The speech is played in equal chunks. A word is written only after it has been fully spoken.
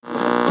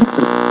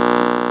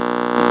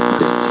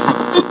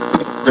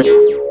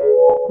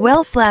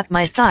Well, slap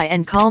my thigh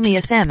and call me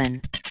a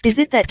salmon. Is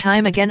it that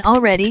time again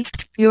already?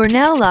 You're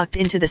now locked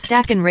into the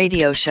Stackin'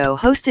 Radio Show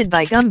hosted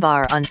by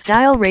Gumbar on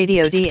Style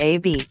Radio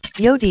DAB.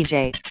 Yo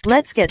DJ,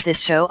 let's get this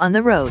show on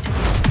the road.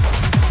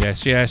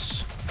 Yes,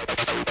 yes.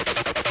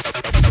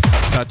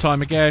 That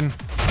time again.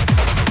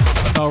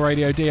 Style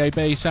Radio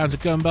DAB, sounds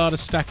of Gumbar, the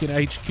Stackin'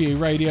 HQ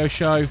radio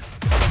show.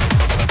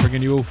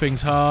 Bringing you all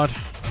things hard.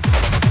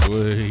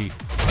 Whee.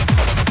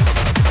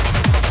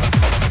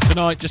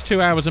 Tonight, just 2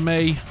 hours of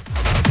me.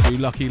 You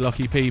lucky,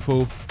 lucky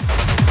people.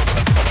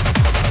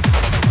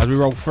 As we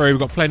roll through, we've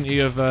got plenty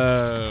of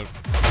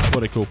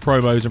what they call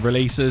promos and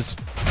releases.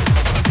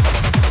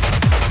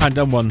 Hadn't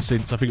done one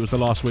since I think it was the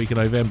last week of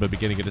November,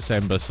 beginning of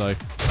December, so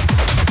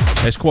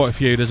there's quite a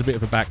few. There's a bit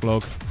of a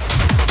backlog.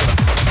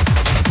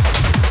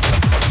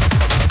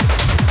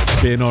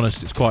 Being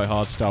honest, it's quite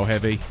hard style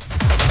heavy.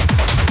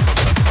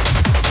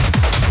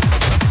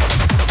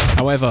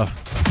 However,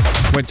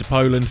 went to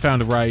Poland,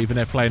 found a rave, and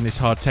they're playing this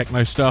hard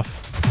techno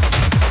stuff,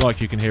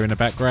 like you can hear in the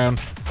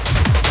background.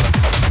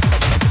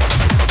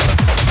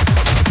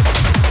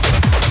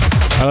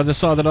 And I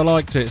decided I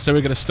liked it, so we're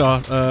going to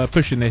start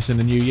pushing this in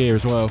the new year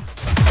as well.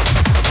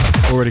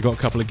 Already got a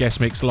couple of guest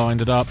mix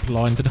lined up.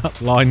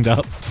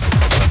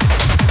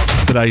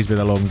 Today's been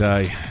a long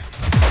day.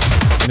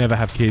 Never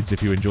have kids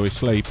if you enjoy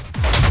sleep.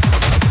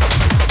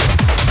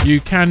 You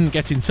can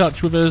get in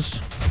touch with us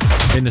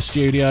in the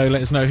studio.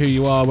 Let us know who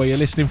you are, where you're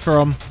listening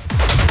from,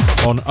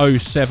 on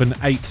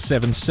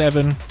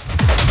 07877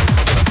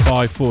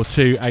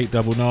 542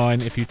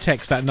 899. If you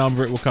text that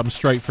number, it will come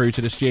straight through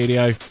to the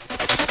studio.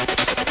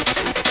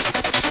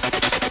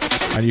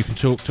 And you can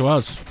talk to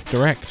us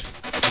direct.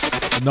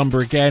 The number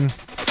again,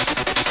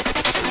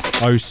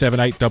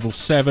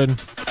 07877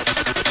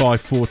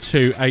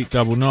 542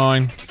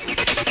 899.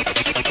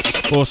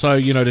 Also,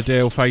 you know the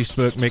deal,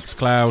 Facebook,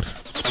 Mixcloud,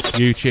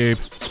 YouTube.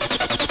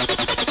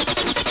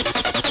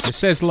 It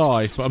says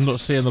live, but I'm not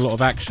seeing a lot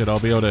of action, I'll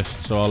be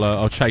honest, so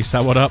I'll chase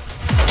that one up.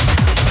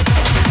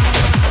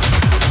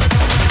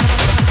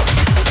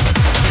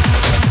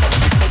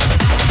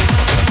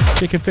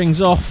 Kicking things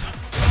off,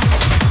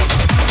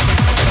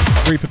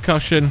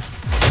 Repercussion,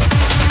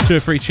 2 or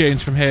 3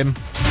 tunes from him,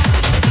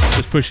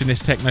 just pushing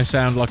this techno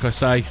sound like I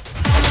say.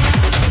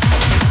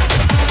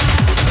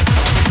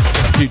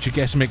 Future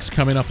guest mix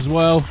coming up as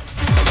well.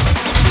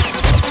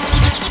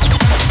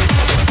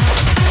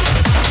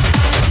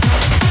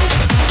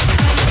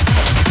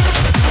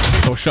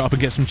 I'll shut up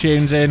and get some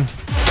tunes in.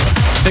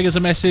 Sing us a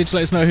message,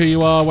 let us know who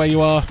you are, where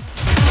you are,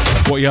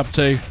 what you're up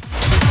to,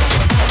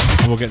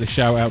 and we'll get the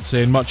shout outs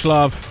in. Much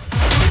love.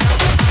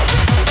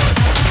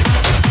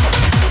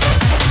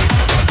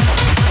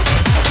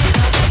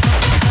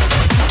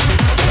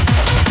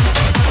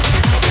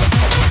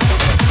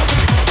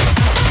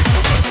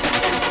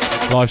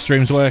 Live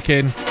stream's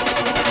working.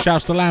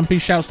 Shouts to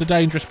Lampy, shouts to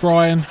Dangerous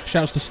Brian,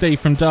 shouts to Steve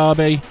from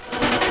Derby.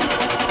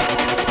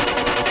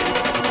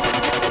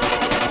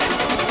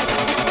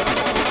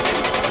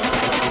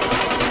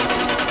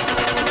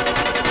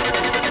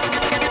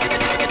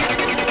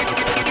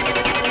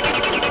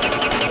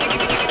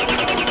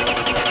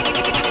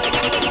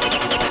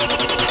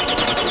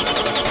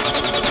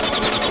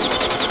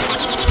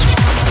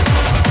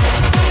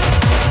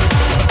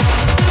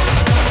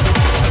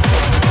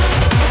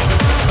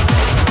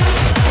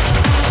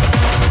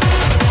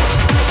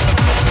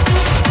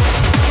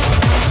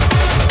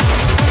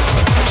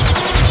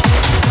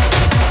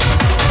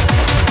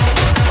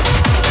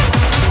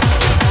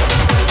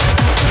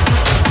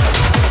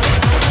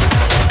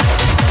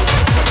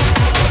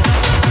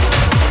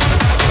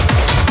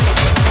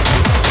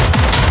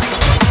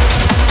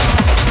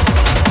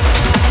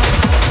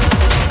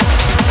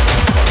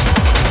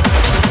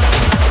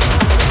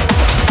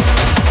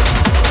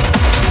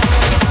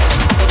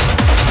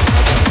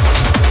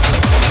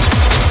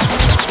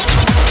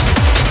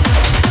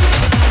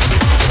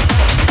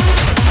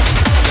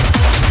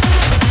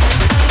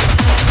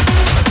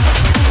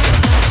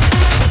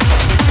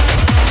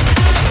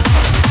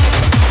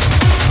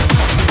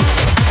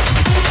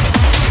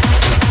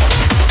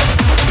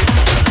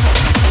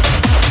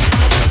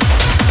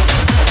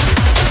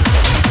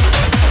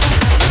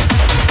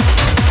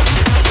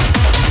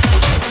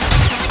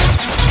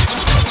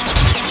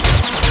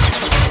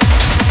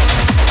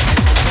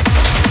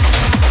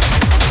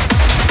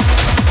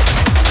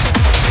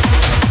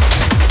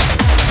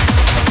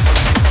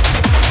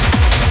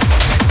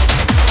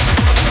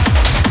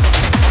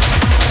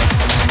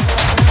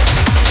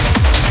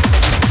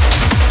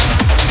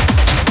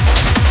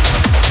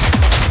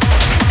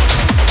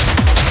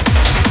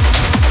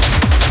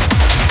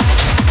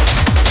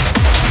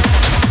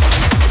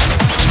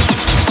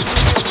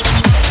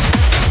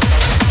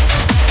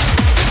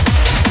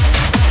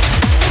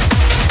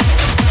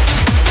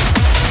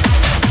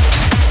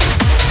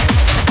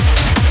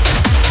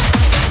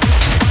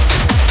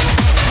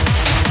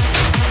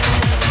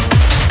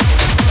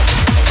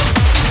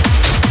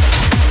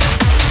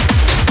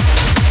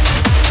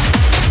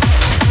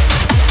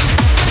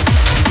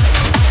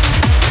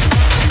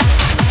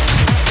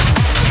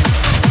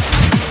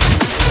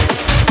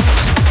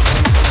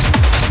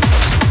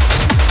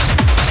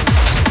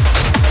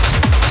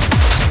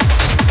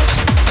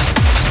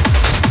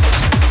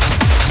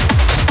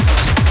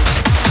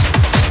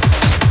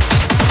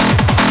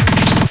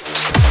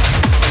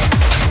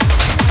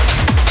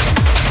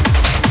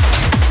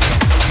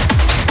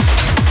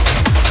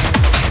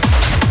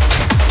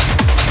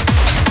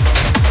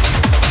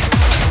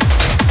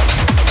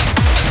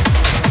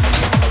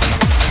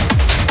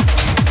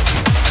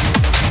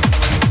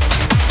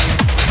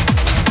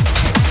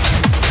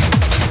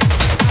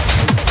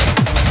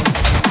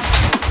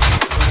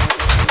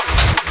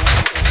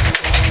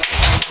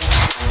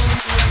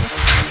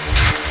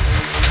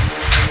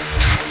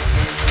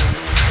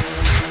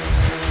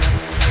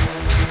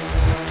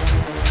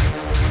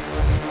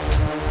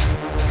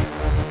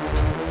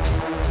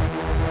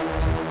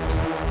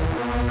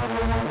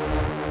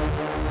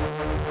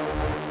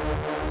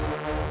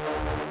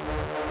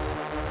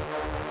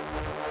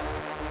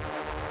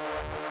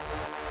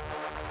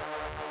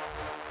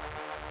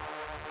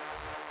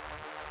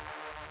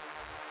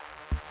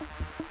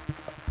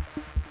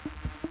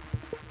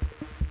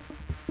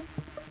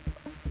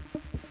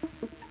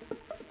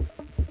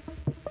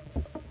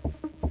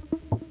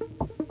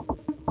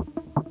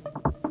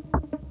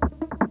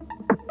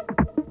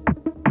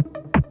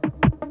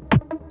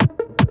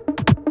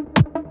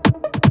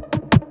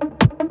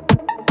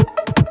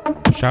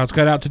 Shouts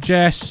go out to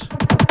Jess.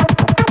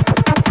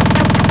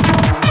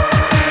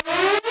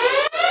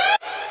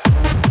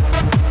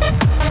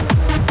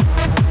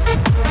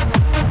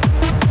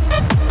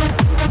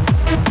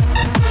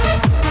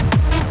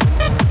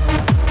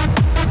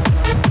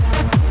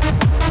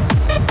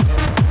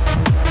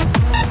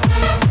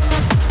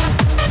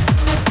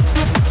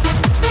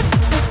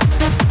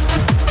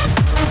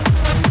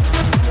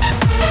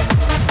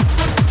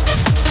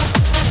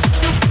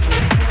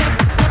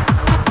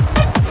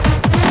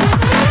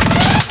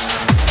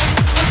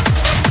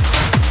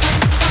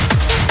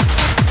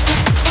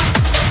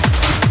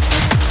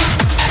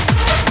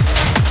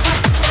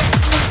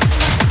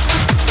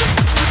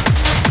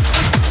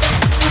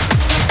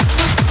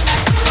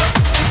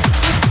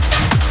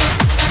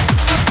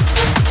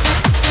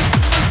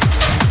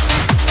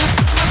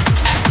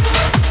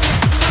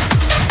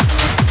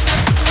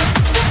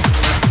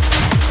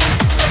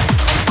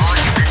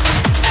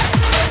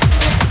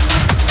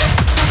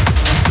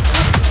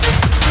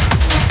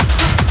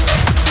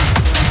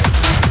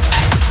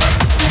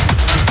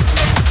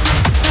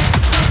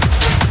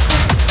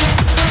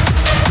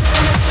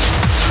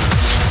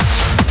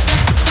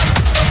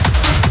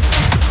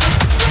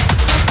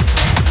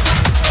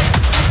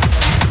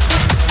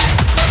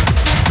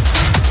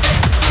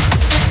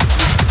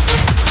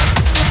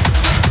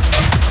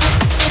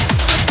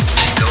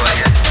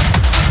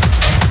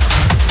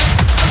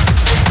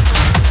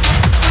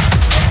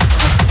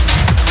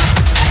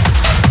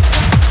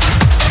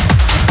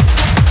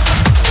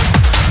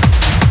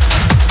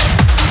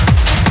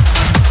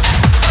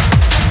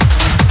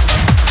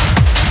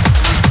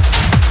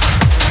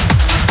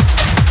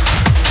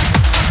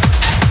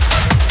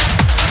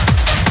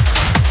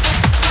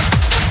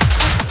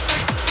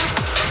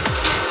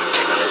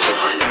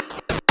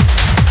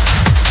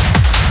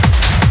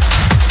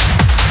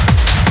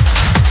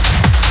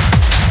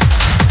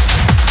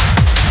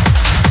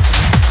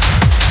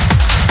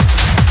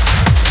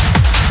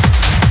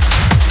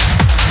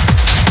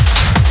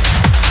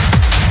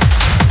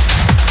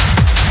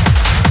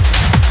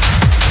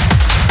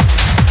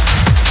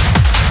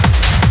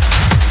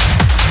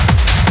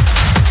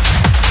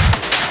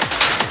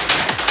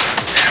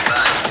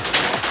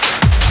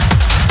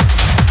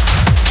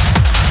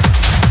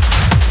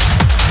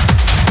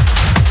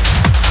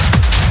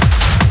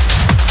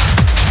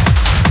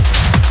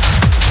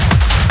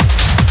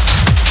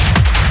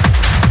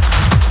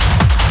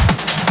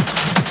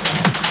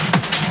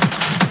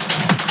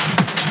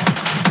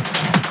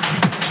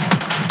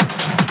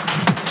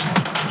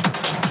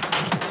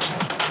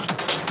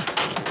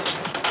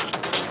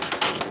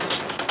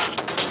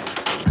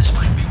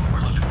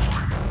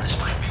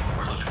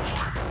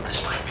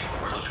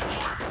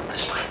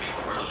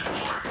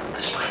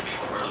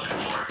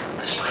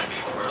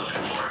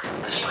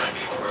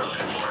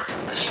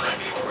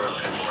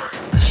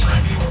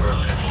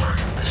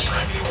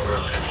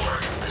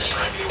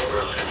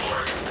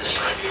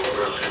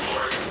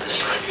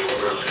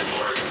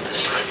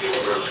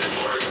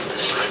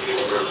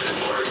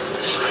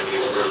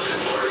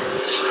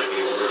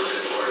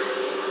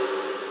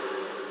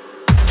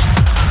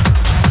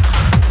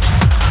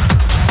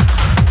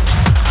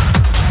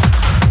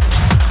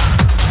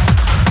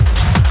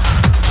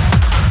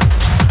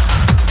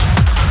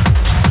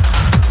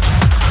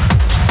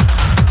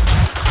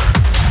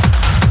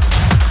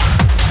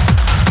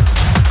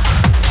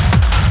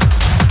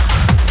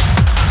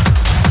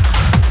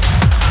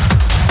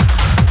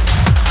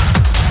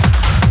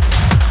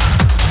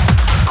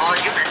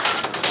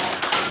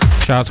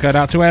 Shouts go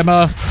out to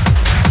Emma.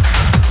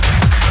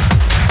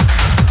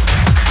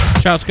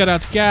 Shouts go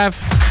out to Gav,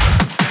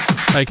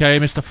 aka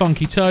Mr.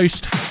 Funky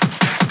Toast.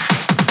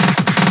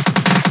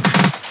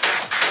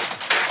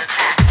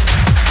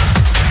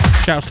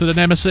 Shouts to the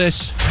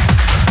Nemesis,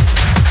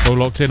 all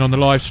locked in on the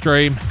live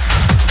stream.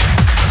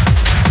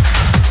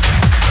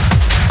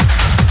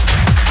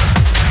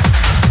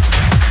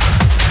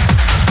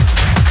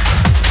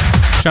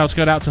 Shouts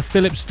go out to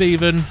Philip,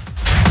 Stephen,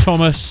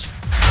 Thomas,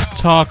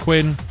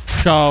 Tarquin,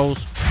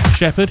 Charles,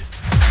 Shepherd.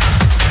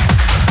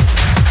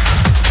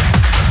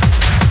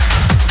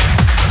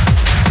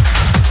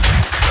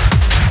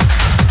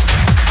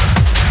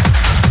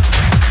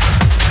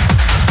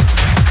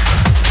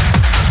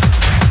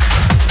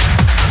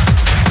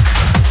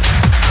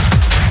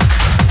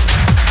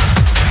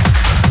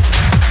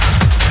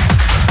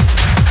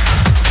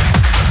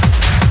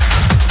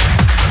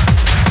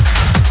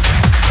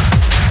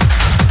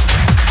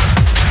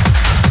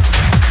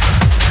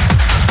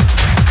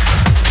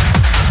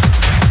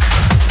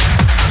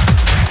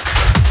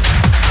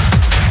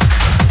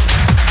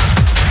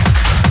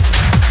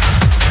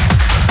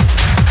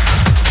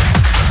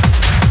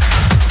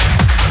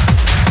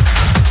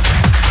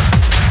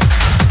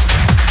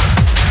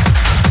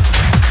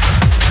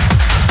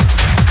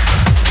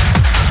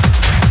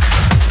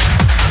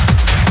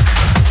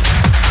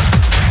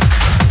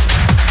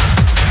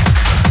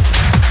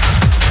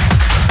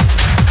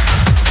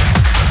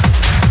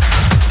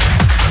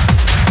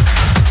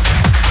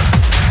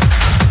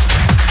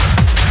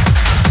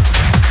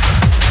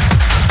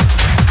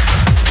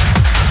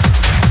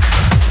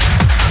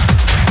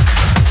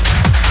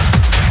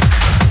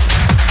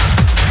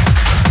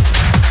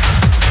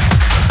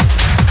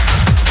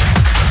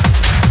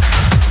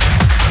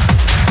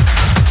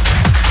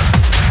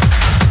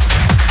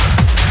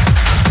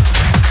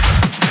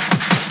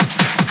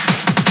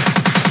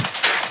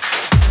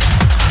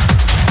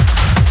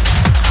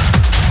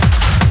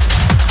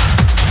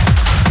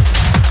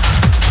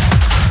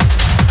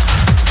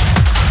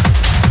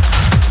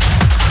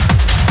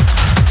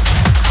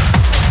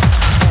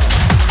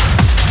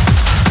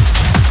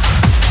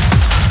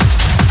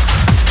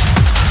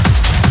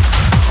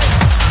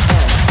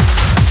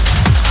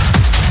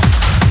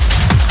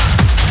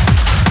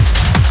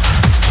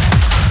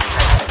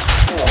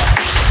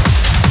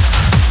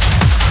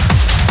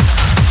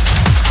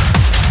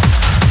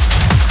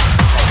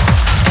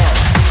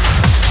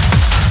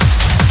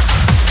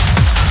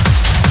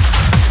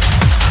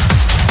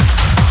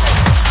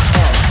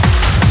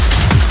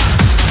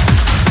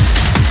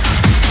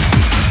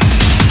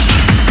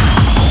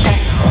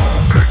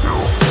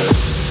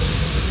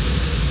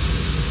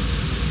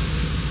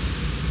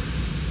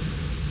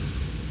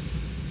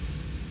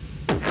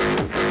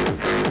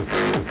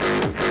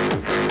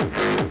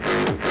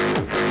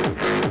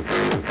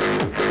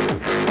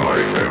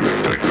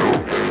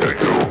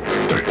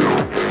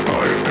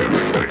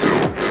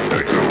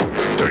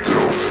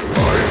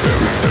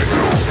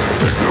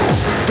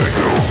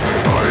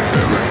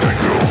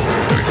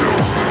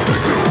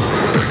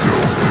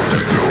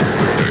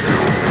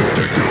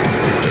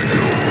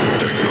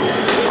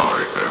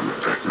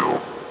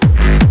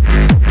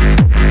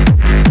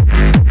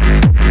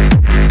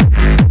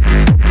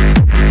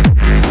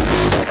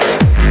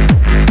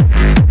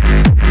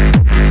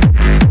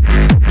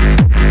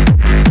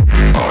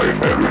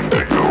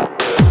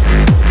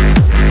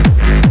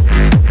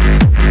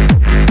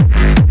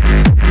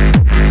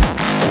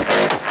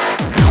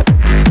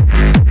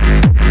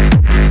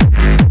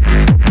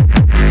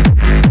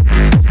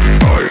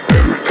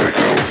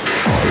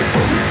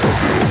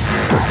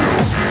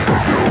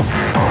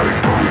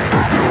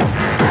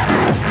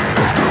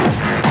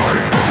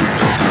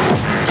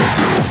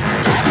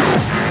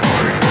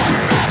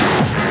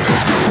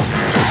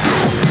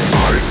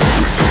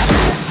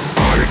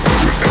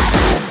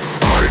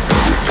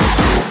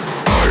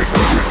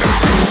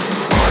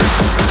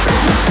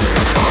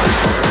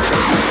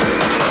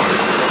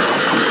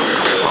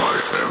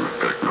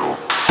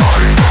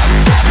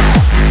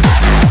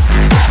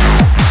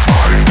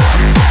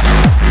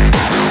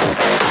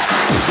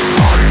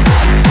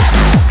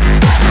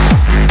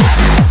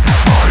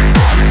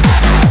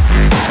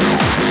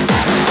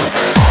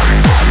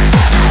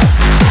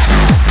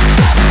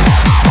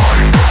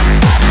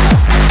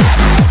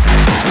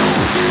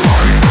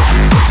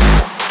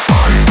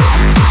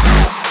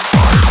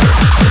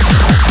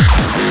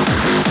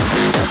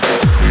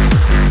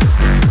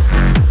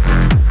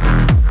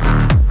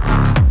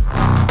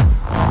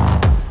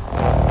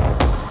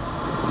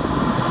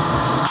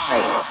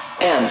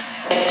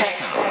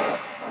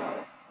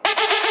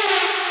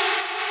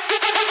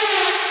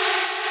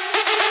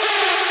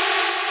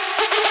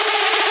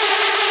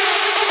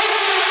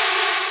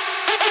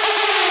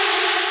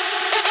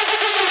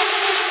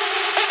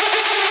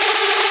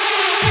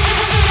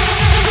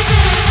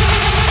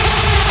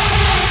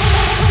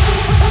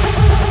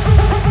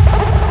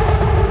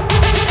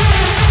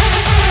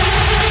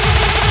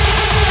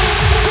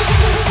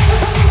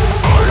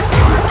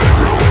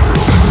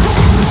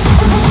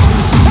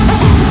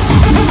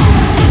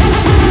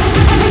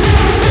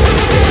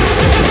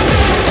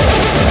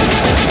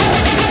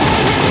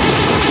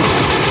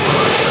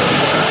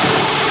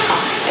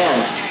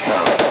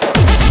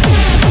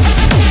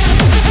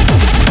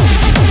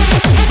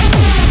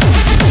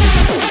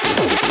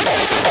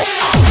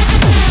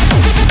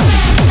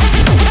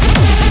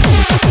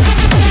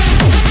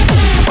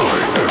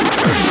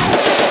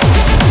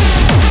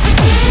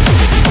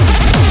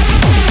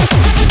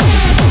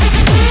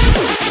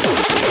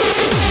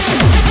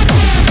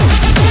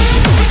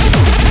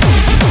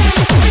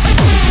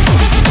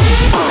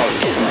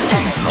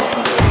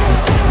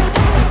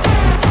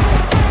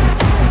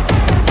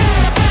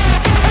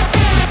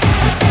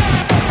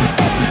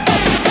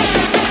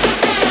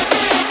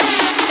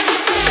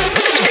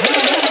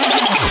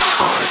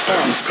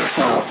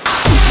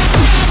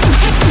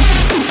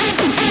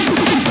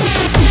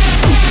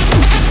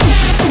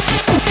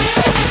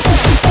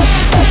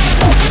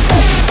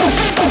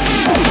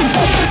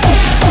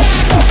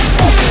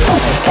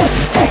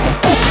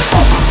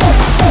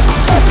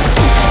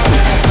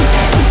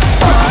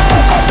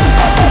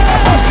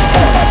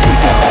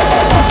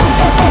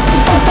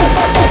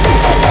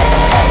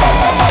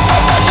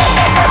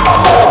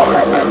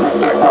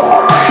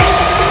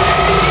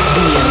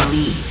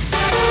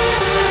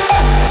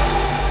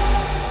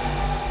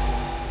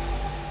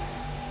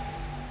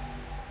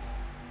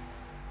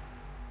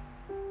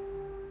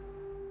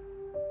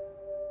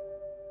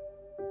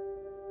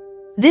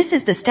 This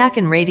is the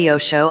Stackin' Radio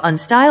Show on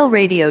Style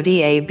Radio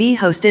DAB,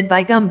 hosted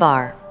by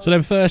Gumbar. So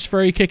then first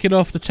three, kicking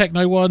off the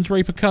techno ones,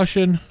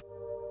 Repercussion.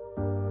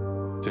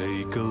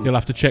 You'll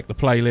have to check the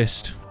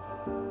playlist.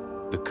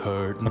 I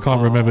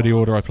can't remember the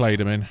order I played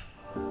them in.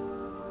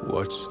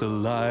 Watch the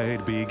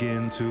light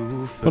begin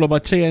to followed by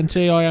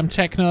TNT, I Am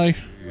Techno.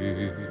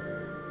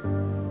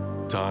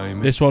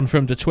 This one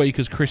from the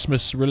Tweakers'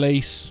 Christmas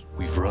release.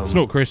 It's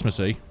not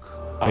Christmassy.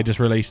 They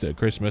just released it at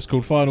Christmas,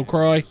 called Final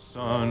Cry.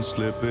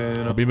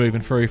 I'll be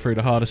moving through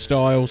the harder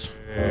styles.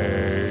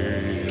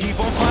 Keep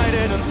on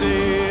fighting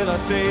until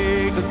I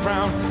take the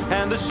crown,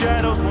 and the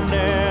shadows will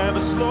never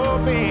slow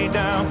me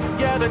down.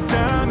 Yeah, the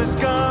time has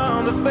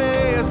come to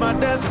face my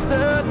destiny.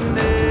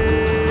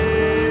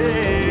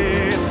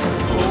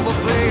 All the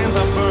flames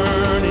are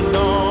burning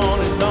on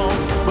and on,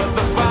 but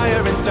the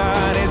fire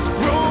inside is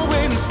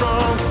growing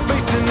strong,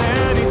 facing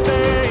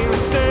anything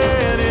that's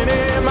standing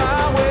in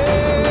my way.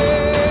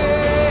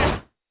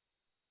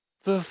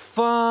 The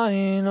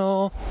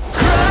final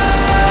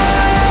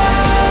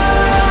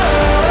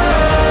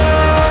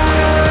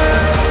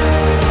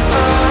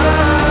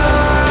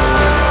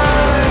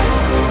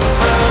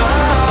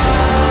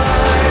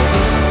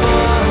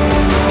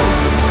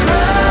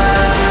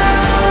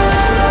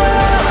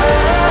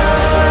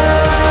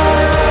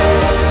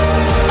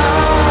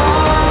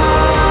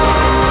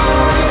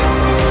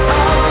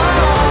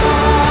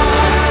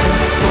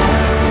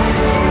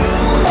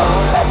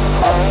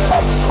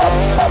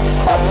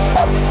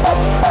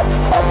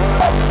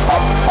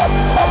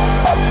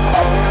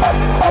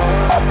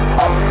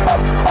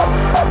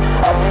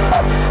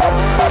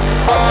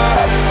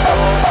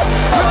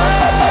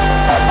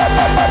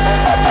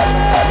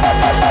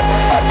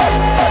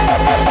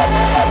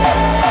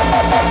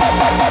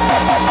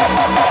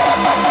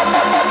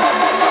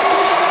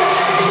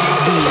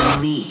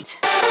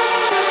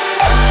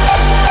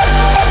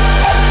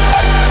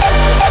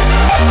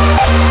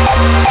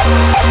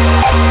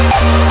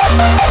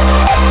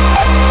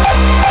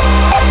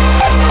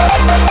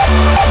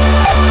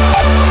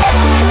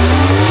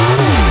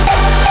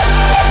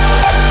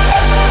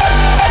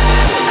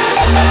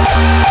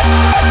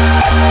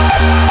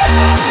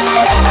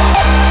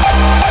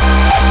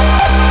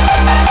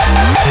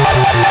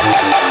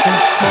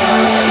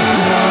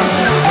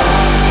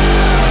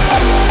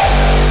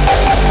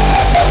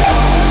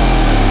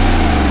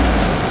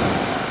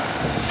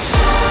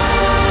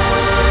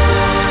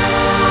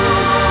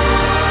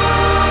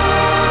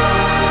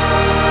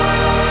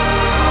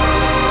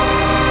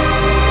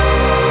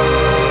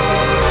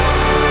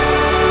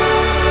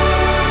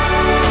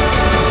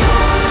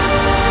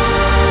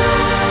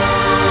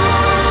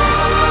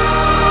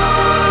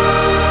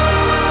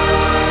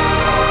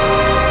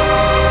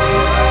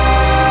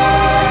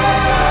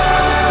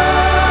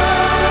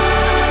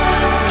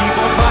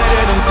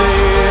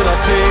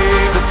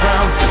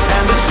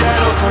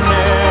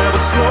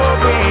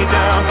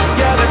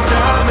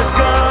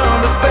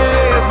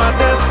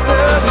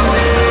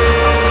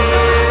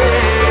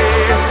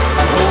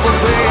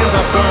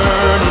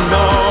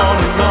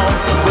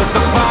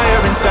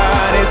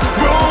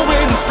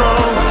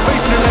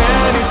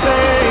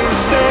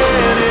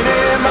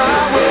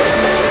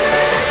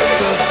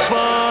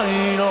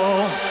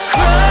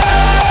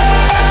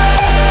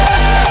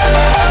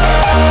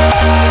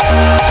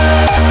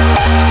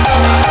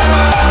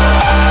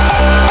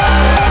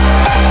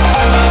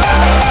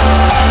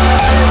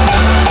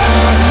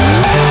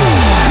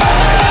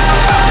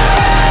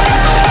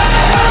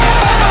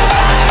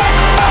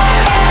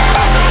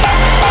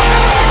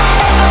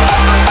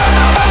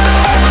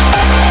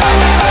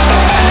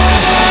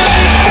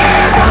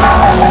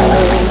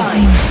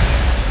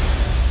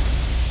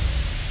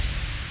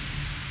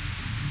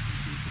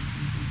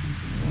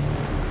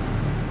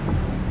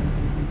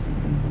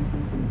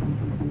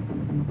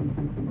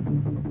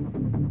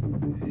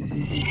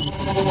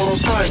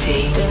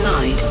Authority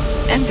denied.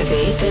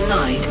 Empathy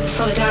denied.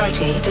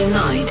 Solidarity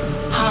denied.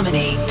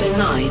 Harmony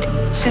denied.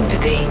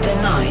 Sympathy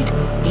denied.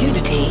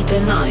 Unity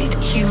denied.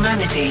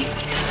 Humanity.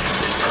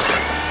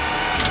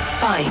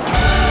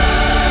 Fight.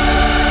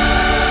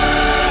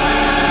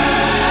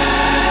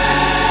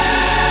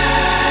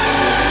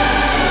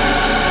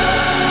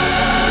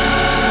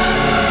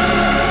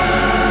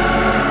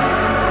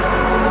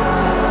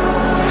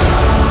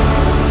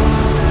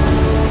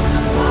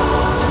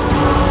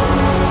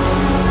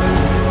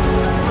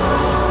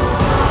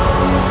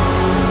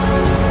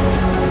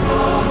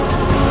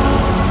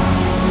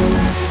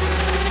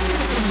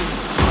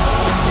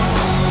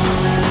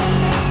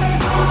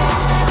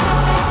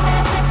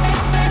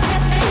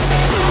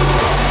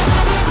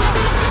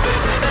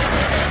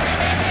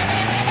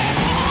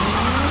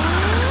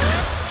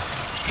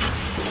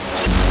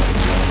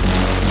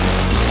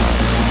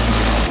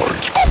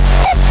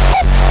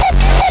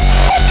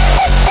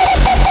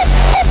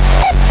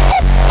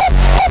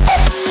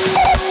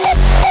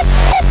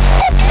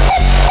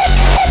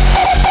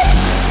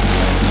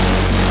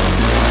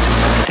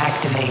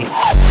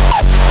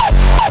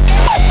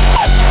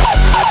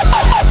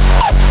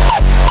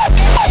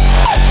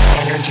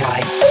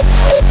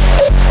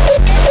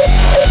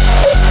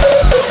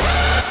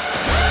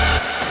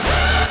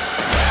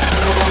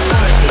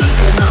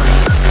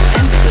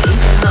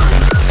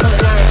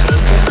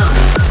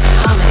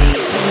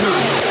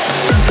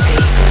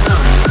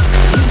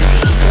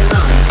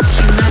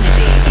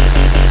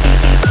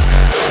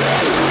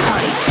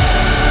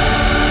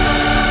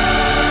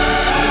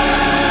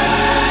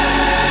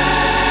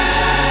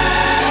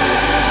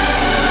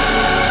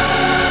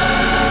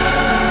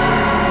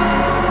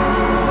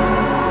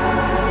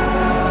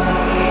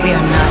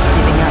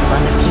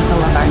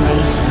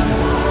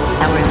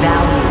 our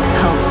values,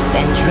 hopes,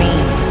 and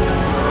dreams.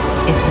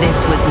 If this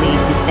would lead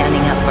to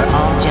standing up for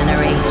all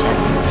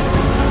generations,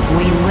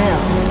 we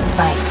will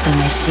fight the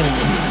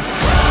machines.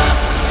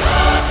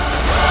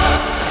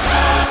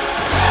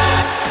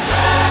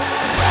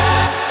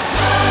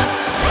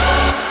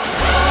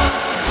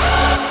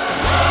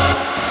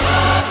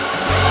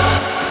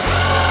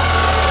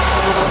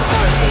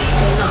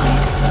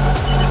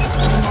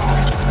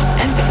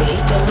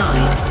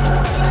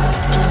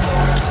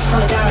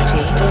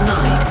 Solidarity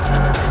denied.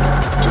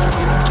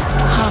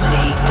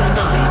 Harmony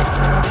denied.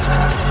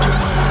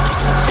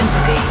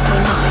 Sympathy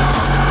denied.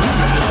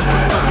 Unity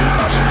denied.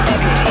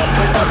 Dignity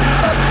denied.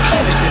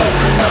 Purity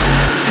denied.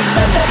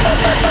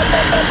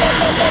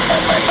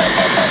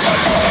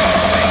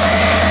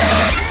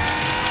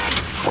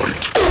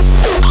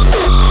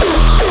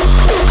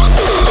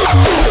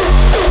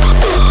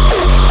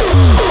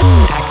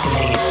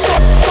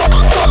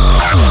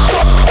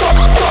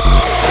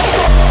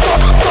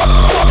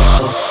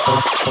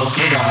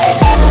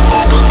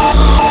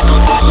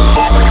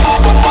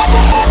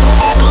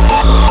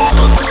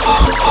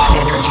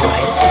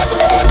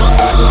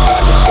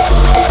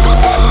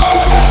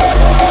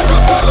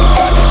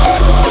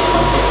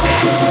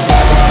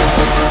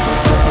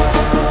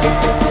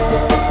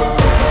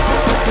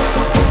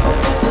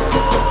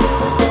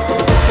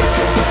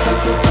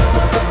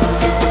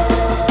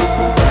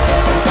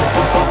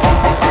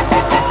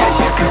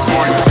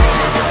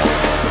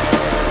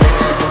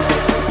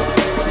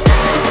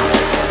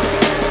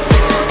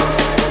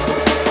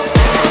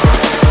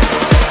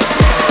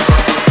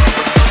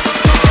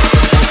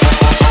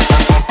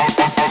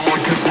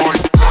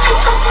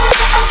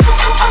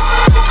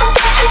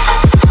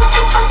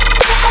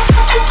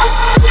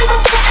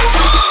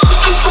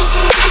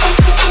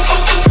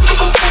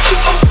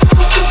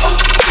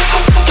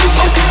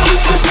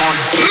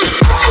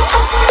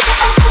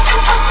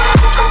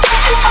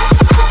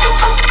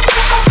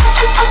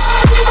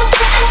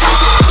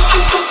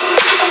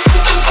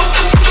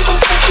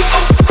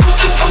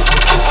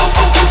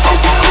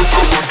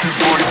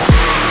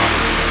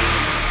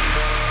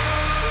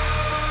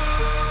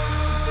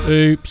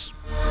 Oops.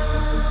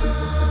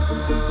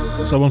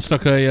 Someone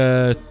stuck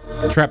a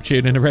trap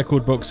tune in the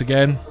record box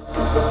again.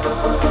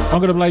 I'm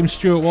going to blame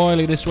Stuart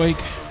Wiley this week.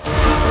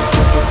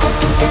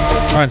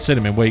 I haven't seen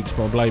him in weeks,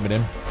 but I'm blaming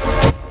him.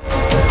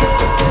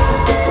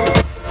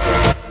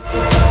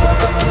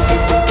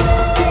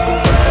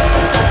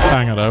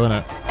 Banger though, isn't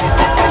it?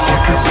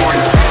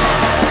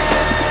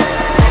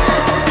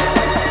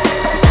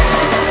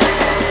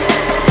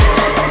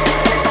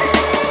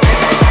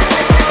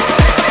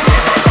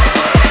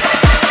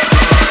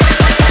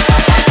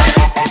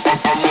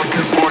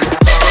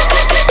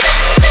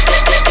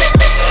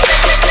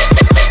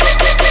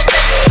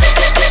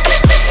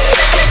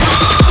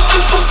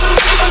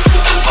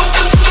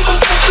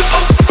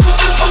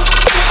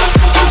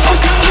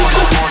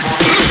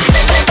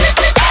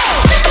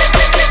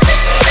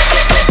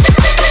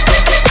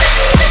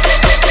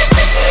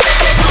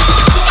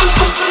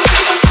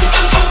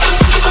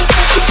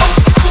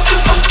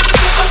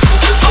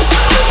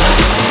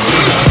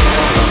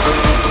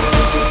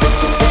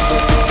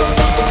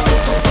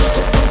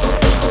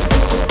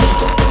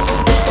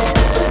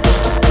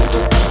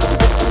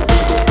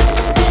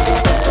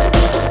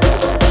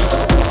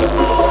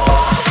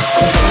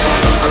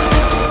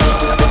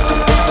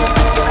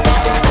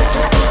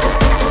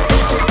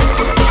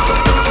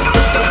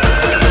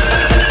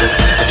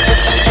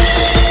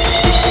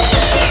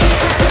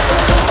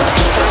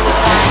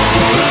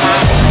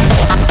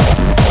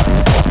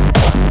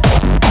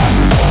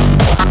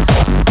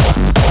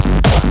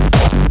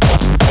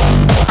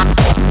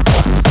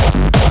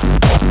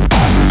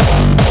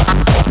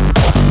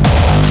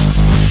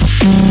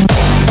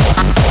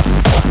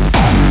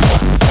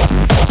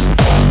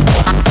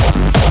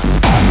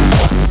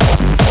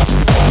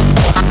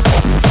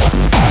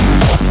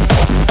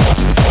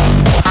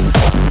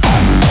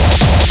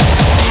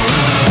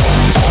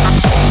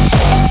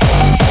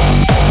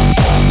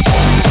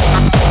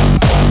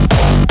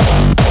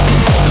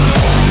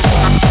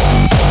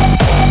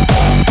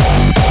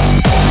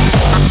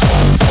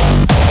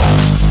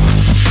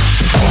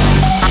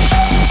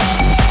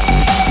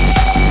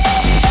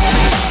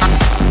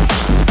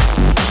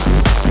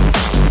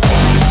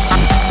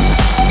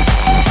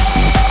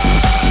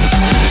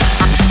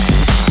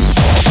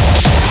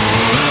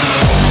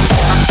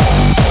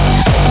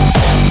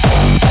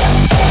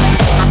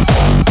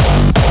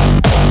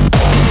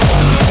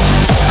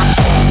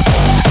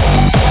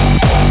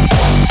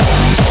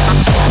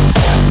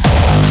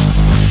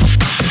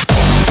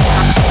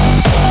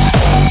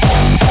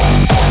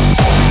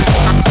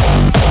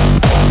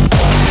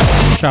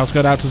 Shouts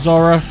go out to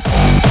Zora.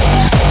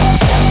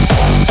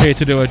 Here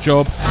to do a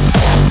job.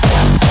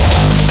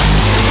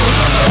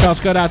 Shouts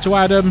go out to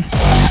Adam,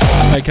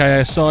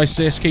 aka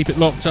Sysis. Keep it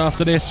locked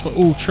after this for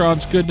all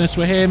trance goodness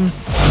with him.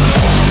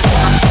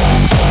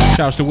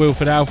 Shouts to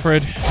Wilfred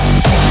Alfred.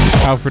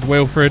 Alfred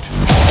Wilfred.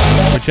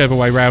 Whichever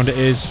way round it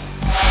is.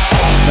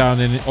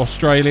 Down in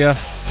Australia.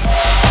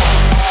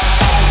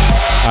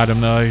 Adam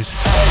knows.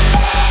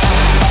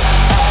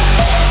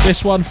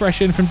 This one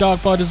fresh in from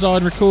Dark by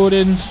Design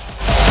Recordings.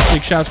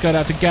 Big shouts going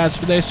out to Gaz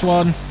for this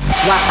one.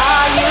 Why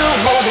are you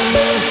holding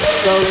me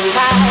so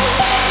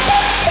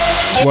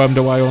tight? Wormed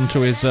away onto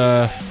his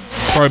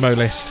promo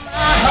list.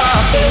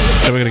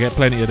 So we're going to get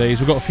plenty of these.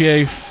 We've got a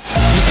few,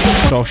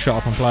 so I'll shut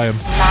up and play them.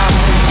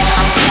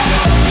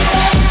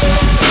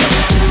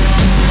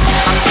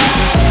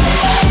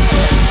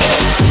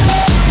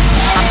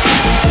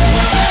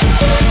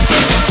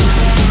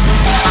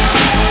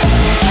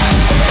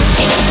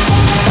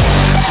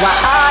 Why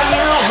are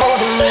you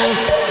holding me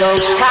so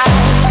tight?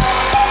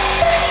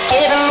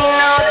 Giving me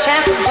no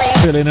chance to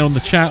breathe. Filling in on the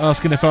chat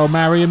asking if I'll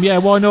marry him. Yeah,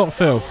 why not,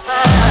 Phil?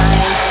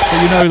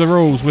 But you know the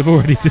rules, we've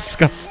already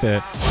discussed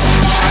it.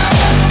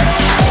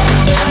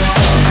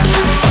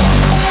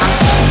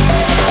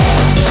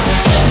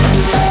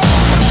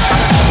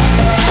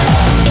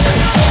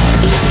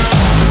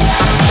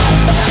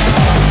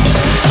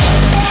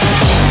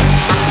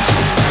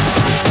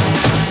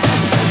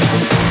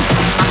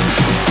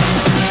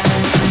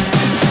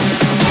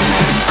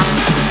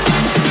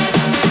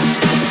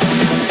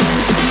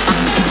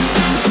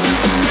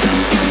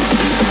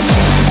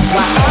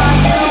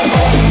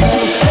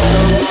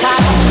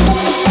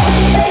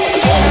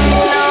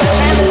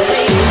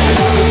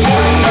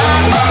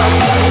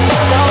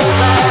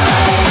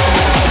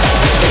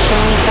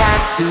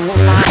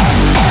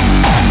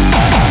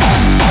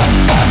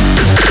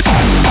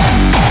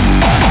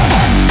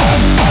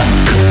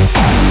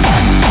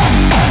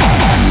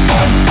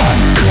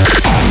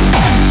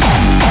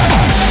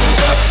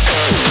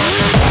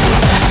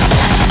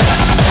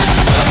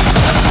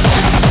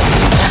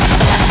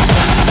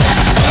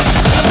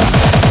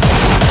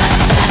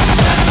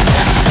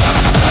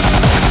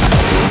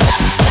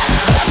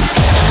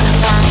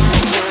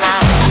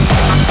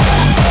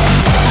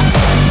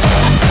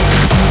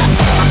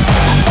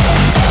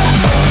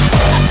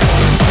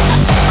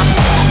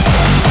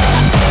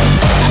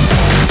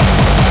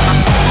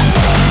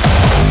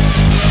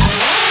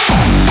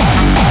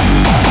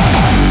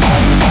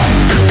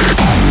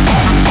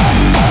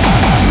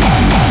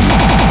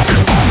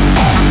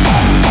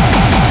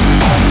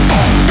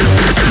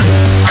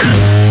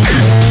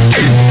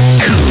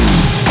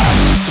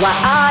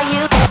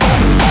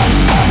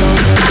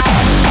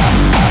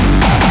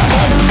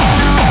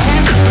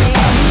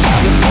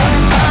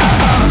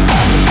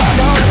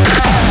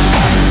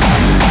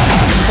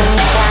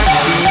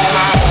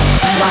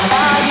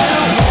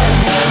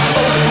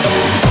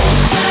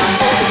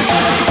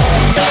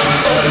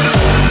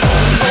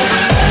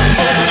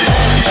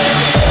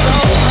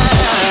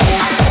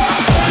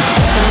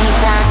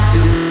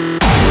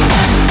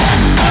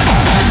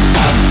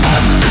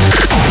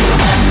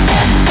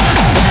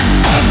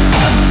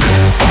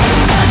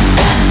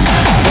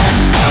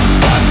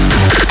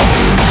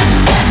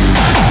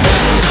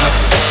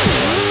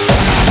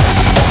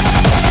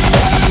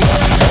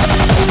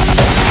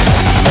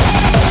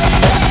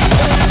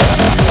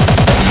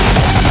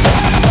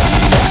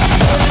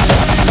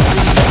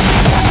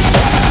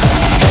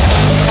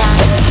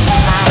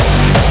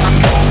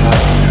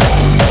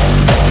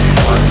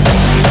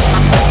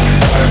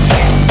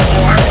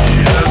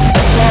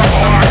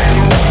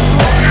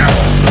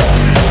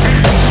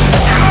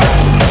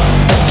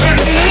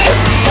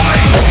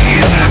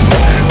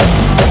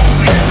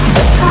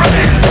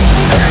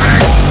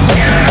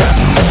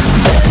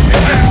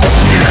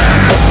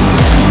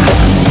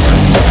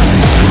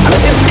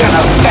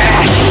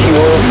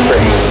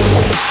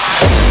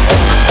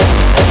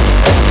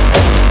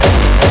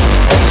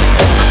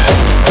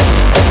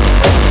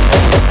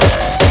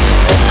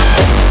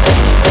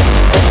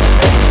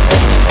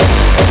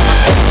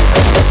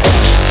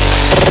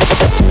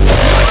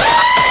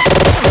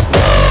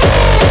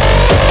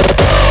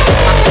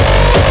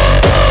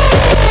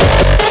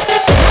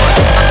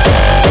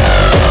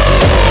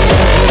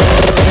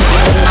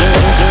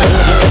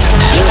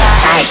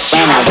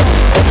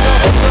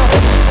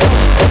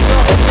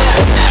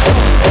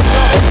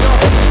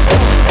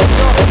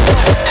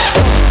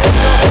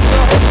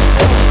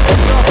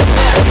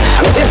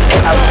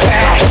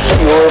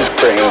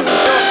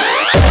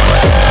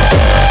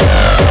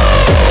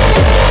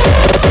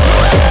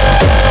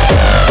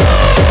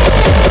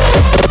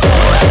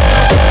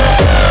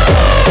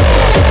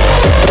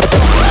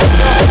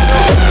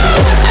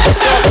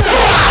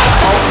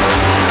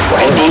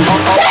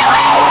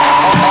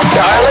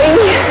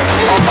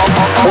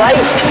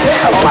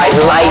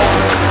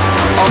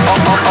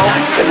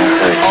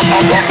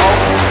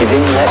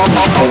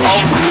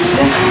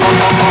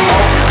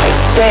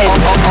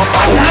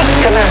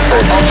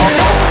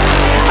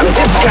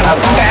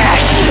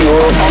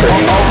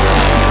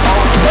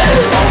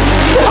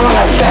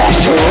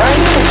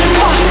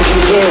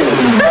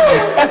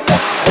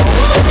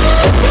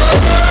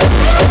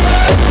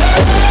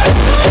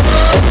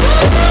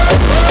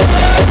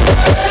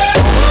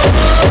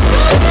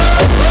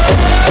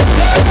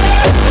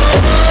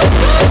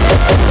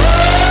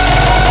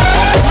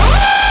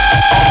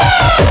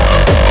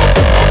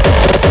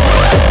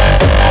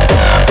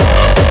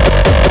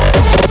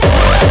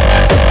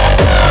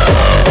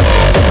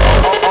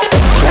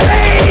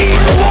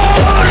 Hey!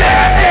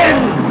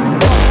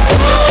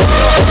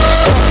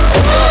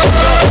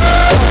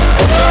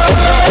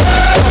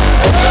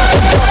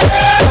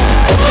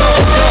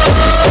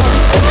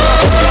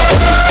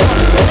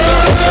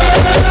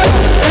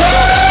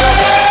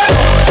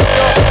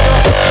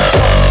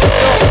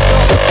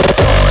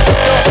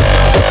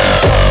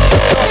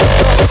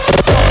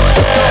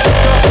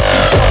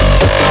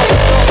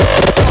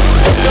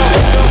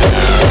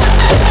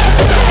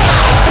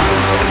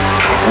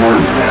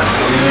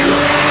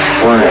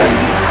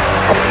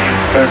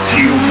 as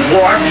he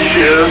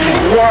watches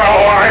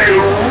while I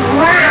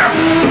rip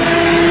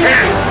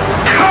and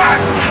cut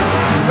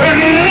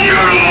and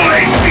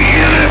mutilate the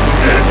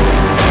innocent.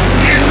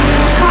 His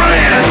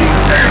friends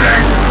and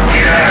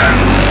again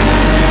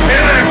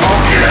and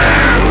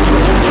again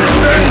and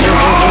on and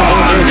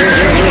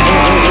on.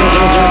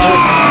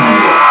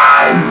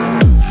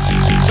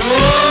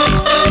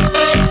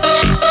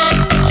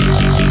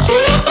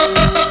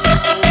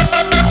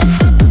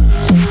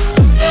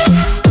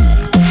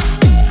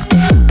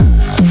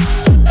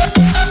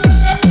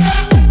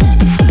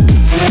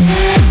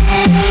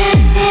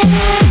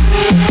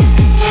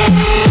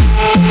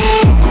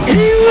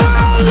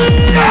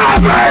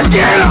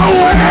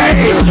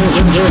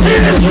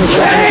 Get away!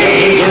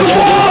 Insane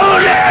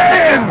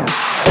warning!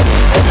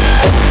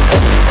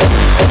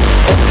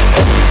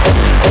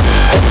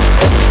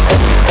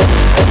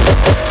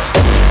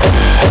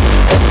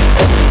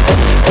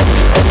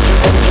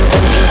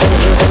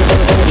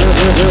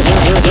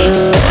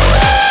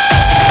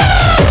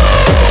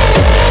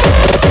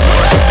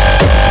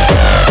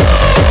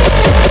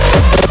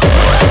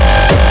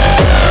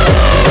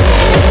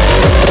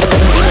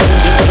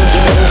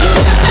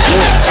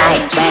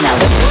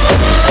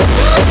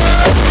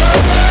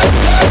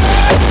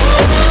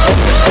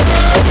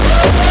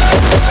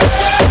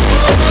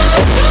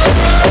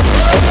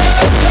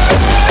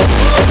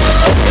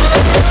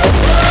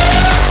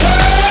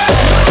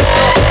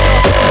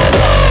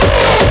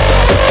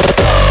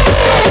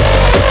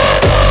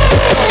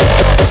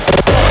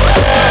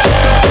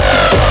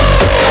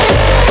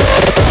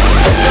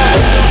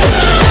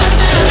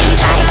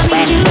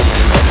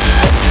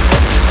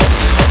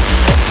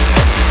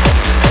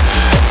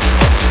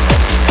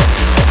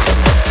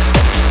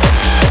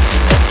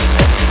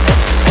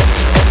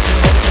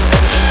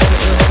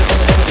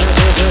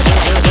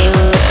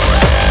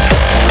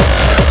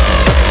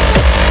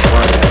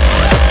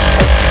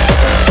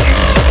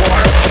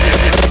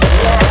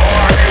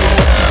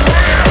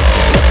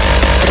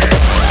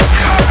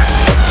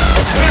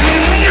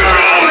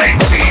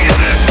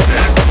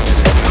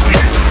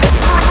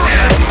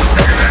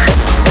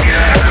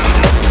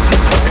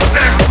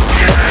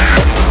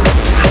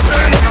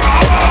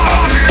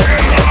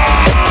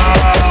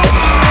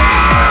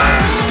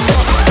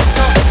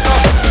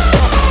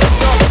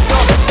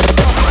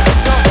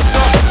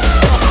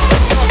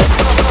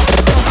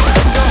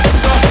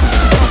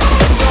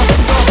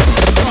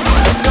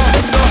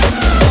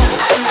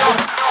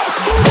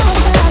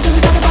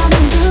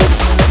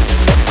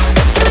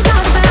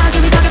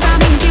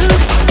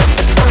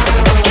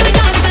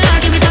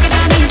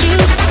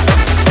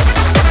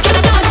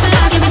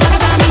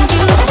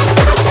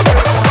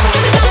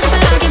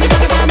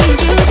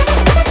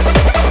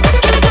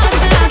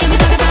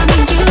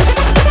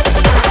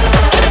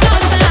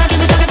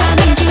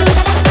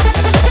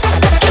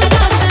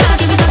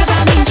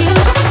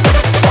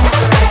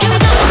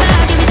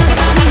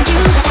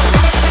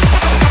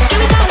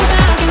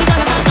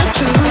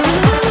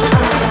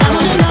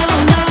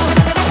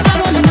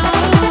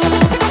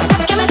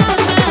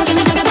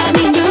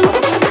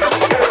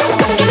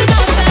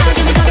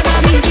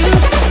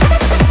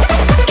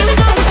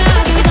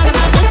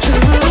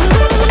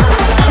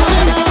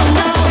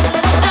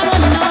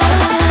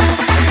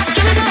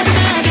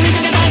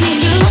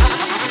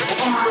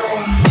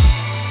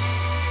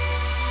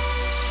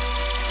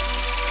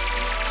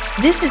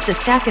 This is the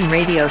Stackin'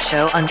 Radio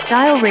Show on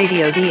Style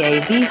Radio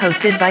DAB,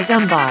 hosted by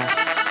Gumbar.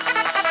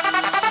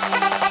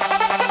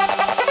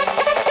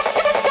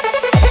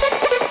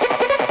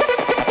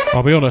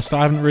 I'll be honest,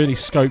 I haven't really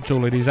scoped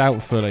all of these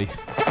out fully.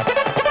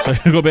 So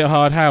we've got a bit of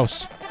hard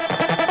house.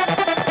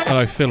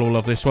 Hello, Phil will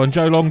love this one.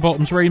 Joe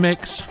Longbottom's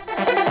remix.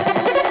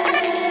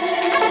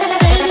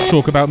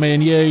 Talk About Me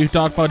and You,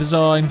 Dark by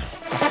Design.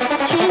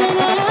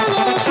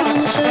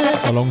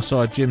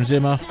 Alongside Jim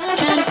Zimmer.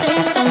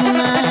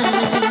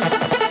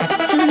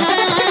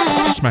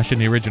 Smashing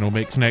the original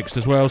mix next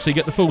as well, so you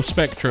get the full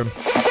spectrum.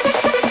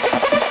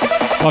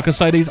 Like I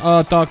say, these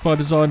are Dark by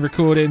Design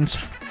recordings.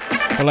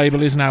 The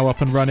label is now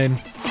up and running.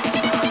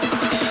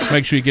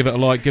 Make sure you give it a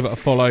like, give it a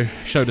follow,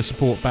 show the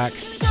support back.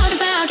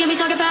 Can we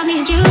talk about me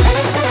and you?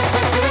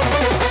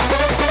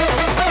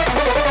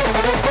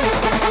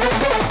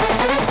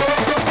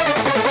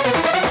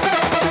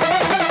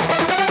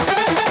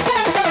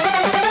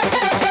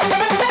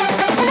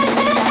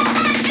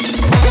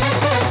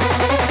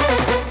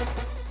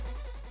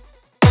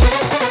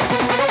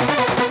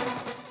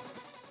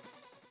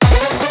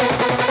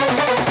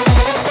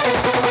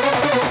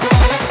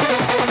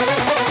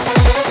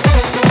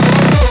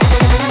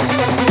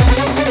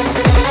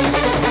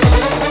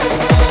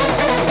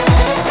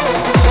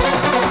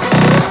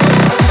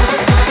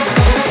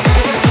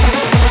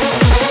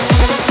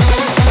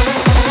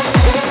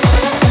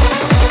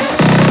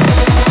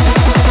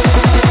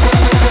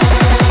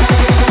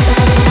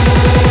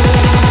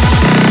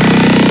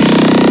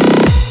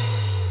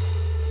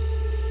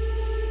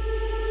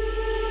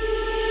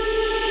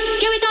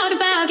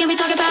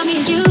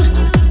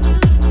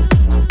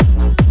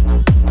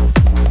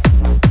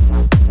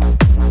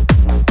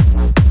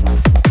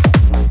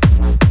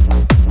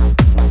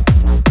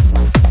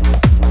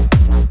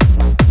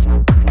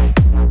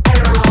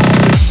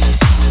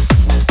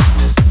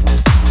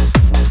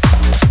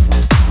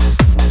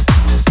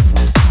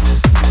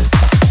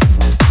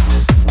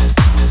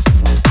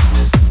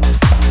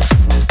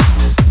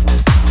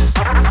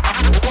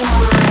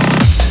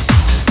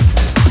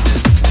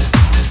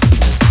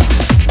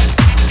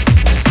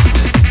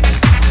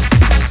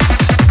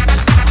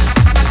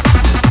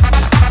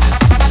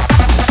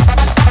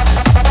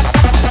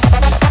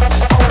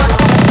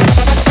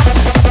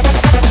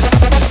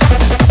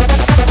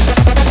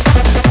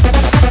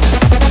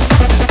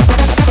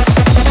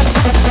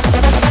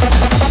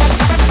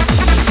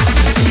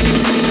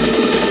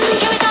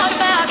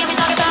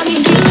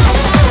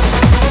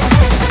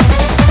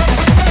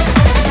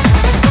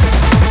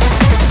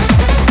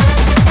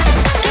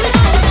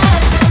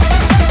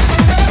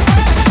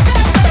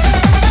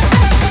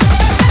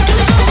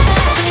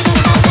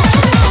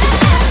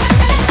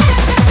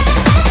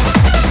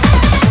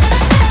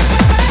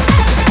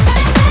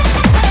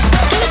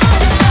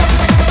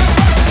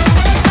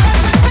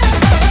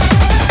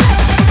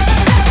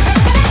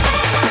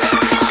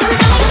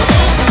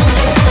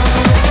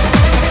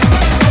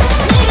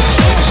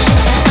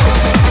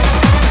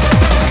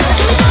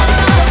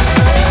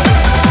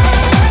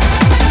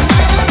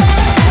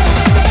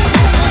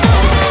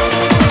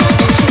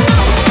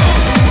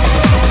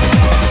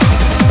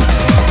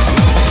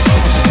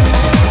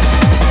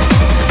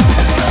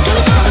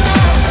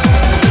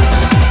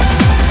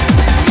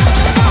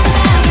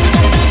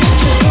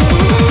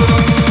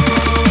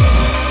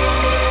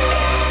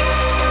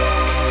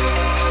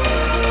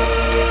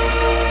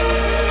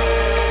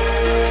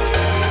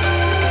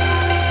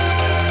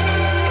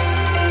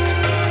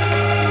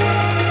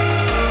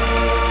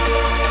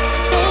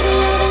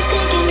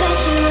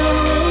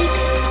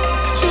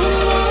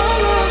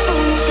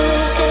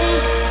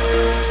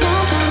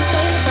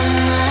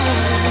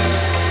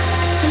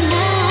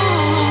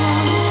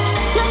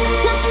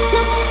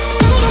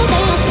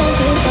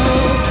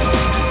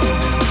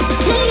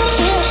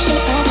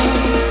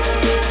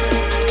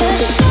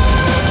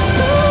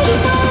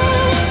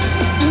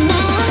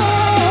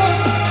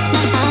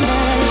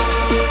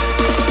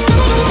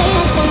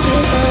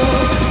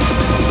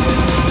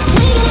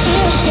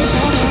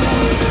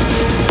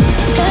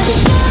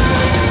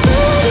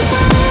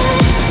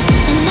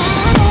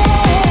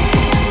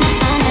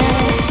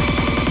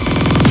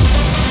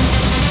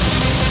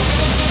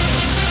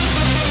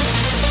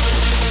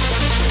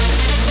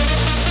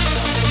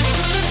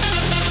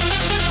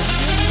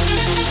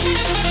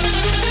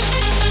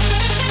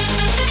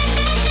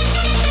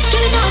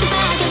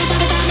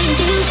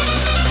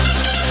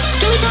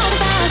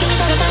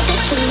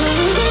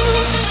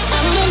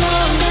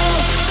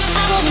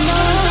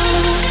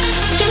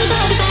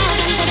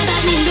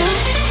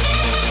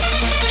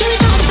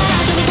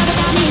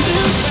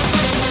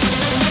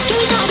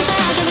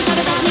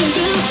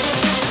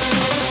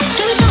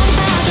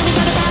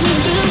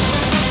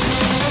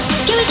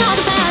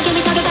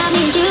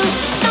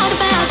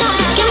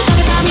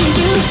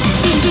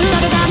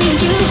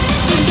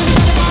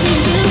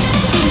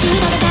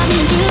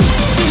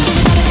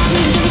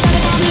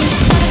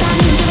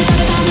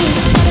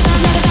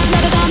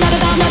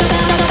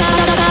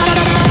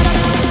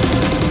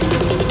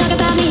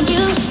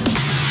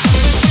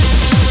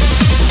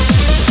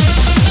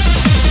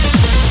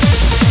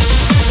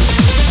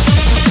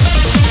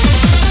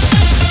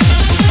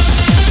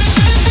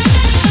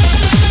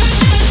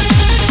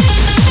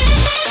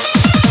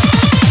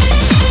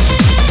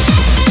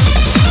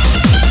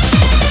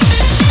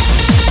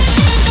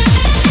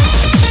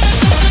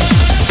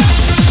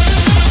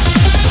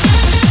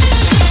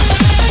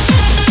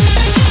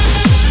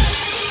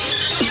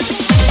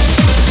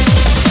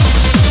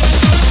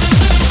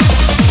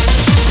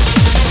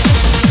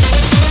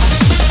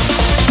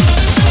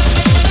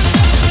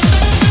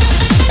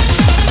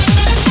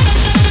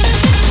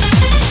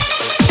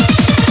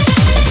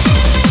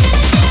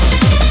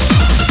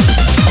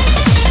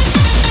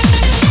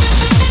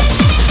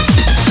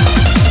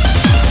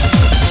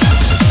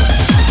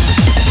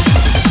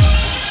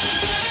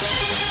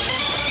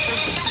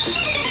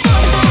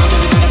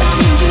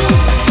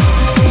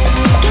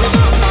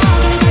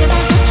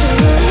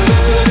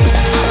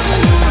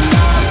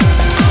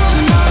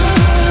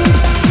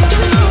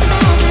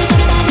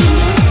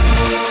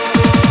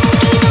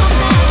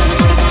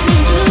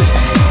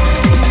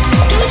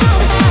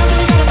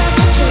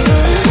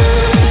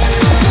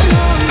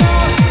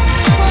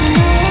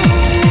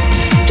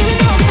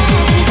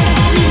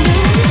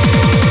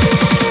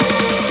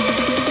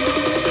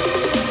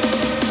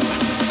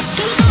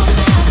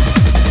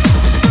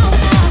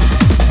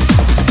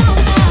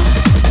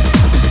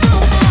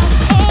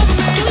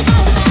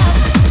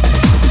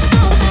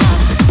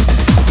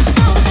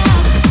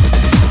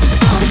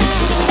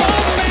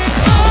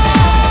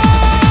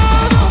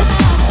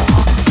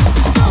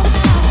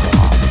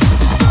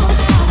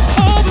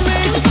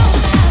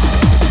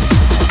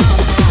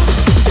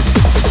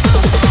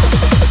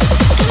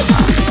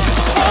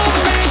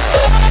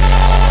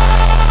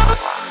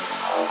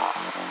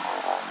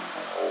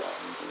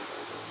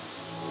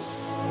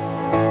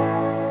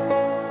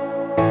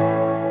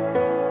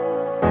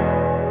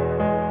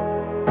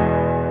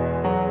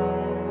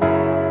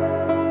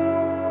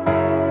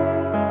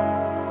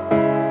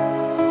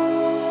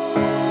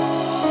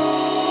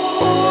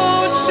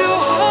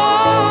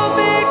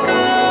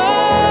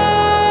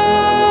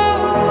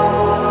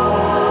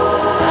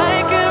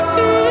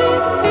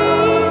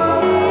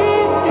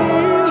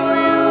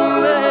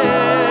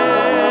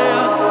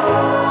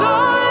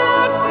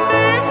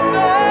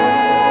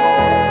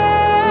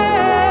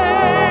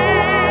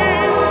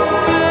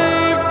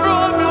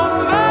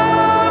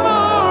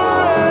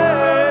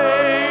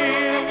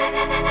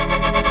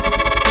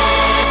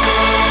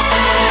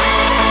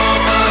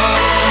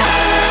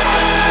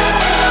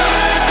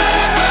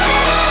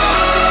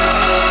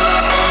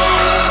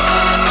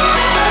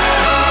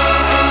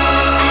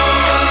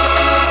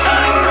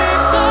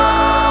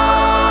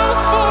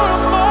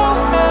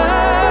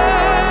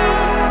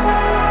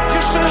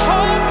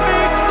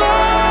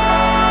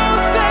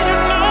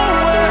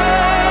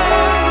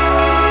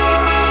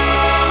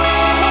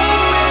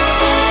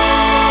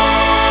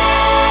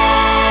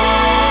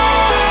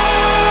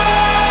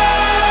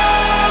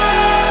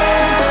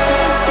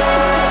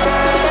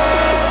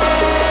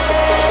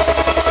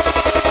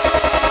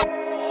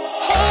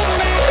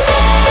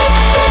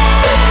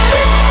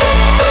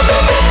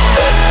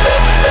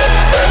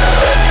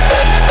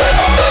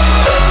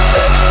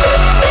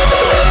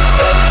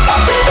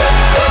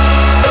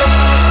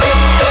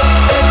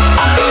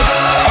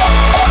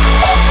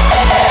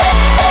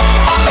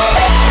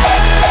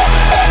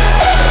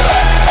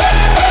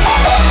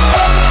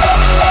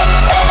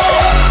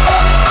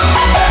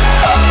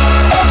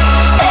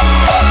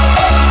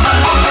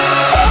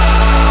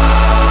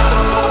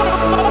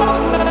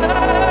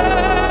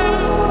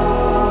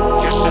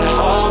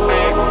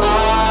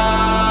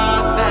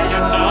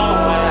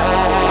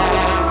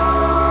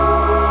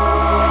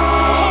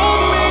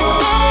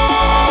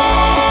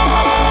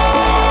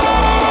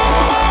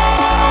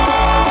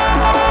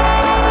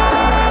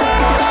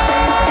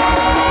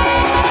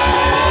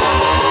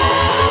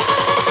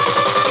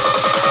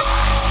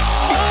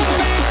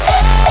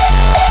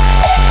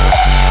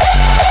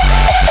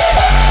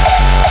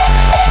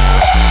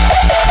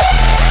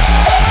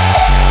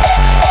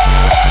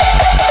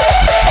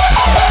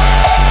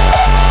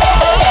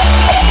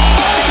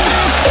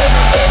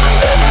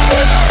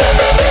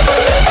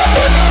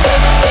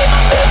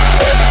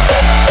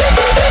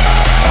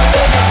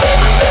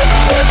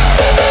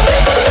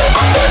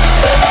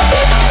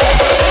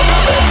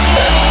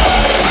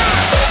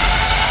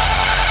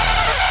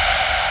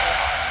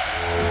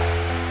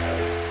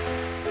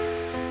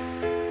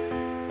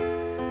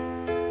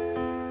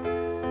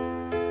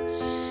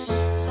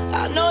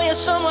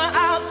 somewhere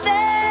out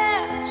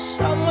there,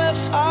 somewhere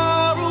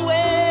far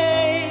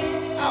away.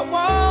 I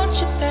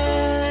want you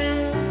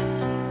back,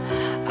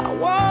 I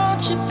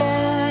want you back.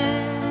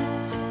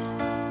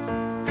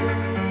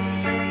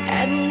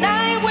 At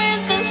night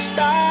when the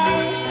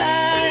stars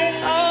light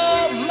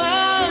up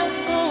my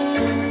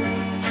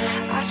room,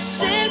 I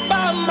sit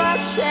by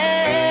myself,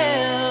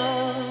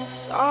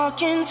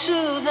 talking to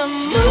the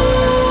moon,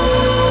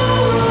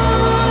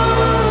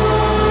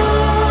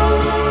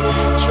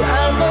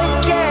 trying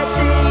to get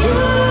to you.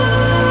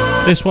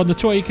 This one, The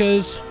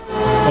Tweakers,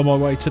 On My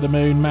Way to the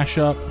Moon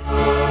mashup.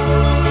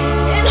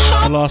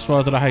 The last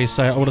word that I hate to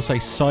say it, I want to say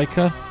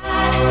Psycha.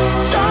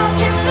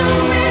 Talking to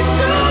me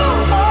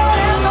too,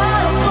 forever.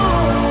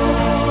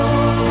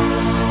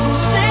 Who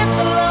sits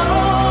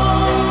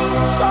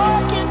alone,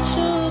 talking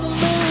to the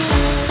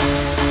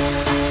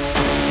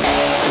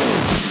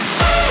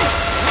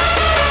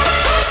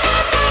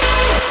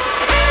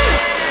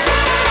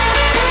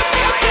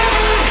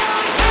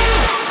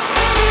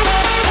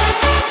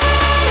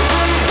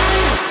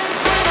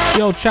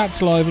The old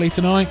chat's lively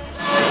tonight.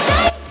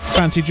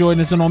 Fancy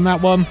joining us in on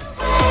that one?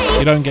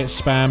 You don't get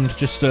spammed,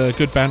 just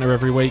good banter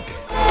every week.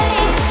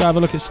 So have a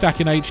look at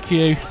Stacking HQ.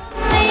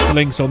 The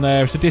link's on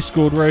there. It's a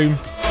Discord room.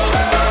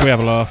 We have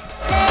a laugh.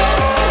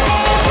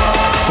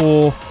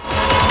 For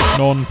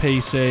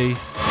non-PC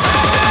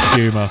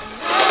humour.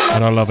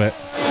 And I love it.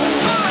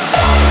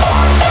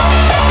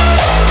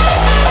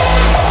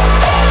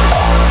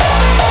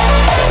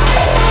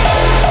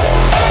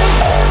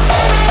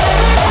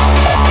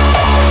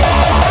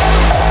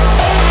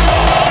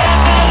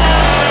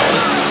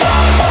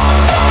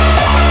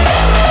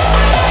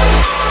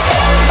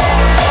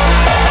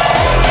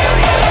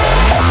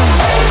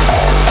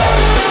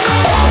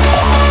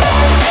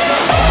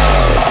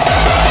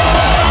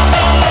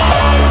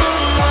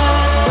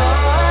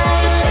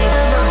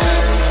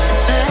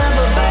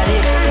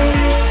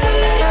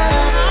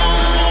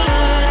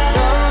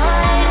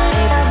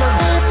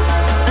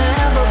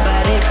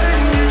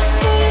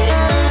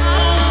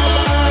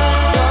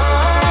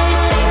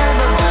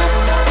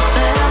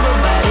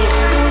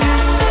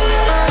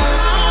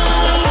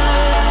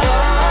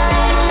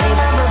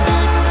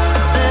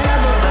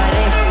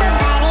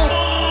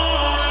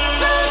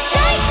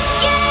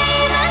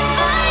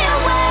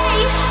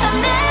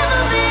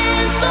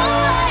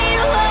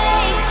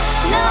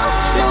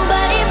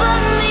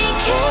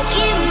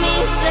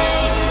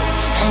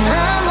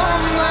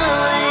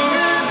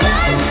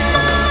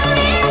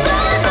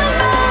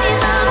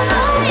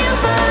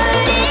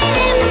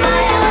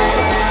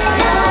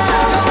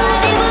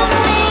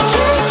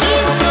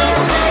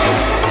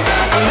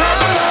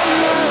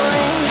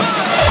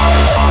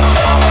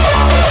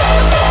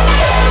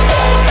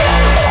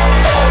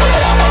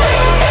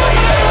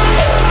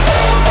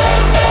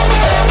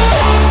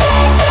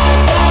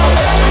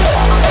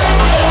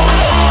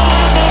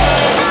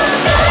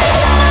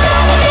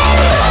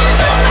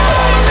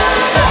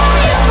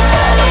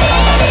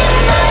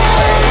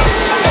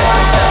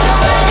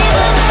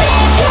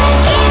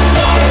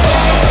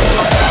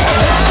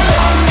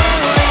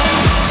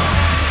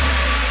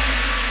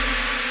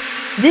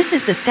 This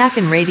is the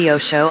Stackin' Radio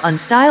Show on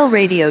Style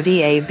Radio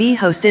DAB,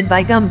 hosted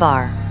by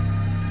Gumbar.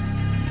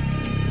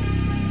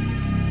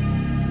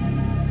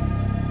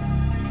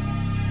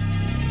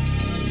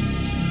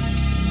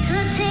 So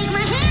take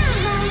my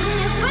hand, don't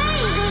be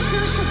afraid. This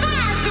too shall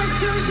pass, this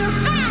too shall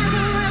pass.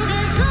 And we'll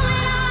get through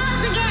it all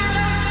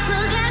together.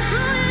 We'll get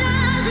through it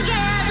all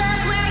together.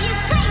 Swear you're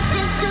safe.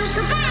 This too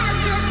shall pass,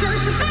 this too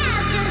shall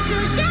pass, this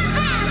too shall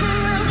pass. And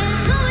we'll get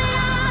through it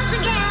all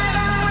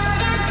together. We'll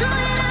get through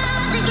it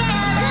all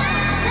together.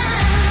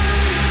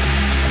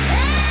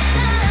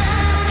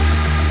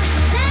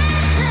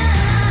 That's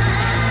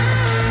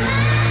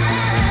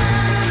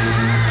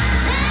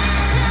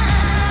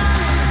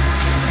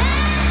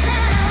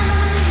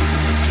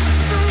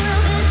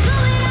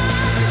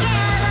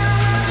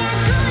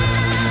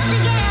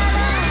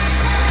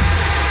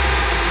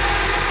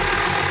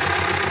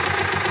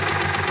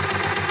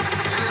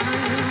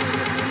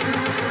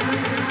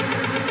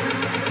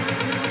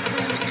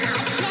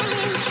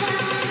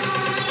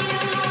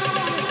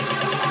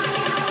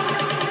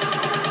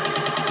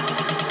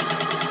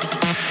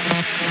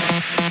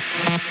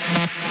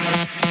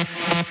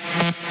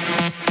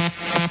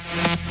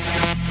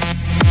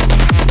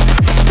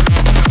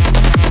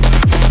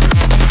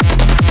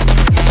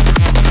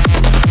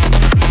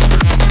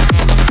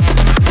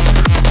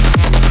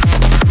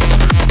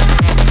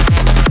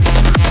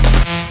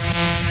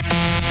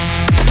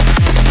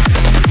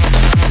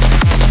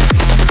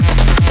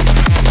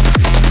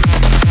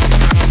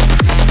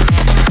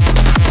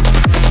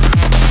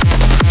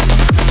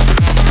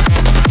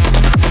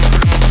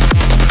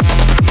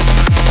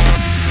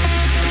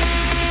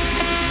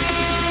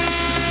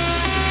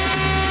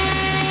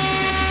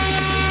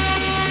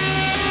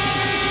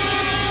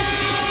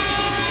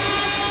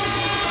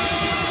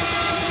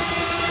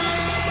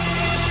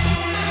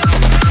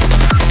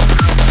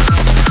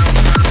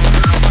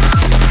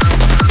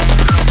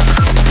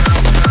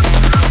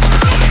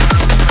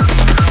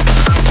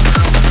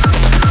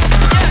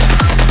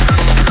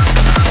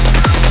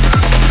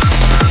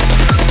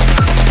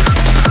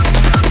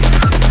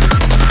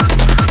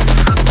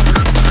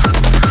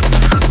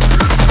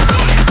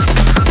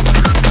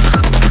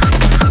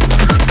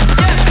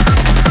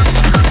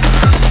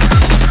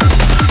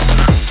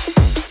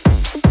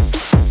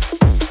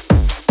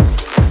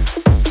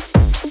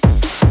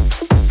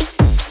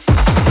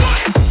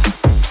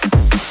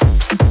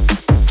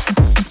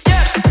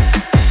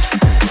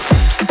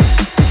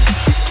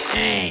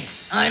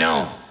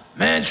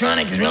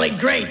really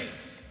great,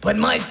 but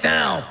my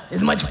style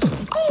is much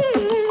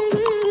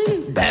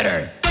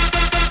better.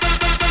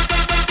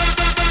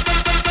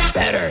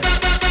 Better.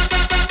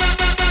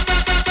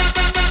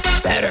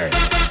 Better.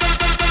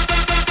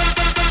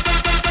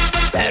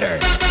 Better.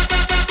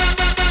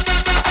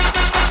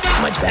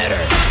 Much better.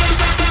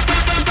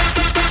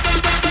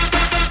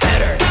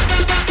 Better.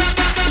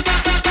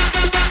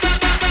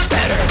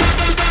 Better.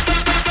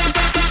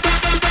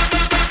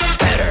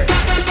 Better.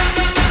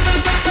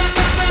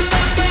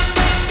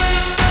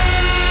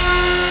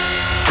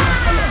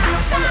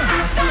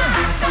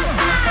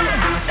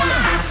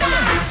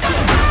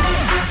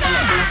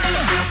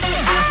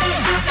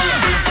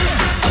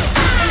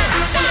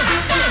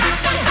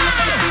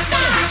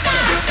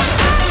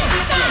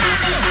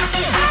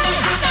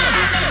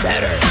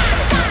 Better.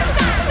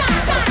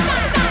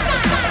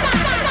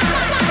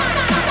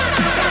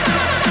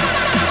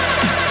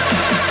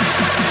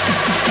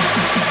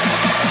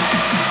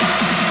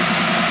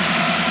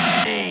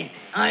 Hey,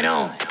 I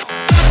know.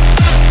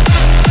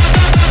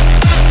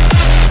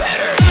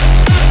 Better.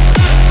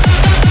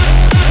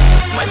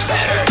 Much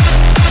better.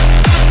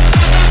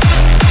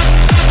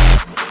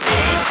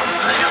 Hey,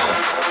 I know.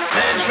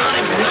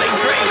 Mantronic's really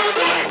great.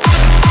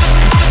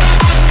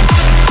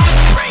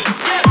 Great.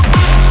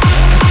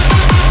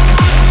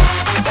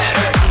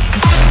 Better.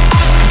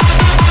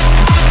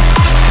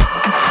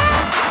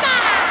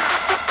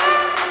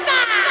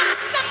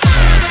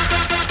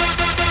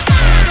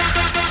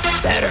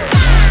 Better.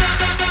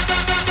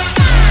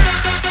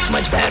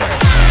 Much better.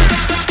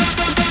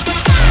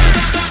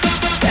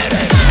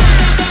 Better.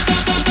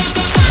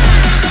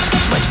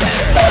 Much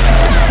better.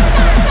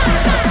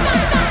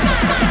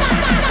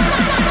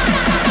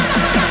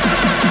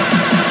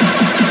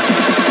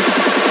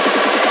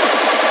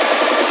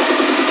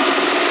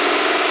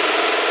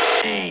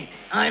 Hey,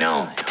 I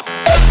know.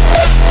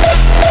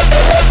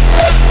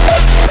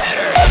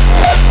 Better.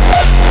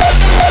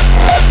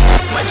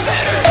 Much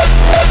better.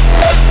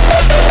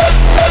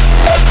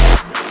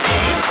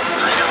 Hey,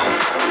 I know.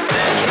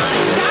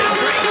 Mantronic's really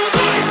great.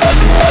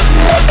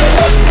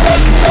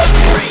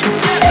 Great.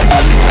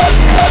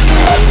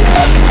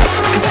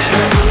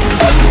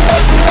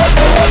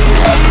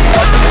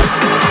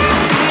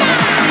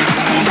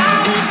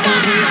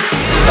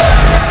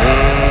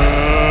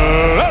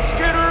 Let's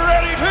get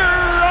ready to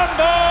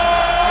rumble!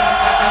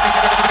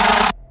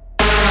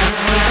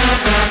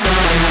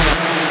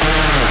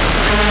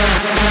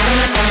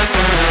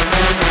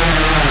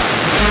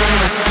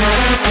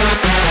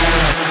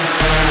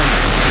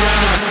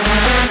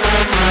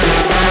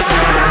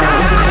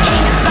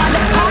 Came to start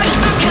the party,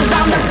 'cause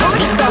I'm the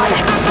party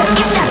starter. So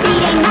if that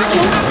beat ain't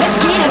knocking, let's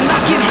get it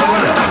rockin'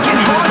 harder, rockin'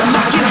 harder,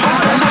 rockin'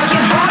 harder,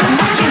 rockin' harder,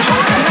 rockin'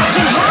 harder,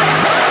 rockin' harder.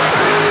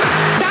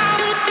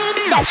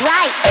 That's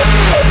right.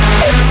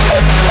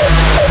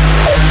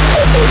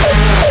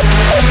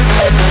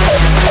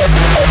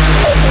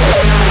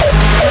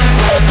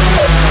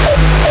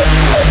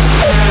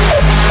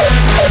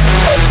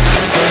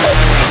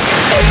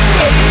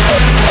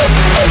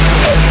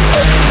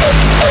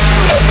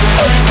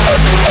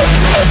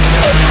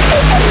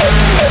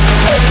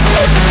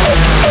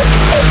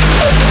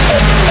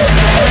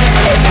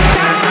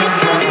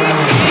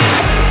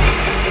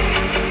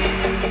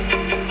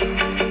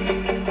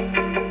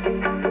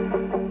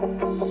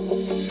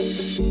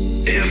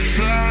 If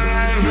I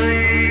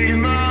bleed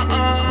my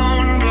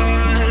own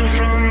blood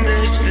from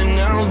this, then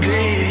I'll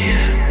be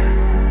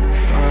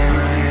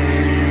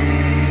fine.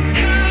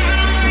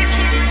 Heaven waits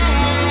for no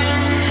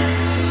one.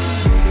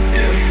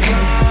 If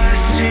I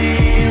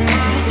see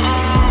my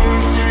own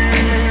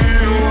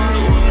sin, what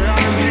would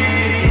I be?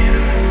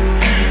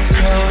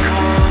 Come,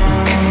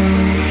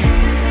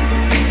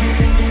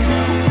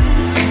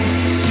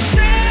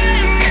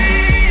 send me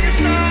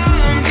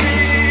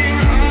something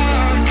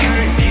I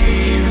can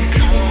keep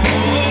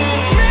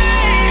cold.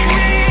 Make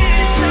me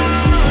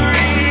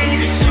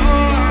sorry so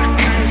I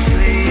can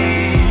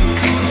sleep.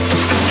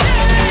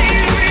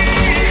 Save me,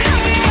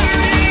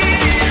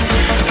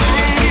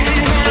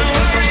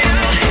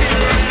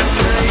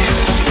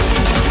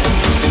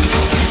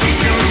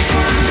 think I'm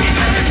finally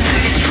at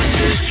peace with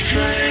this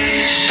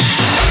place.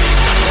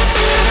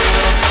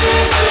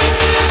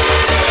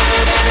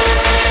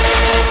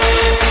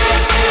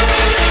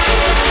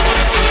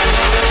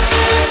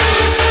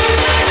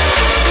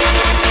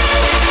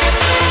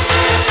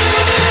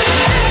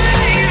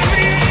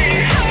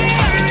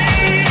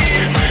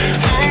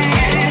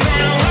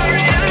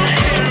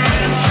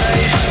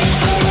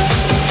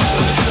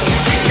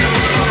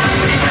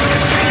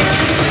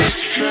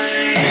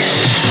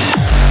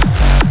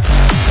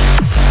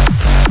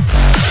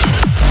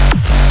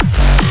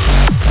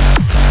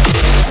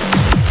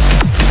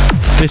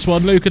 This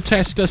one, Luca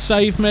Testa,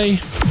 Save Me.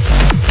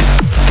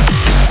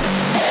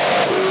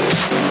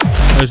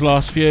 Those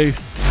last few,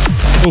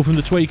 all from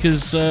the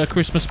Tweakers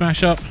Christmas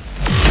mashup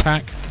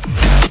pack.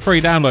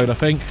 Free download, I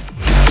think.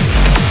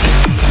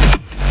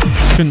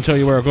 Couldn't tell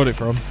you where I got it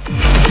from.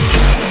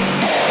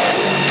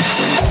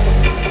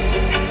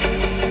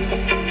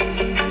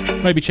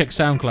 Maybe check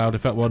SoundCloud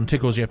if that one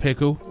tickles your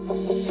pickle.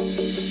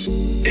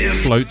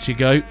 Floats you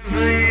go.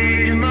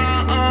 Bleed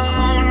my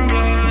own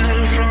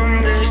blood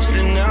from this,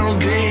 then I'll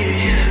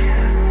be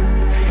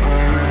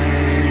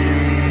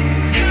fine.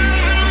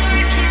 Heaven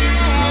waits for no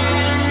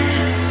one.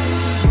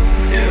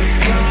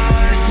 If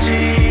I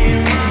see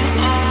my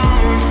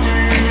own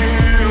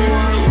sin,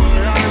 what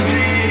would I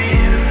be?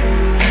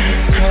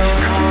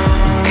 Come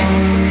on.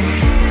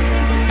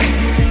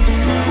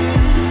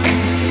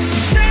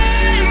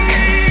 Send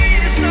me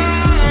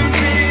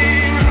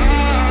something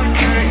I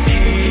can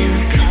keep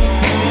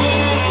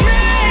cold.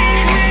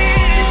 Make me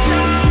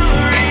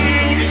sorry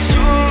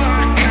so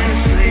I can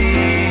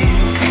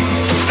sleep.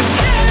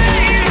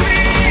 Save me,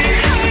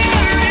 hurry.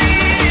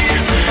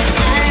 I'm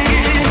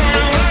gonna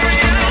worry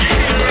out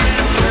here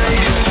and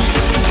face.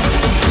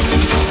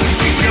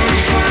 Think I'm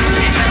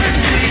finally at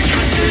peace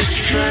with this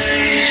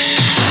place.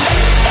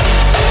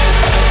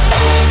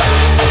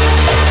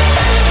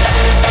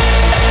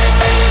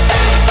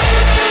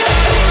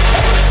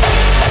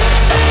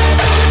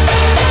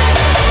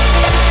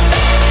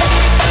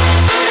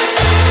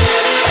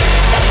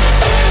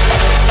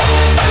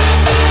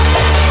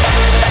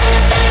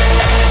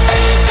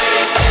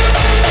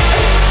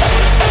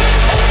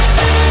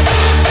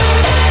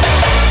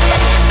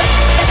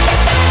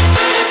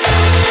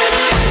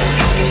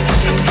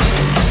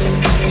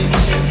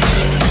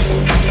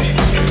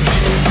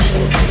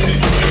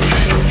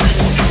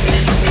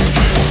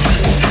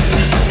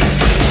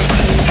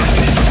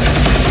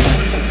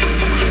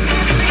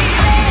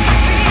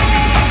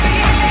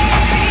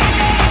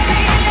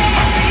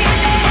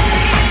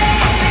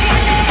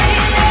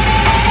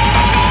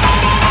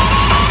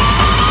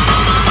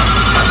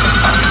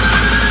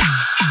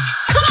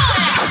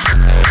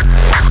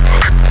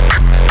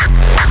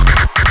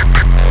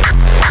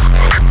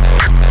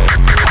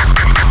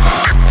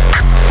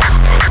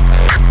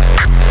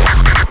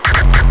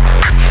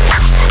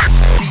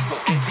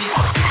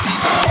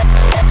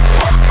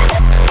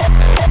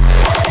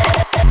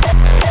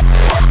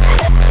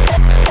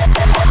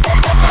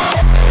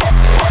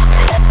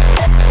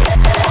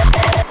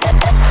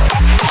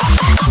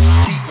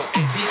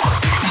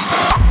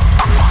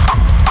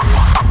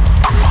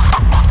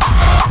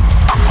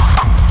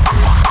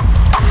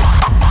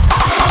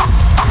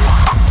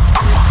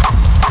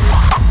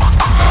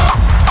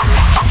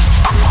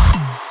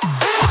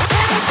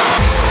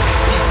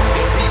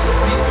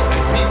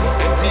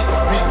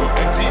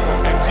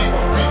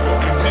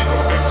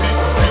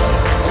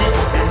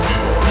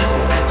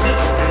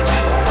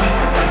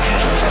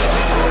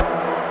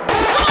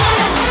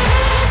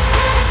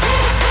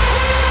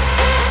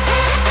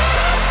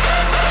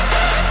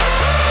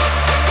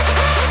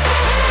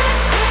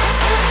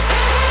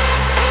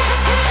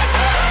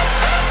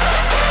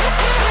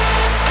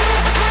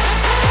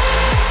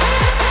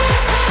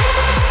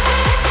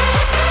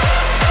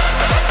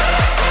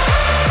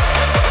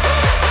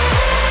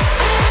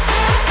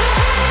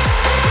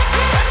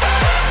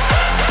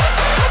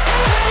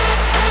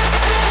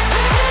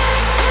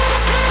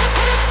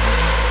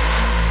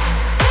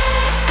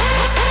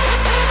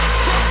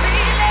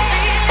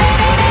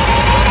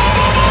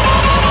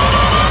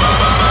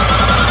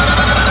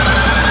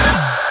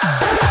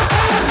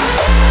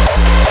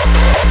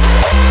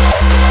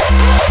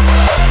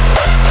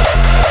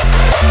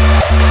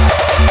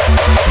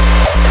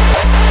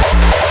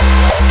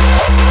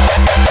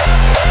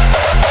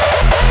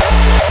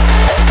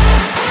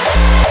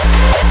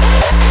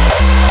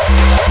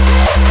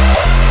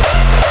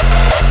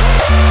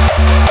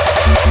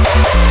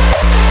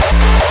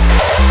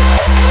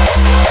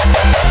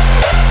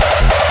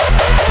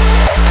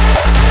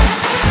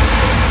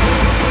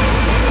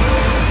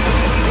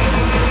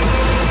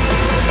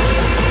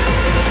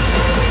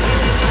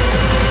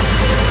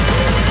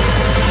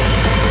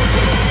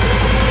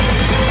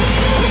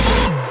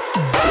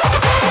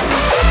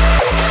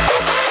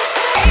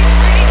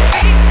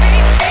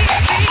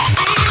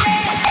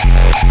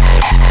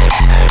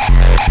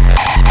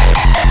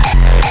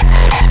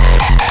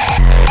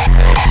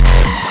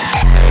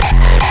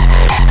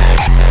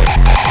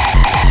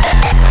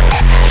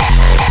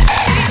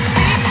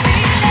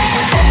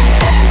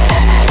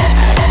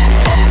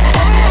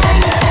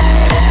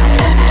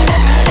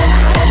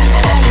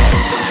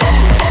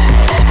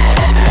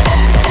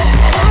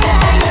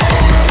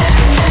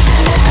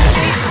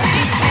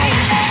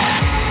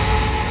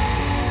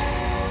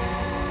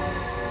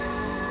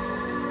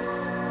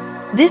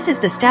 This is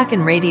the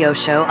Stackin' Radio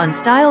Show on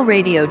Style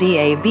Radio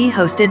DAB,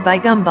 hosted by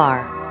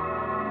Gumbar.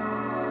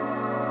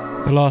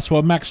 The last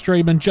one, Max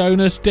Dream and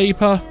Jonas,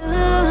 Deeper.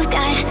 You've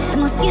got the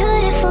most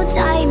beautiful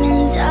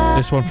diamonds I've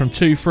This one from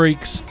Two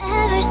Freaks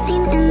ever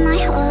seen in my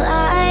whole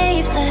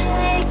life.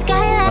 The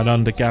skyline and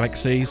Under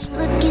Galaxies.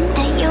 looking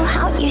at you,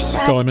 how you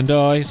shine. Diamond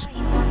Eyes.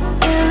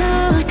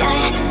 You've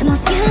got the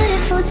most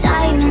beautiful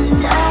diamond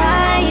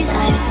eyes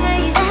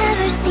I've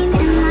ever seen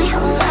in my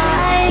whole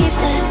life.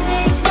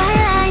 The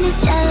skyline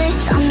is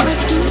jealous, I'm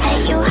looking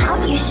at you, how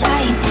you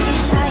shine.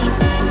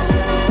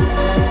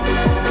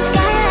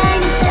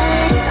 Skyline is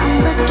jealous, I'm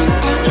looking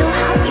at you,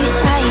 how you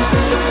shine.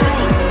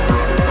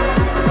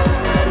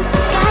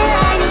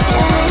 Skyline is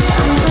jealous,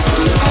 I'm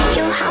looking at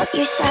you,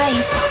 you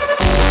shine.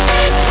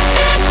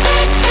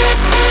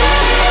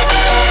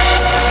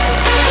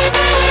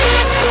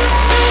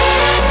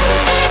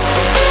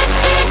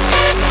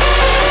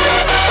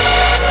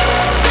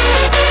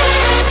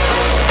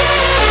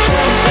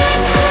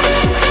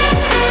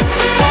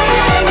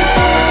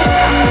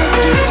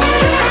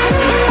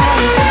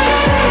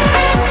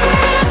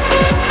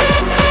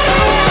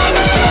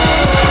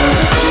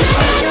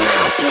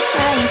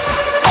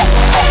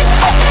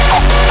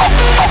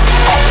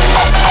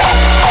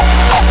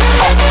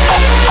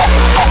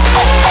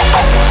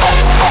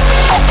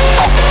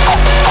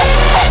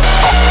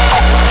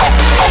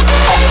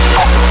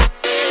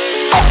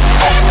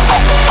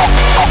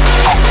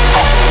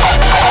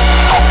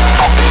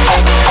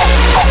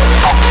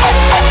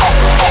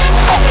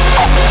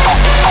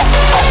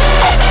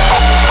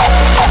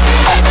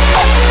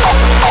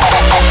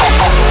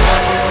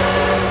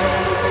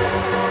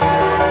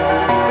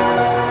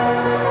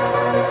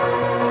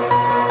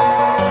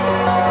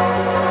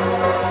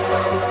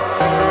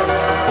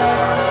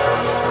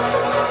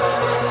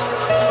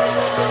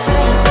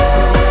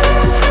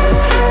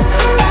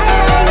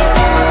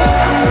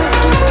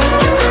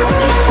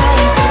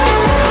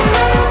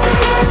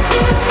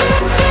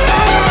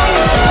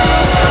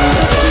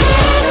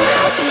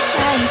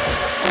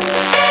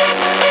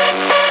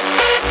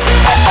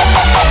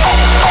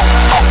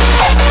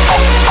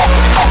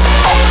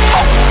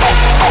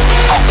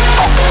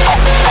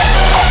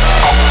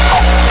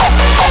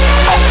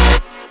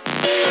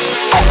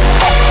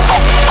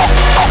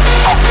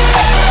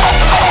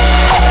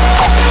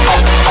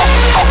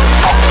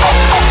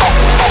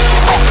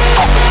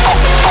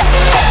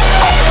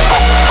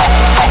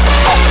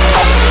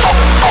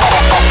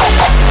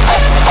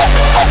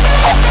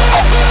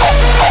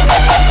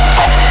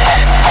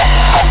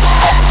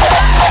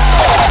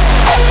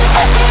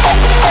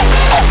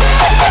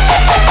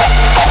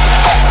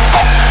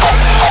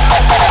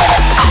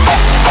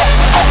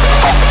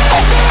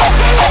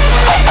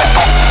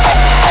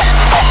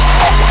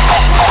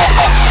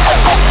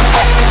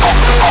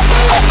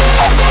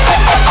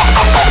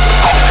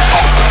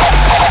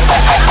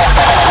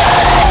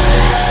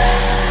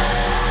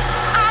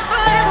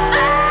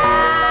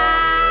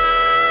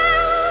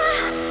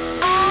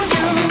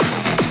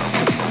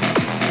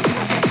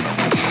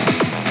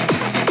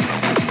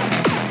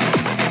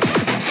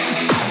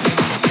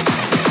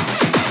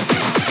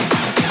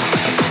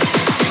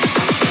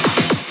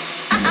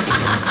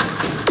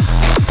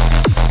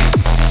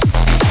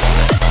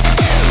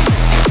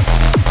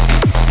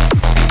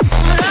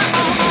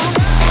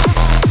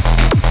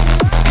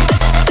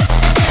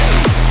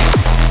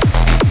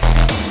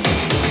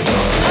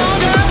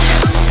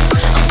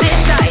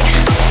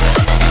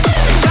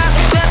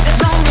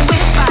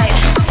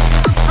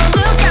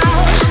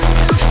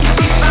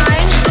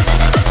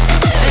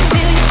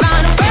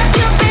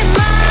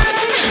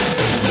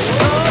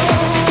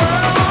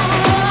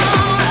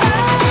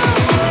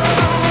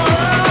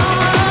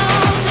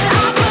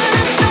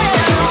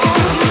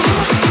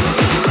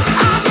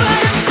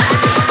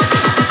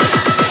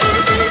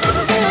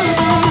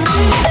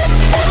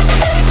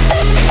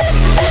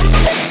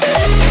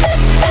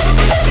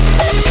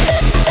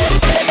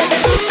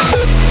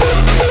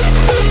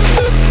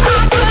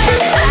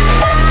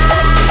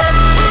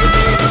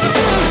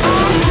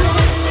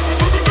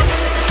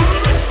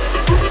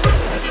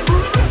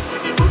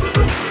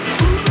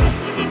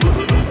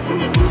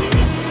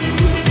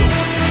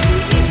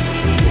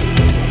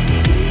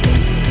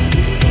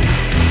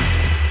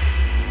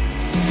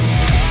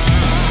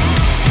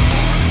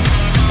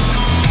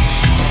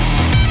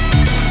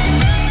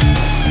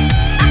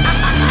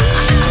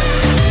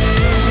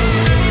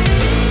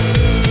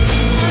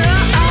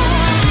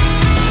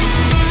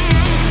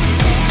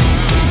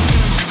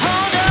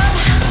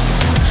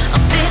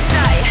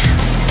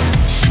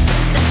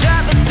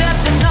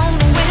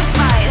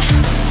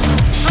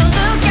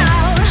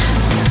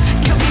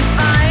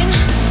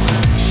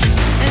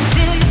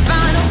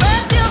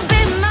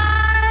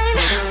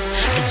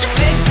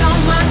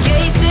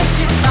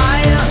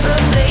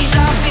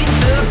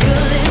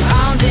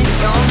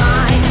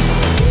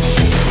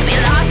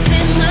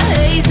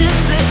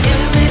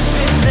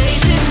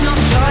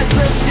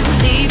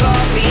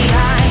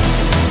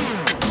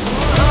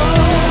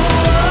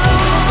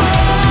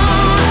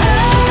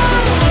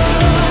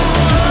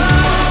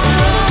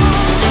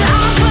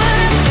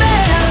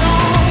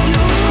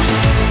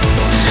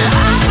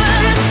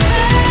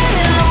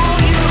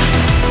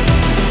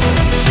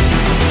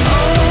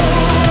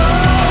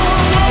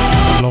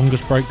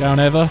 Breakdown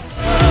ever.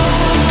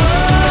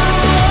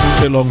 A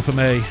bit long for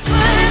me.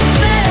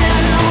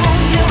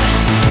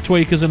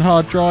 Tweakers and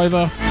Hard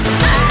Driver.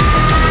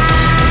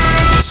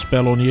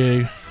 Spell on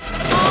You.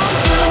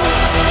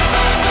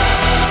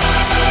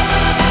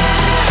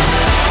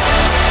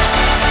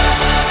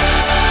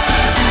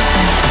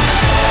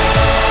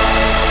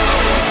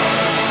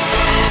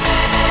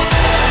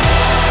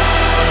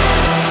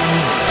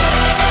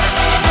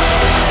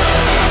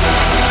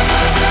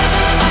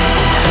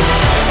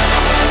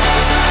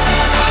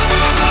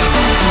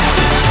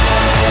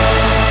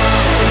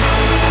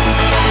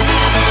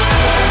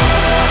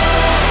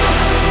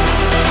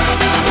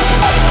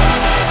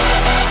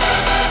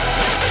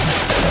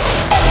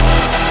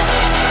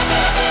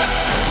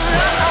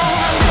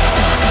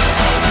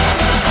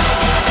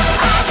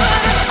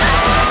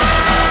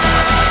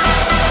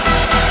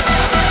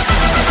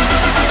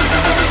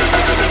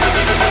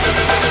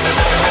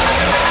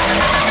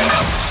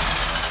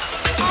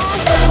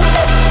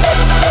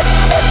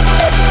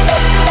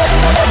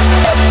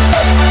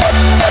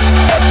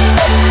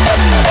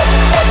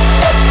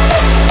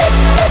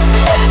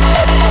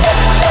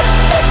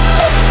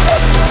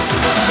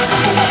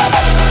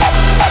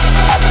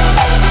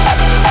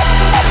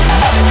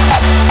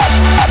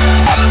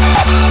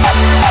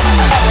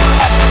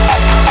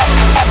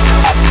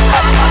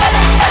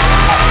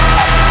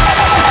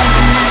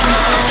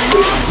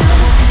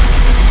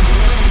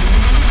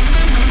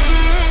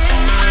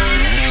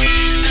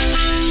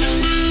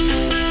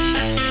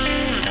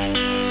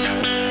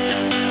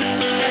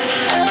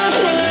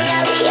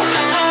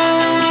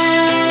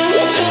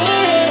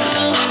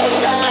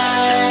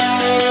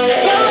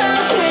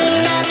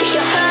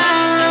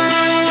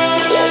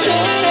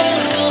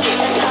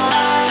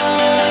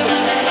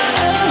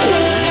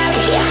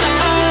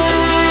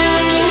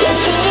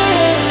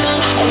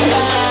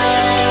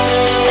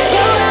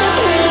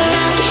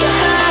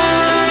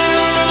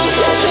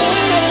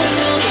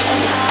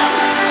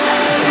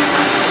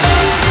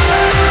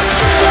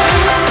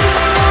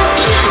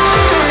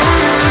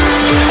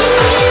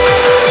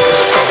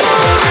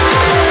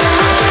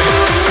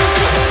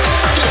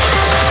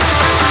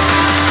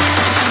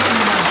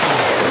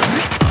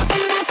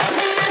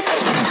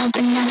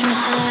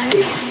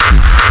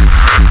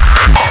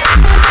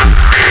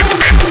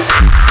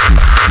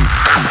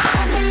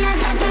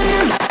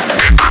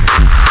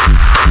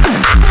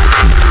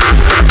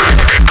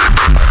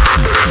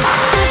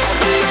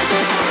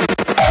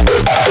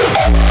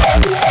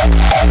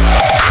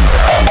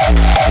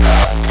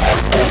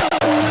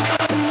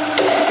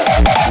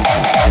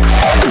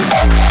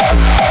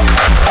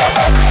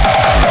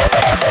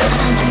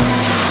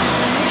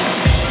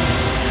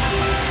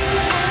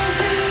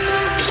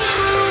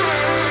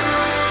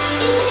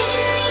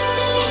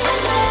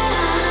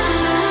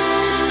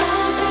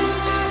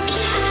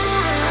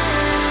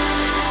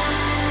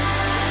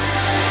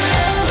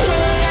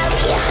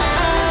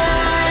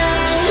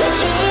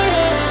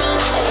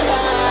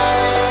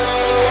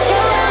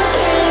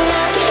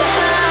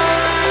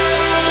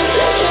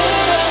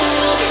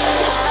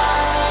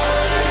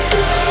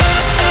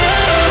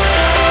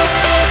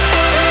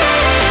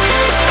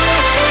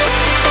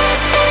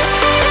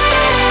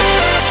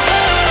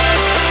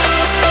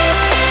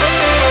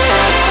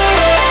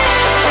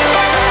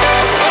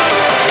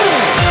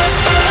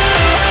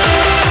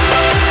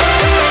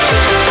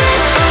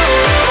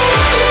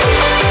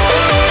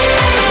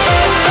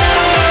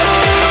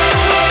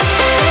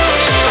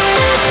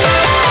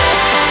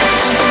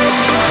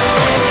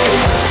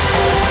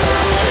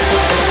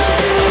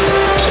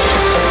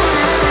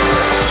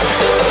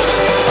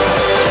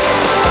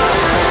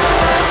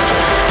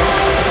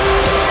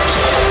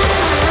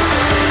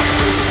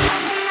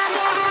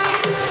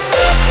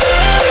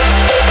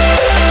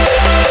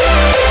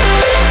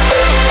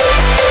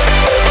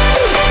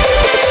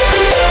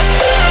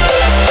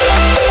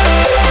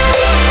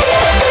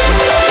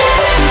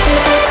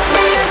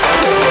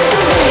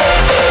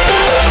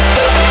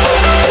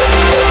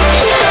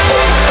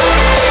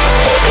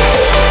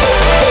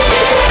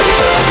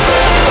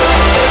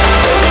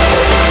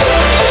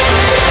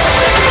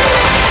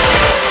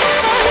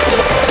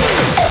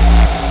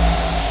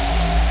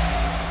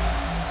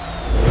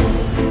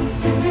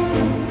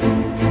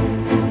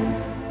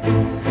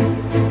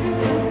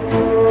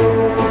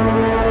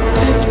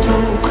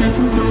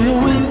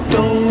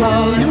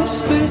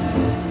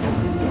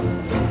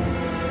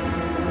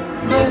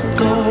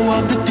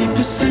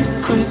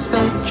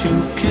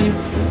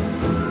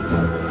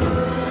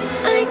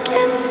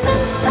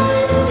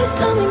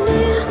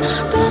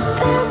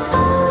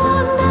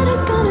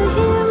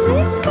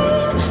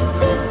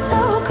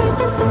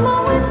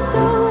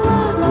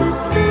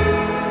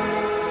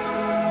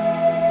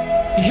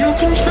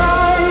 can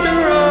try to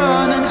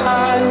run and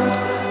hide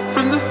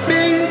from the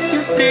fear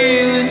you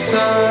feel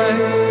inside,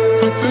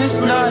 but this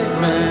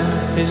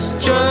nightmare is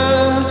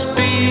just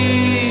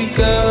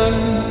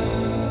begun.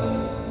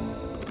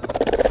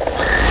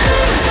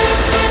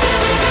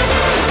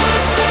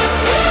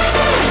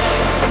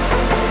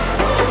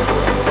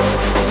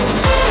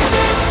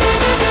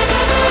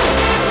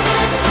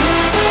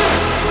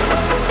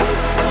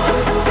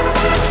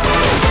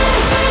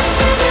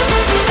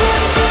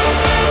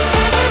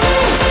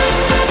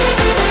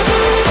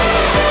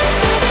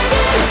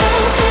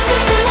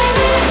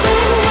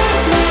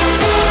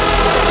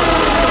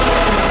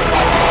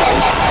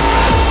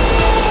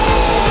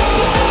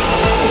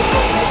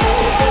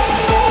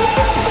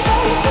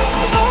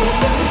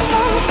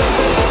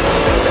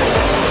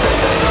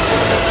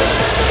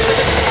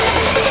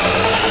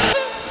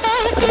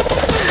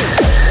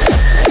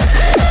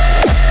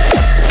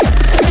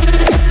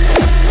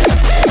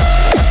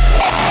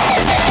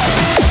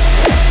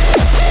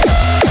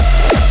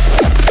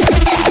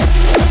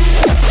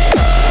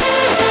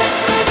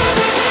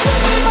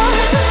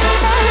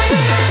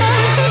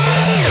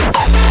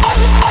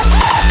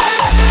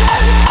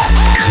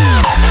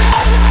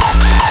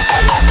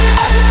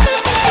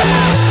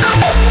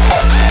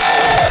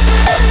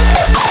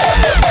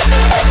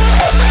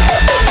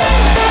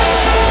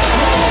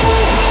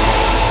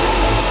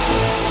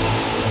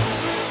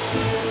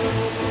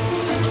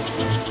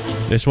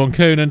 This one,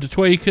 Coon and the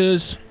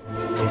Tweakers.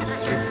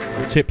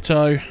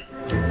 Tiptoe.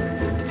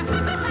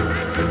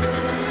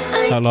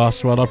 That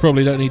last one, I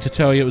probably don't need to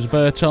tell you it was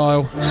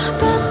Vertile.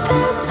 But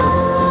there's no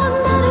one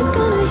that is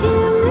gonna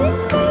hear me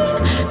scream.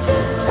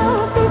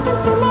 Tiptoe peeping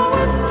through my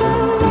window.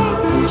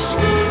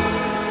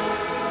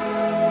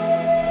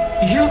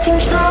 You can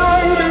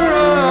try to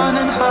run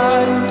and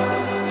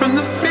hide from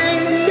the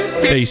fear you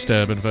feel,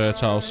 Disturb and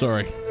Vertile,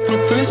 sorry.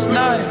 but this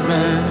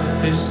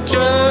nightmare is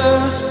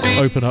just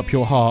begun. Open Up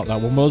Your Heart, that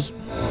one was.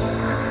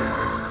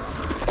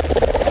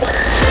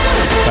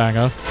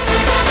 Banger.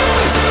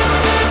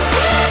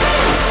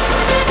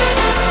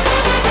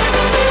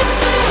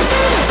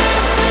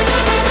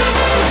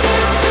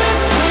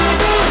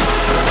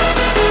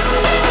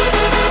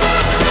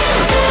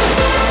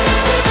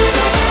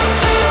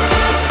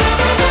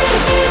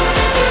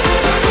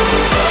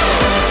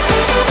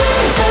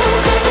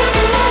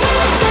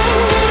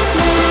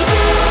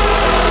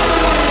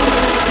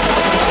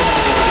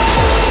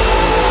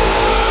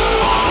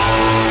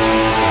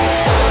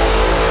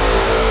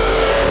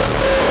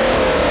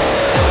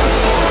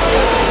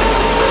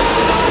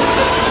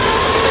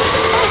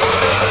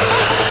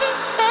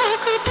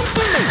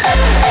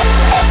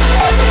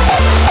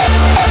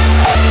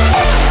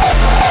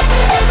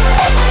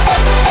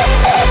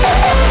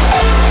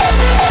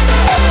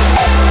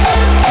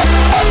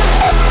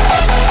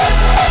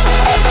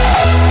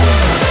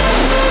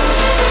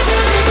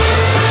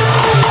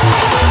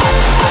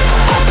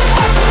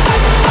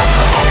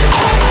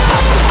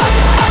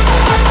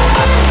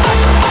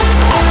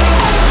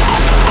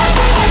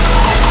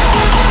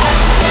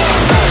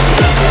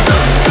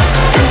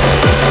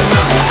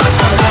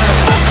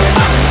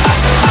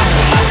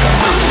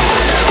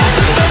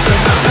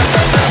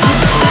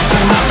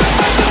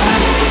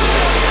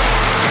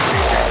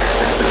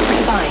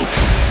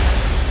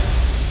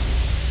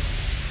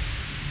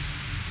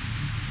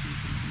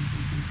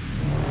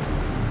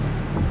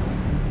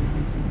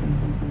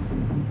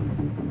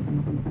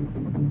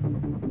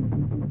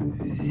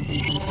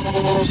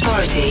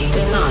 Authority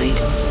denied.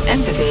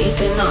 Empathy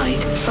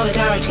denied.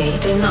 Solidarity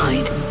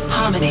denied.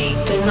 Harmony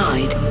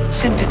denied.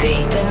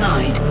 Sympathy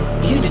denied.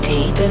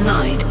 Unity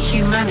denied.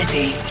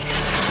 Humanity.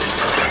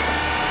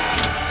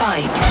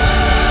 Fight.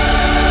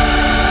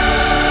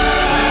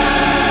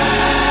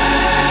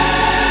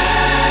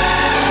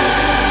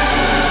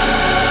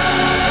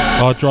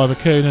 Hard Driver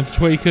Coon and the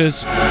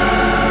Tweakers.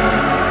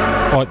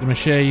 Fight the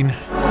Machine.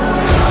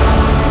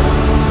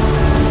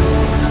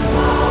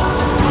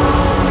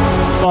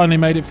 Finally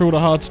made it through all the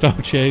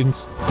hardstyle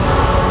tunes.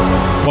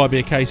 Might be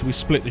a case we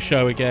split the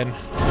show again.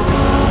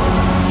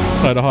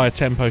 So the higher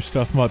tempo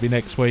stuff might be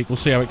next week. We'll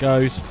see how it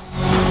goes.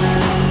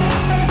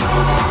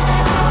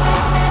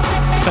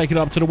 Take it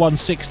up to the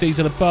 160s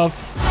and above.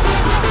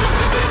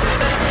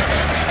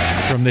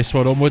 From this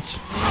one onwards.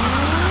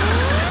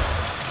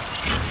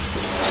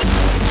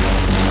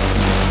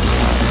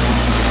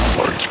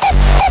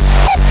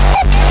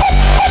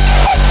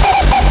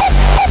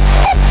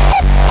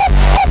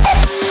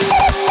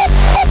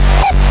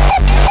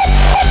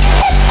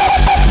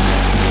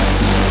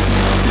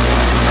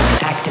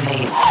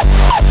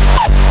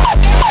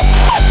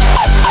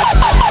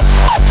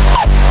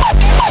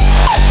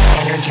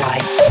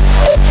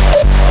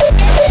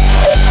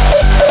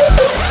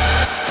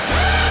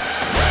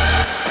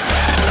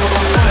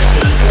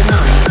 Authority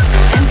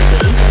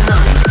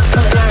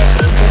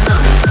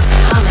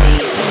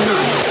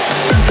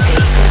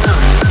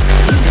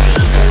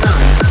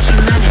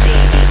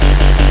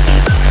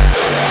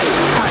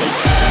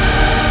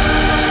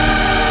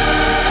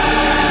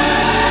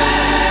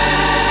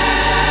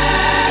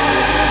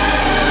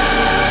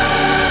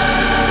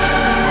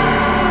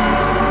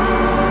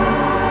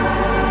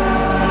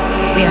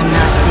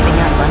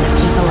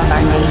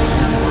our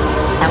nations,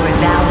 our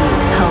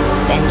values,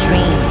 hopes, and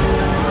dreams.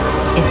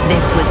 If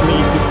this would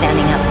lead to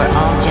standing up for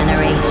all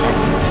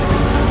generations,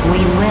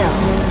 we will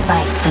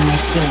fight the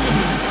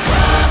machines.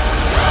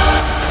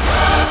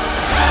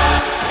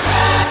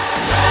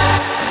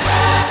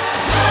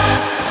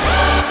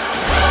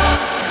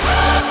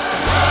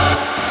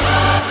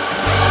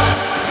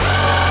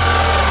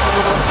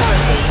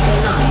 Authority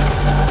denied.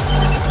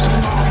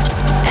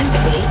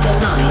 Empathy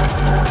denied.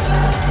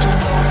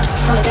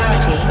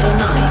 Solidarity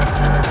denied.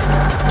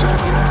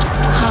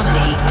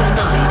 Harmony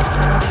denied.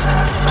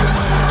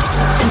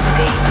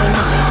 Sympathy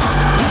denied.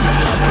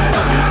 Unity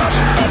denied.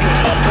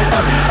 Dignity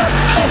denied.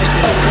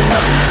 Purity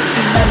denied.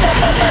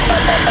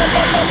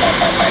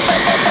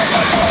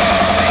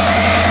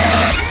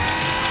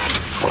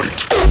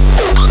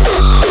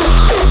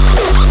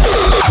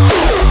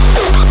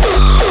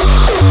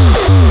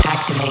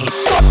 Activate.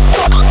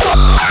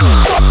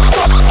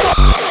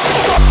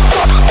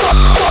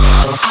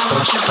 I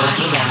want your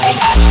body every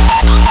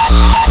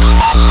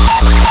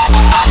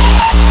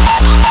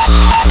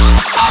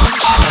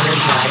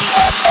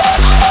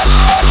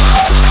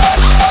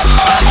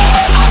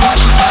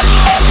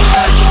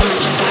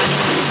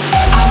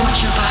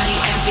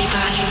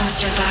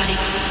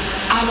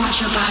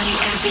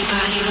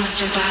Everybody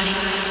wants your body.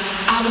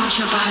 I want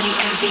your body.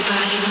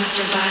 Everybody wants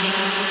your body.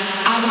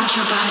 I want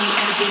your body.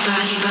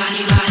 Everybody,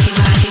 body, body,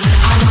 body.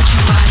 I want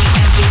your body.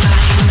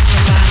 Everybody wants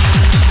your body.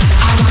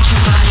 I want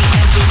your body.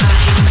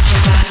 Everybody wants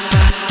your body.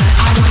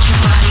 I want your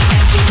body.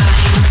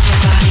 Everybody wants your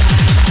body.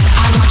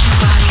 I want your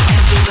body.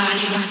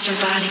 Everybody wants your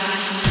body.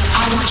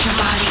 I want your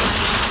body.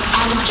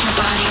 I want your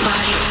body,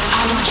 body.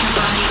 I want your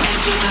body.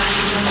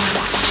 Everybody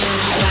wants your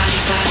body, body,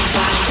 body,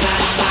 body,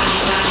 body, body,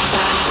 body, body,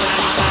 body.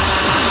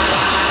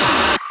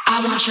 I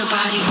want your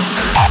body.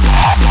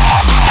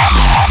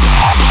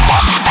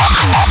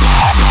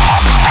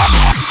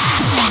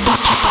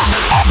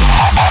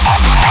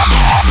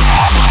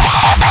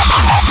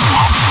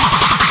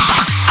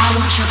 I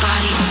want your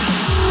body.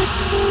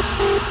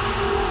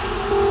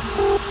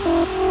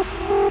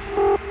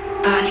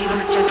 Body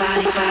wants your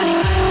body, body.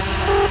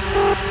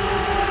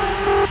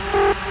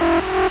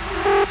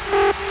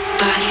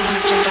 Body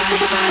wants your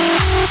body,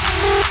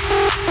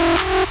 body.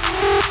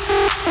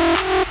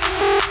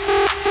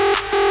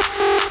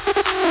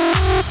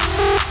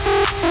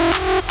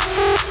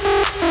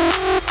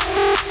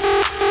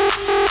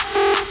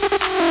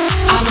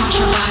 I want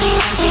your body,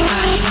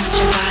 everybody wants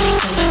your body,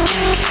 so let's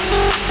check.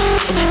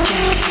 Let's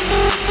check.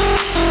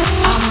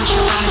 I want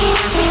your body,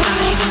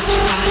 everybody wants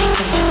your body,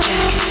 so let's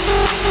check.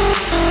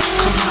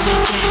 Come on,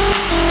 let's check.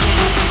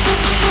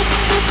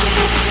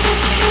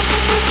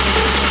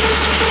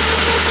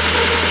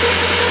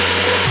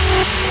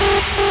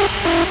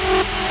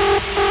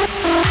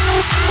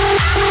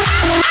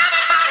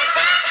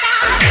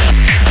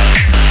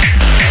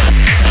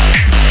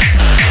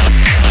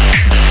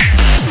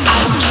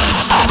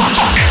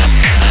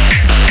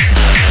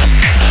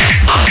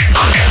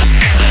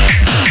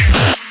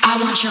 I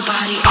want your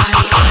body, I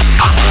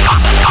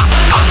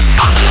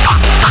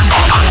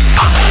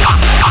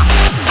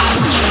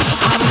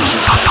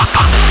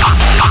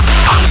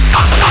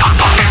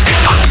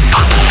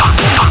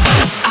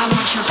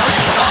want your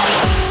body,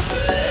 body.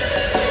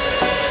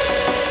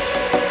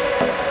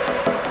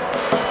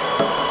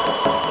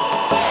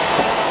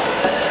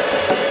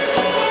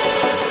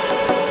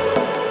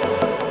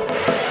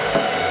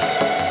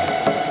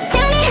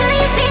 Tell me how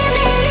you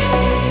feeling.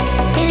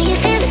 Do you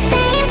feel the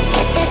same?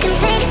 Guess I can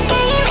play this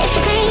game if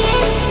you're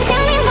playing.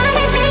 Tell me what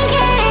we're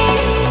drinking,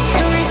 so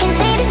I can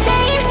say the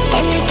same.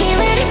 And I get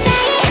what I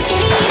say if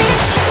you're leaving.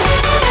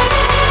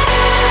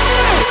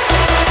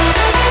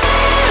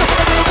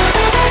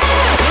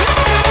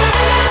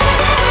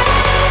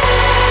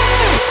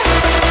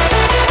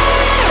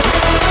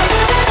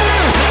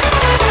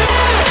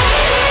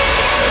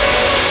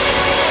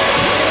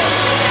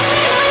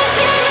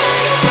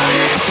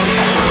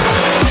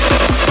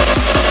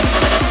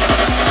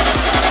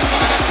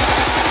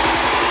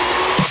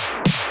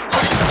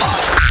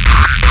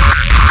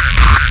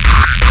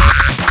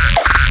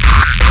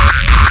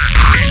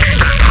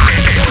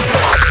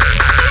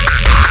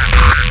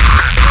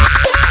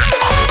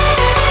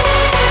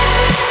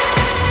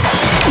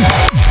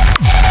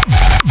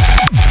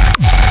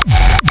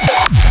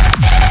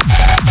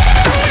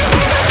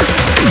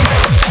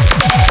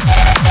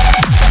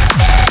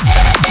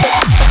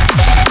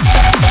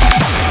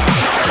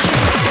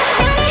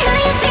 Tell me how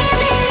you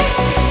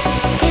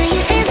feeling. Do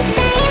you feel the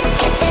same?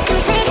 Guess I can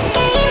play this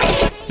game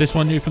if you're This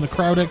one new from the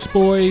Crowdex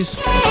boys. so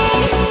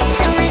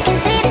I can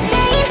say the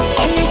same.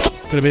 And I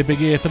get Gonna be a big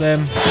year for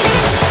them.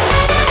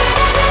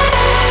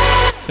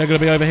 They're gonna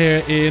be over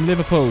here in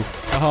Liverpool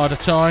at Harder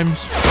Times.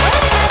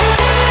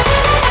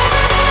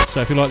 So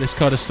if you like this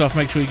kind of stuff,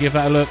 make sure you give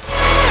that a look.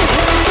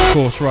 Of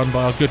course, run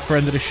by our good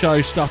friend of the show,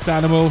 Stuffed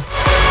Animal.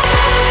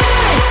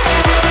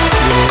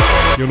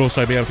 You'll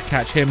also be able to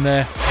catch him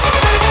there.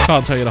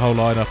 Can't tell you the whole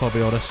lineup, I'll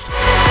be honest.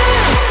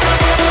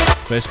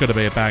 But it's gonna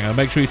be a banger.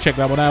 Make sure you check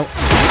that one out. Do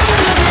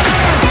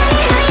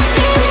you feel the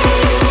same?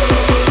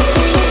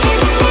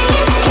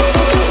 Guess I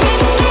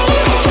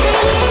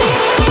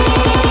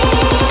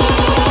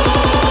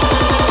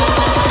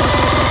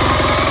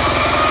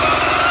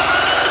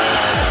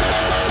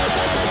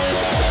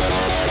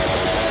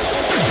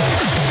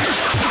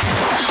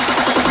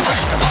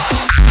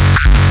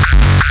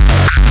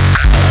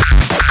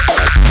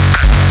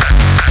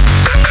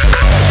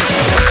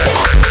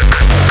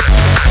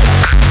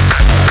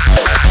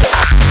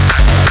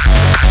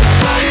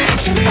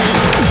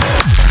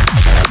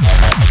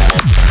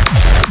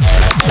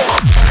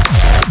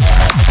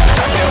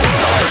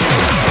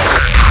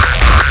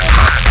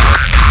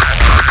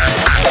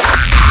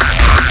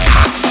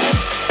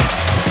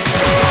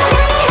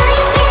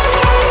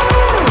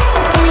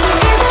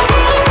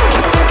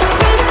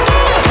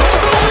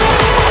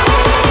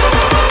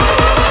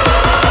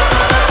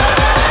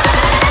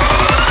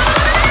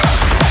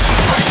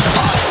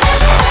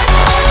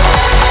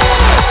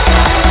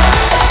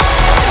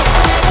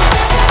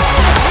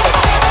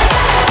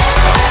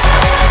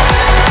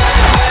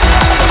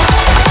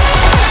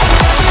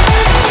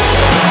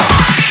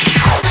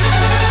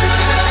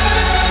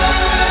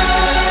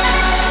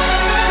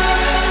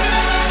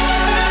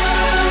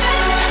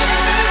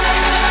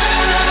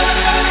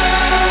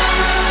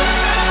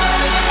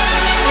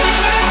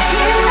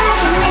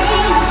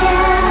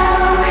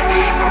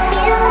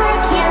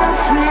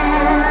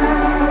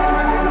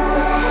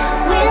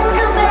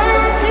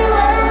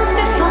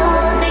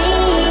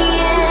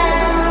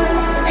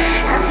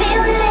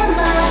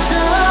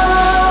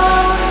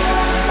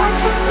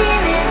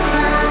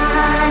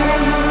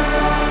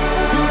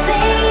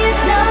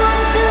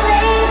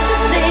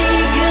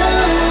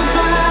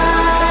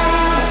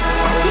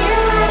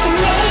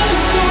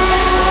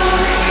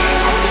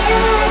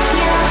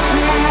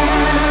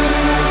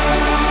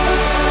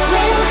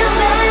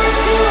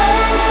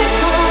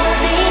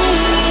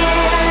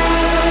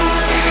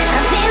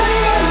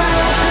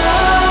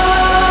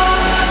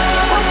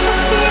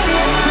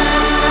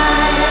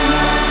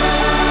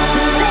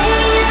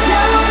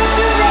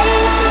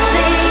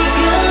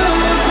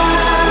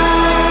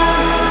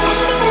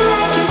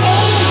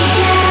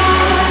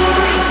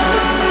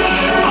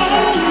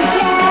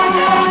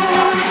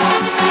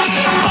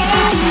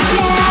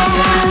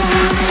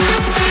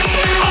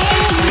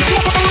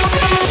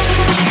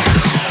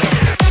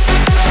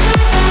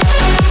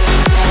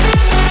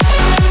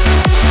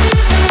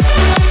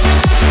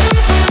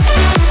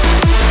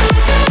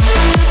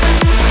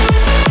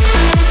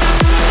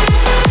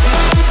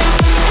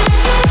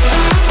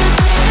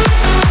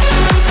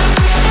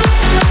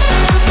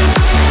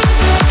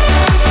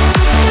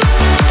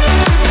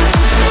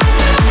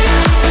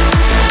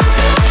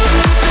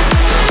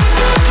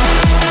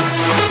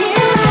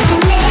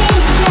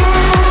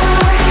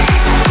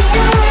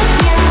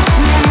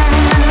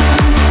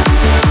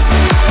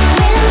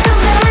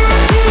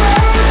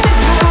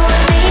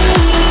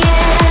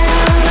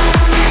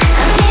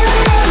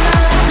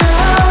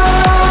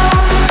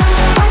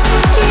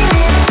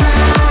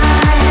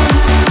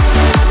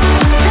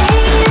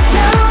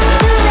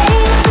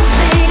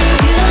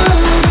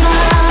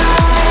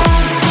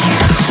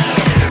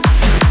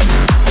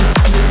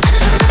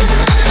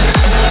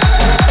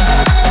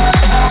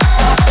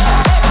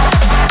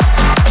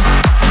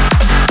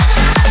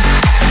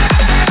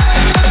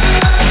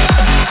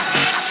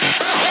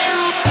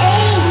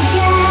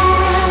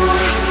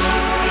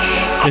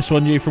This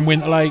one, You from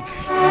Winterlake.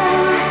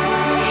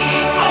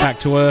 Back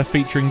to Earth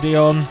featuring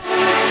Dion.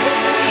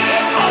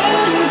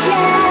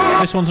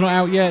 This one's not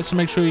out yet, so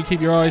make sure you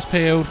keep your eyes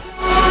peeled.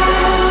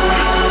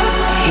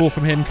 More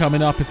from him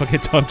coming up if I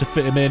get time to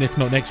fit him in, if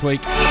not next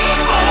week.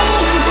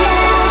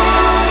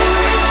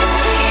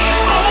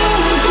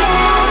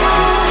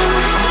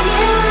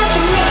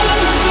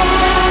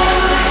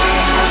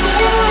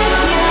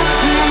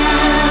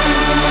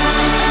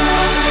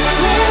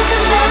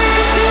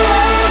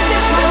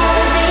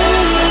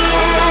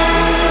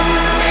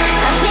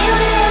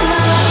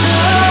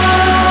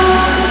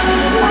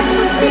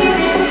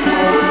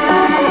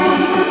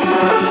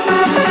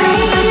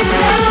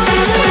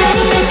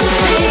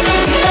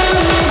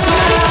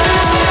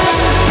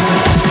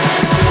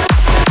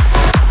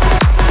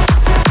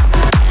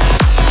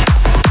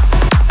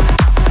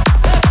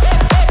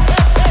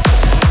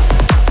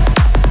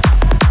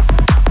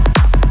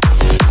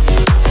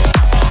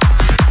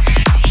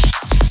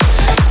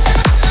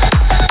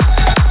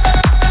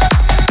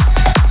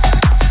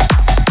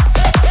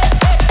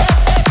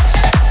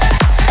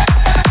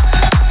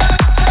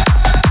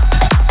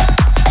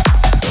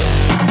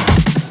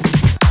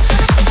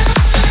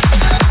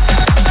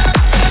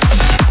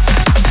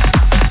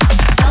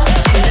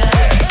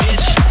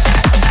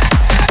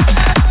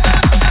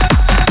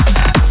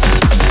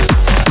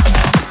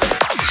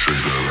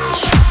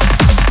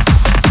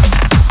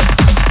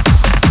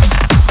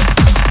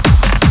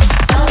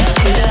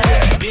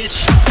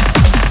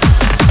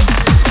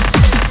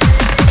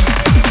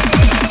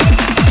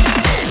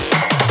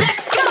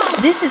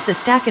 This is the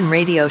Stackin'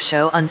 Radio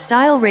Show on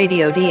Style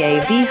Radio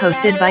DAB,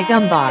 hosted by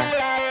Gumbar.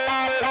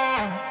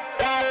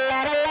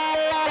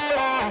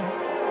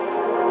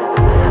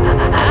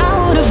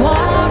 I would have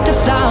walked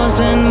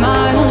 1,000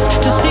 miles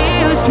to see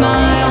you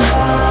smile.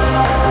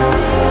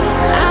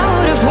 I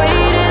would have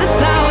waited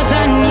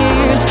 1,000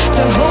 years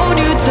to hold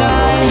you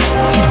tight.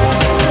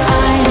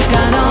 I've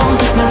got all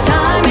the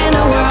time in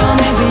the world,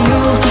 and for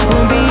you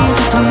will be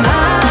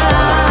mine.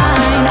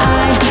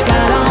 I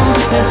got all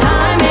the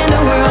time in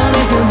the world,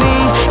 if you'll be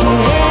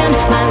here in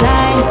my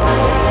life.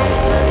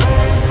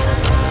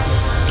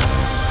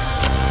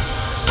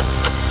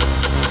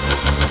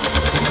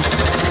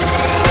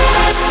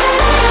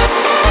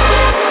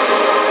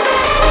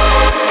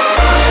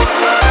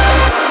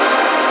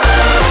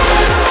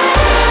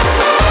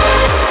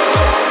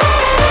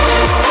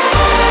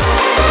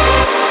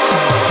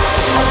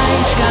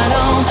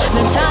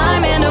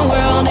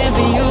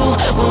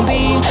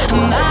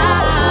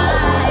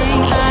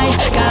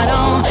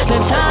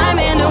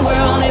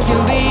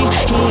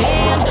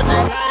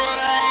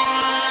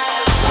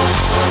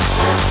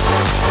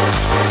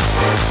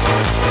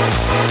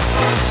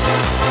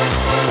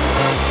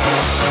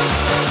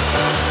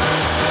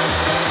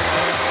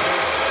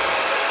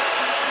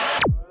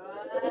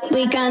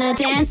 We gonna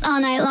dance all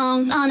night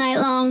long, all night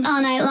long,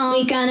 all night long.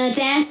 We gonna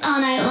dance all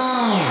night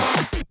long.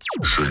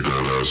 Shake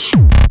that ass.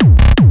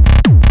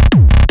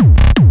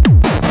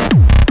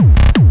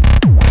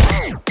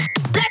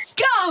 Let's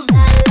go!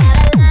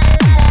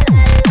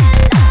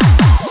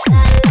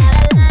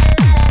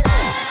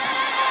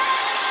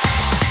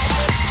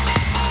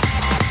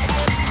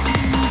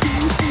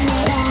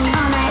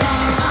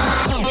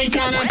 We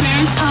gonna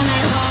dance all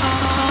night long.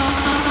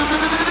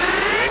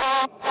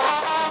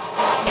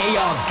 Hey,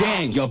 y'all,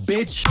 gang, yo,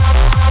 bitch.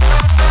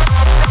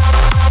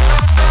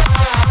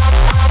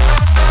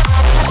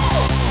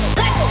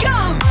 Let's go!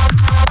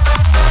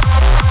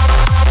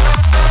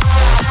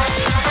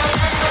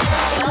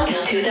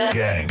 Welcome to the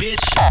Gang,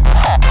 bitch.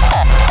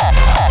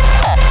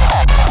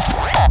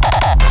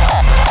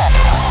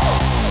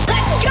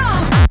 Let's go!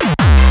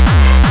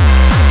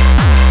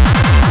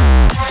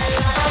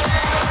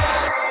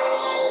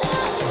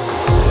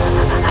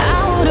 I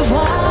would have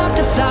walked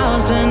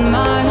 1,000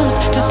 miles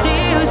to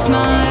see you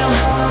smile.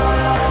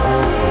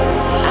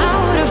 I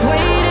would have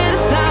waited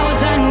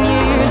 1,000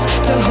 years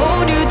to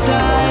hold you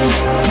tight.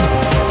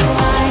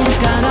 I've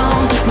got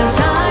all the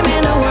time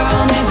in the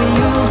world, and for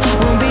you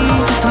will be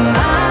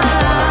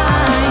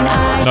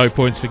mine. No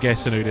points for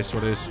guessing who this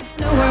one is.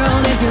 The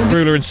world, if you'll be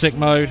Ruler in sick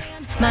mode.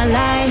 my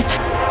life.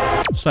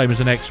 Same as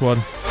the next one.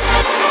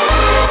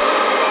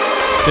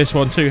 This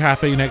one, Too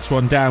Happy. Next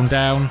one, Down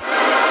Down.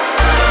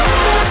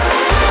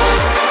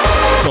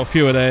 Got a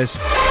few of theirs.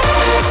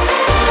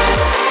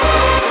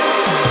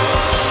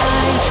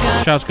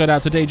 Shouts going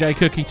out to DJ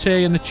Cookie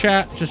T in the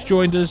chat. Just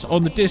joined us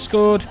on the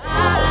Discord. I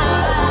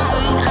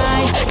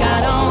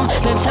got all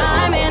the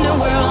time in the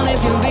world,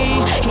 if you'll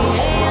be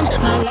here in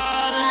my life.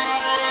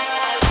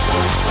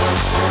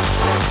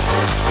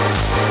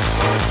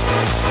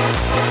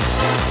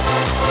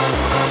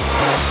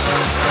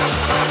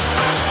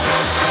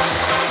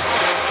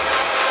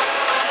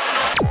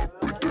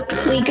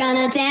 We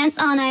gonna dance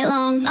all night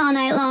long, all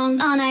night long,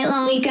 all night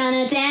long. We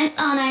gonna dance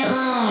all night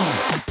long.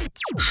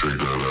 Shake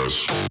that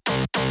ass.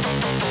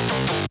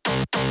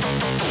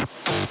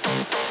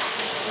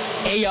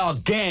 Hey, y'all,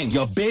 gang,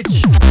 yo,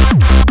 bitch.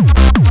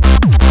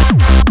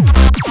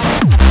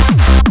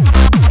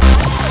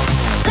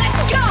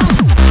 Let's go!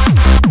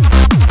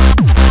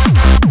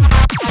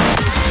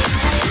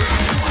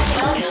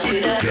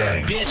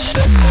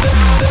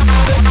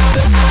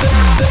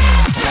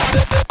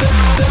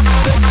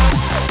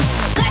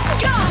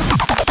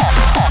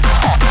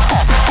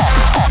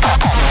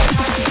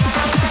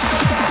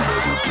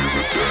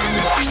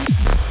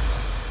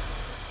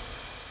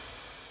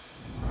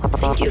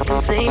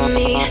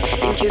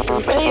 You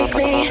can break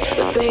me,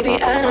 but baby,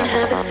 I don't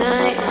have the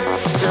time.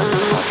 No,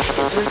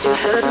 cause once you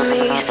hurt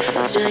me,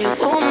 I'll try and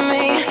fool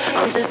me.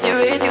 I'll just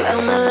erase you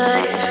out my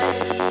life.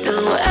 No,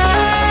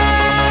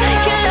 I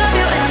can't love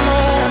you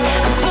anymore.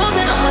 I'm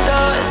closing all my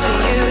doors for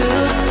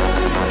you.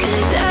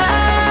 Cause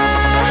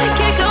I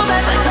can't go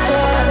back like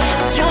before.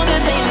 I'm stronger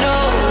than you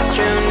know it's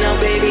true. Now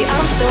baby,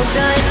 I'm so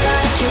done.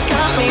 You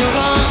got me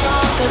wrong.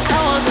 Thought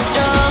I wasn't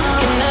strong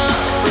enough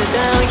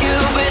without you,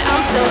 but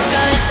I'm so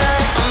done.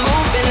 I'm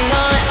moving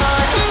on.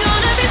 I'm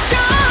gonna be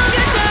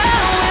stronger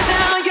now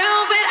without you,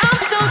 but I'm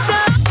so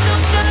done.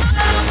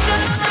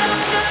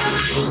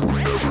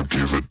 Never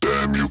give a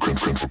damn, you can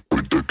fuck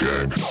with the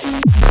gang.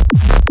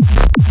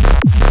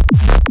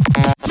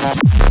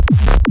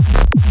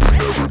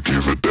 Never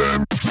give a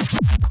damn.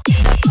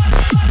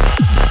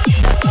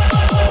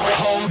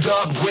 Hold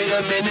up, wait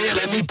a minute,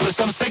 let me put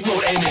some signal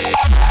in it.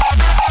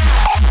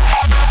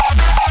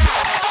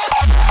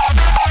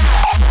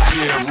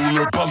 Yeah,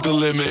 ruler, pump the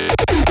limit.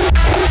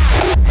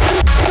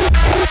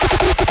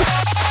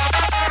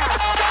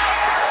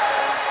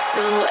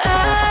 No,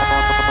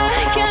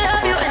 I can't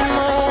love you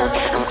anymore.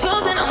 I'm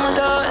closing all my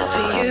doors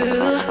for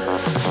you.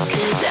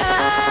 Cause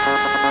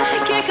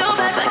I can't go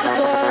back like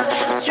before.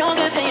 I'm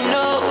stronger than you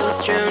know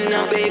it's true.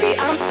 Now baby,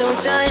 I'm so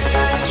done.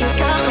 You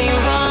got me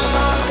wrong.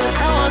 Thought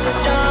I wasn't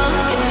strong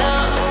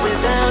enough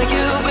without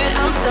you, but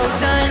I'm so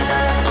done.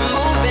 I'm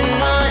moving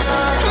on.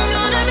 I'm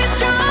gonna be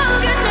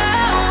stronger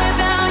now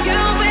without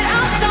you, but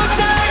I'm so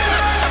done.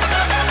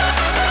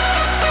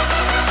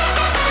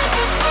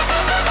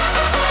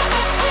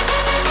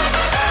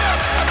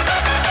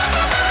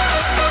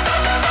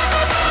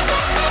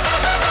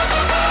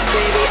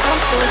 Baby, I'm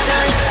so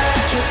done.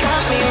 You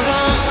got me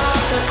wrong.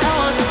 Thought I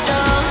wasn't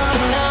strong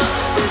enough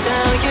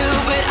without you,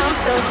 but I'm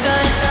so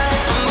done.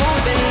 I'm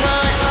moving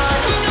on.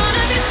 I'm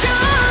gonna be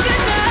stronger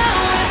now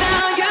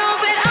without you,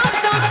 but I'm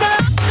so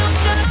done.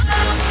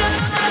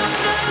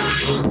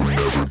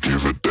 Never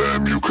give a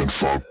damn, you can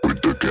fuck with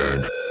the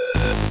gang.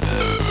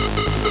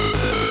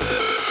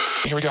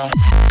 Here we go.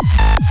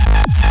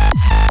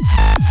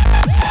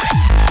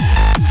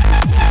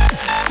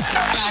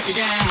 Back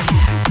again.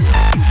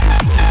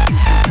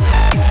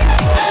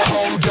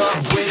 Hold up,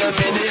 wait a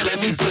minute, let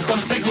me put some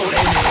signal in it.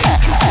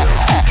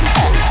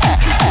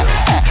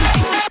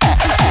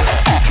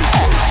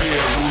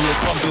 Yeah, ruler,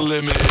 pump the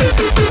limit.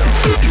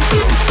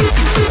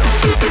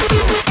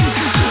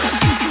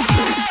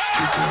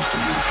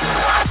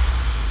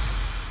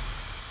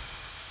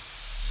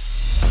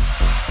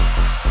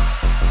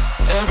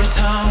 Every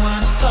time when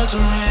it starts to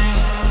rain,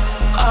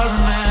 I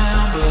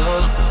remember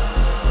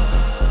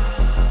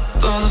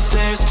those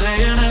days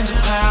staying in the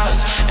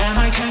past, and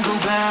I can't go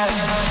back.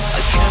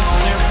 I can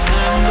only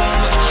remember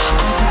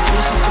I'm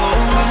supposed to go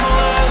with my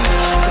life,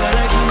 but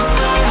I can't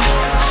deny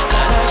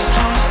that I just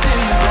want to see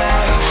you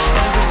back.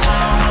 Every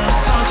time when it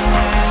starts to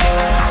rain,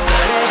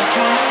 that I just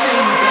want to see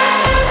you back.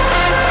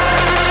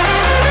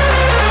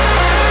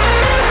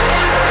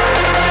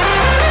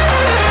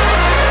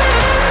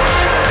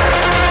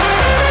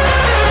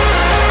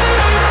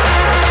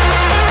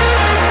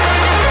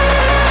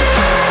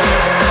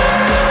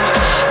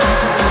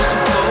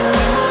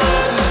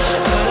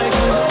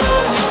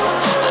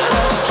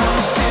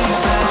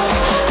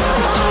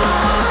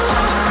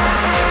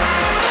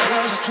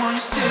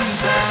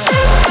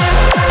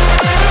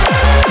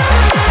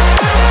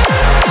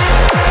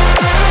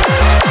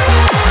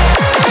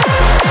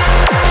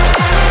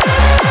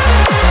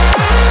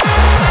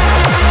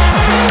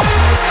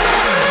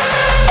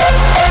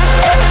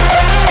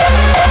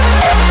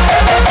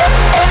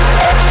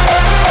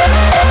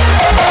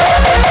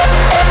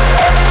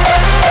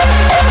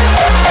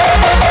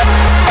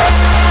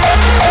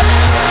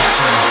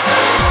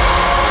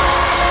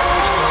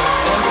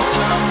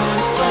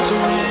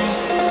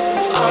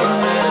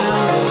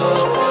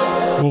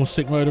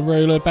 Sick Mode and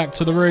Ruler, back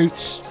to the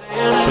roots.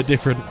 A bit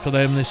different for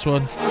them, this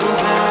one.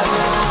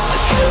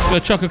 Gonna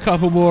chuck a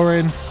couple more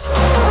in,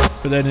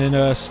 but then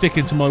in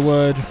sticking to my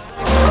word,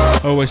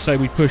 I always say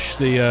we push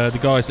the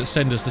guys that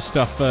send us the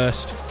stuff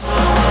first.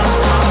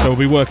 So we'll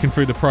be working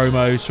through the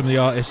promos from the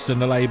artists and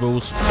the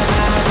labels.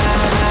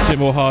 A bit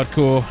more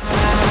hardcore,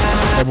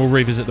 then we'll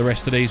revisit the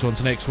rest of these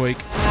ones next week.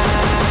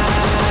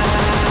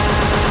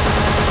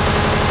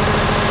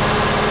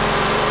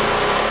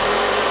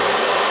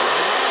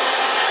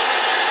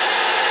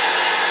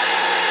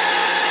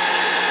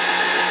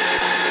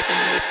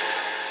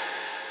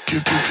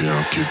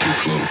 Kick your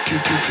flow,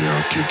 kick it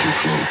down, kick your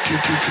flow,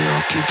 kick it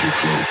down, kick your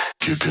flow,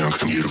 get down,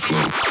 'cause I'm here to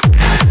flow.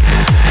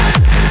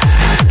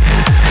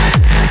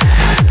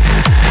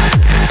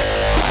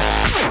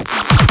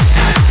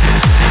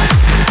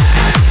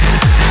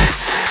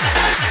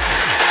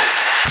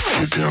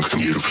 Get down, 'cause I'm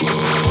here to flow.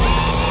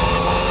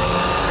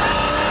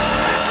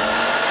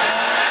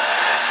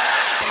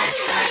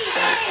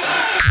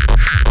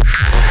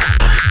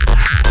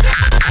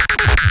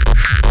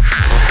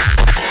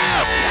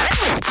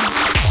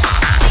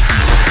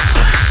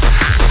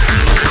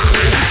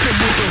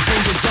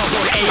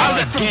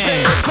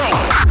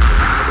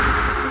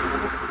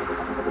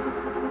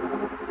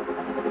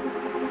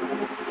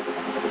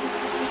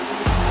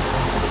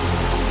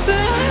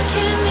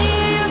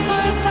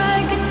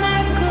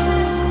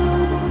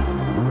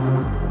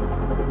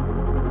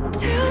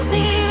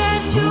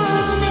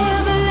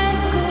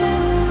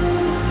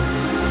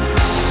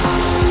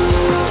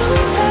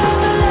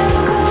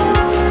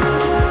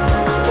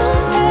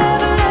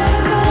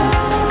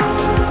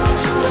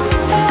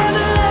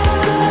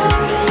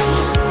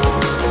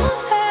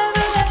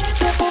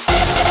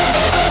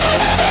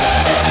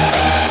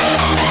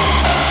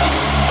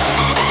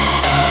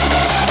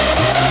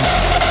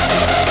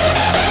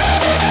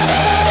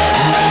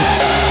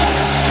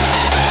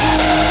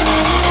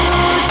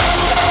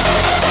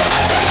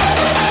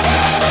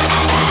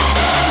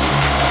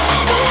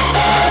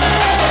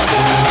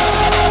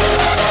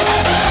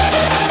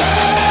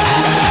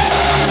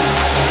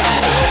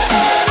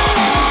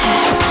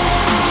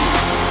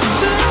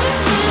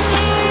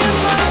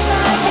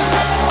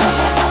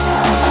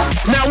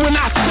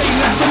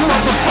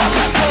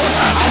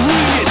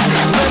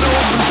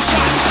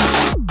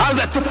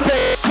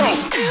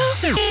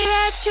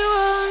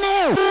 sexual,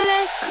 never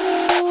let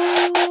go.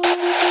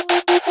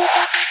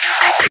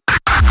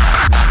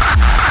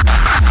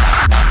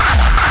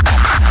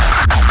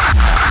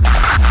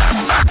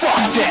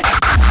 Fuck that.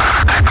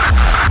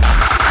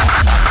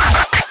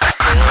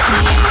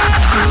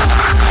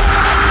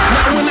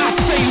 Now when I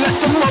say let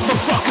the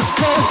motherfuckers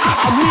go,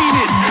 I mean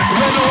it.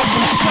 Let off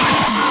some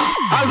shots,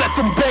 I let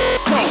them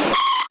bands go.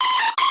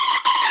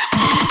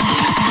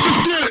 Let's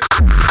get it.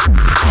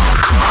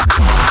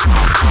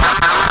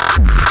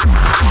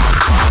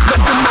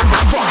 Let the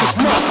motherfuckers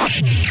know.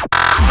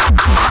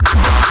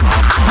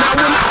 Now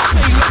when I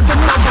say let the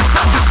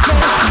motherfuckers go,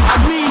 I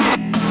mean it.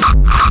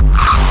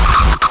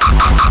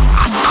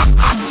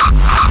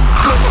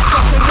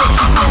 Motherfucker, what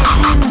you gonna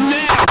do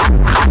now?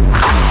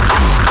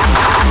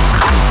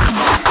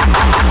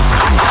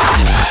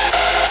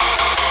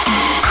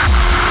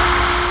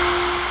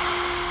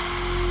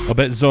 I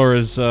bet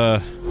Zora's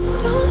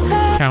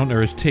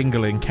counter is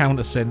tingling,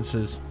 counter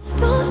sensors.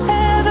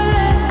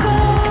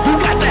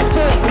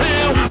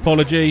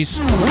 Apologies,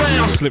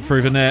 slipped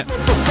through the net.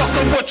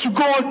 Motherfucker, what you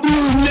gonna do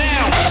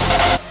now?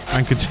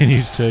 And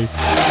continues to.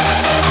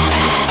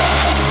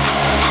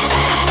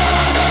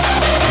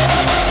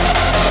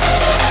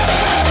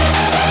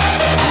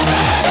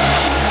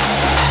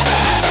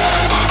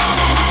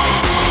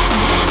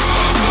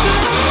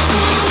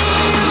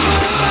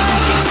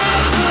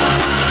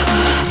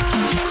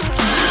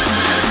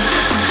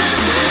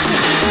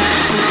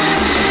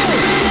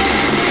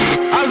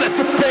 I let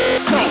the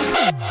bass go.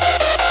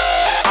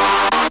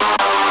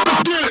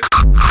 Let's get it.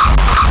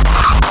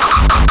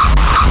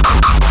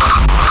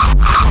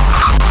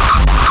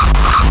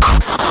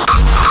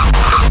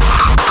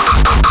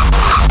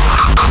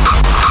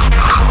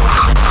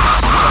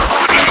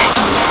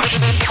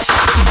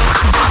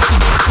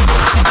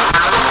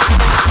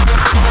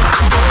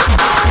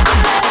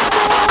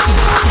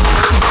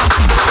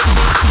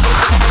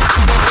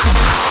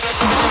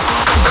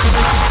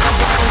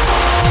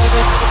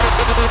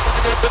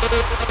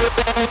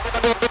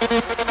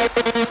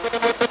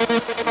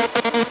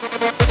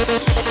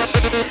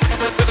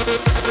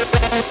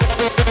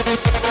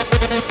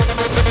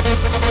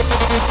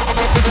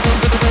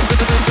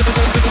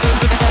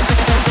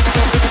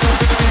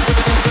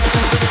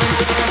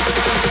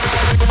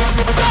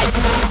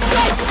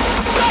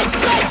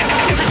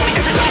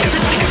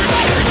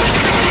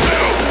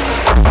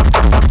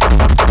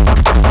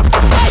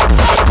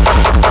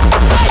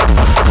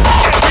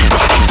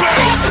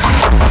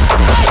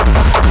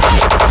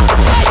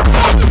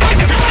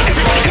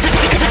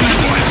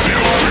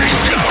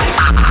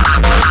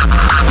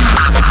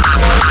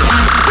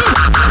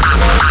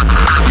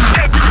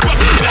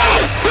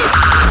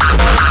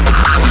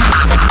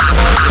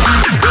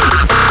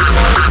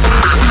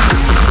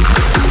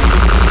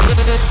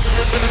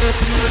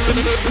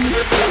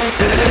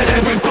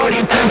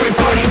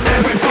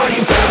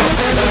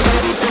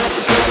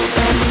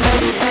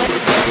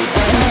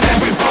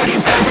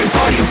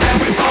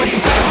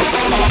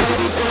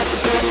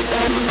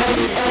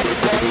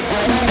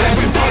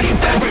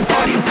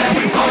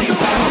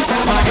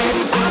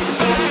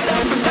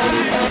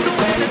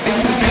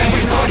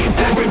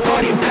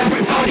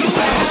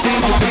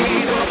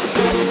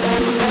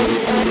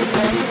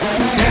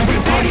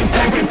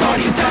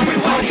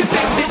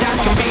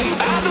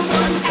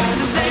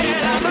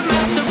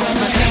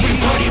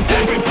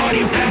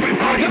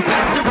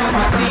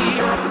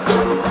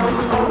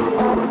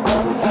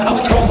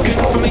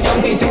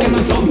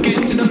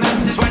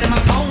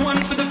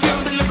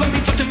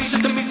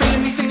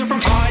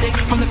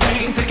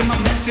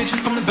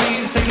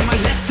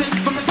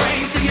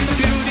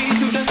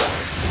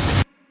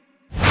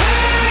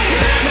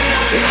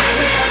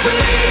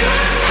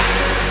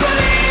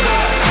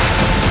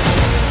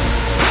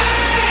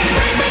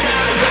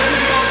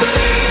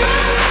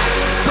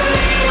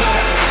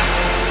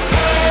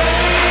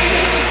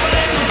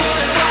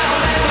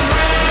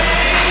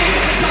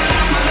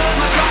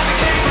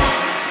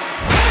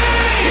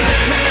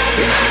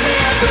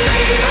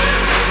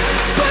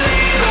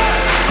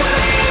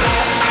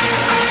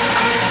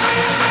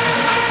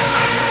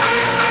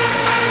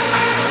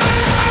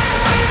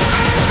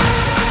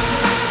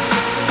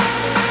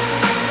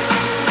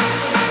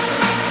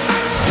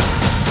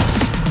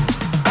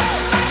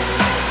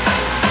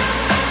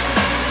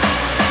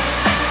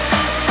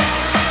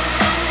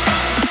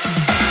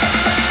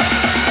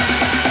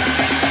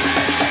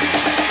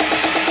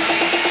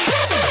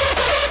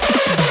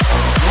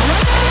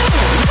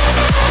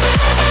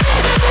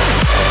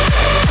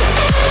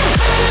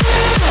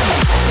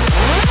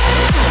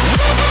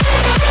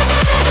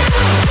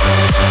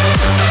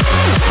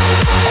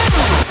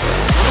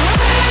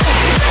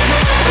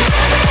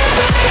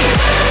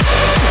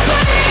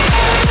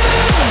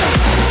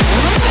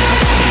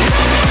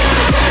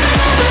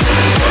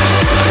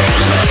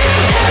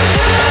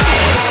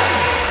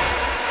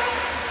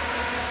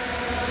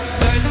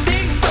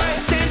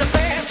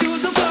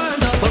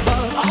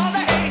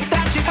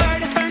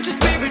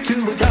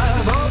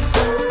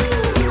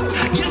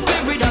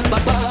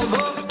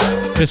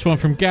 This one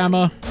from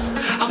Gamma,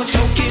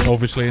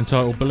 obviously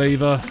entitled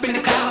Believer.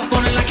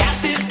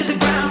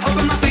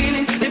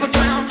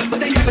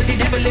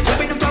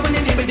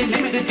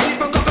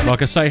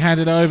 Like I say, hand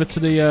it over to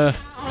the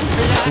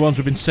ones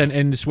we've been sent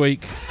in this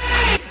week.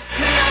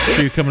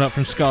 Two coming up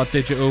from Scarred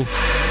Digital.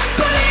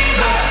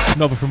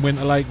 Another from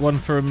Winterlake, one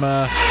from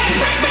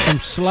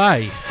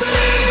Slay.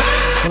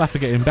 We'll have to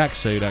get him back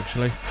soon,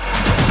 actually.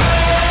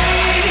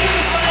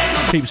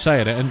 Keep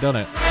saying it and done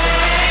it.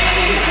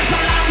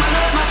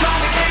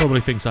 Probably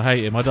thinks I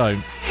hate him, I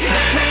don't.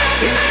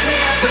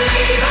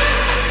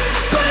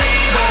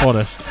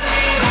 Honest.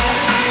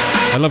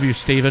 I love you,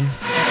 Stephen.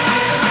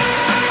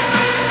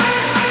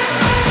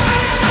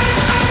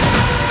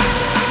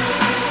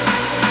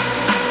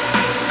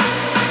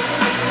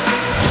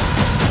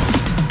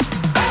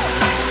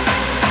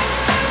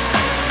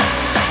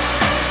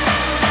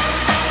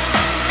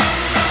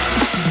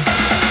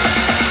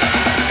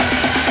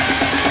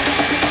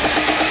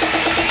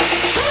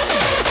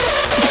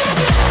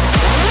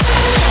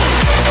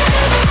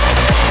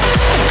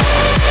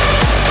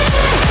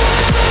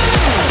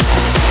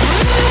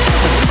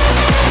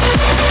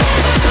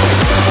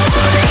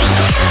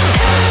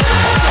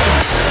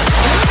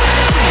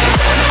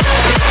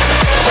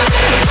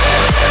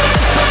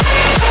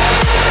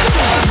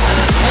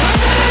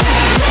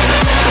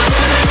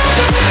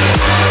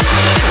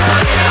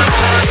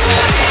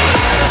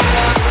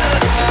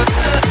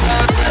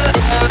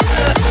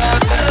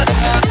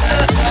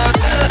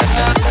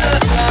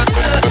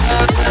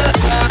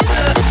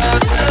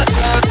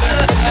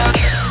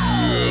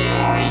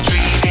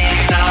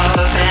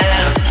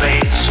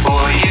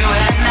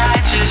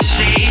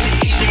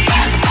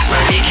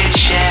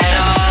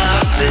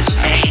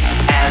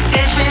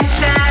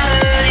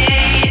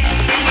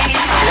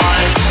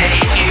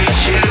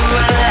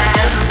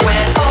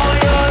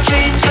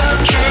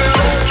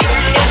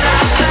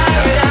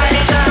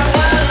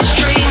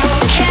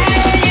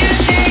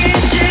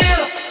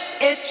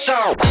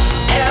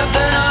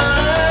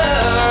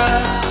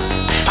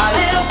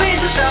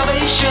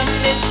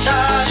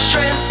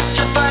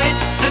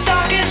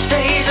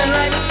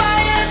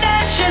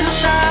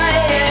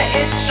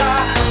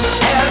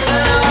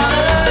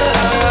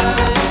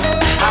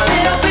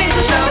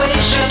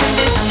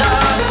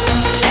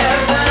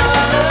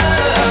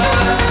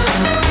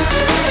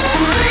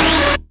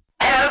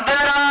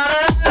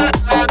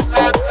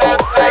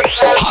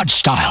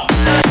 Style.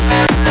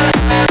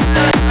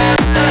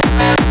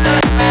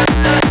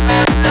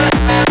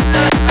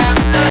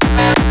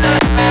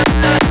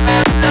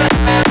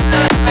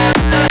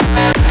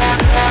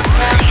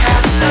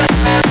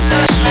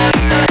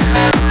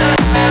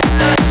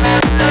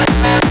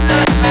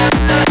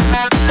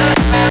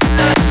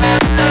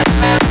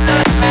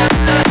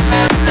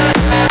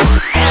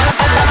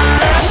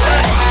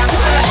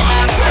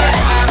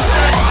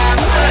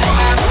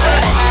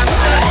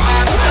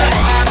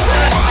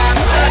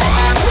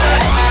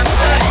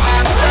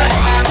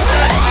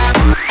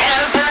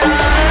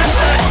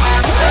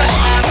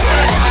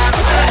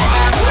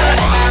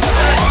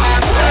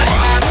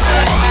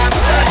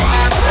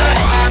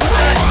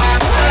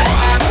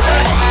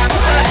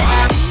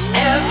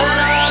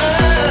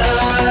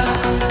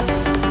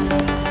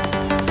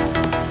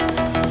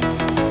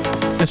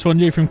 This one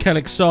new from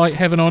Kellic Sight,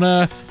 Heaven on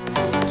Earth.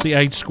 It's the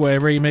Age Square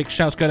remix.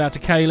 Shouts go out to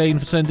Kayleen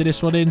for sending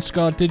this one in,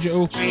 Scarred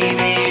Digital.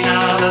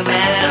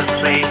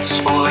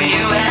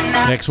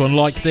 Next one,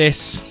 Like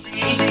This,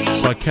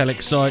 by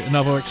Kellic Sight,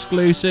 another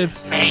exclusive.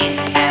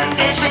 And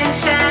this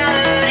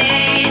insanity,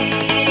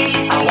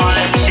 I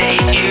wanna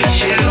take you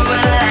to a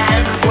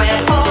land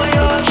where all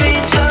your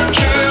dreams come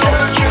true.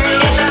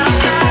 It's our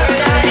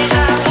paradise,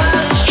 our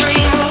wildest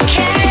dream. Oh,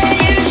 can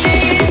you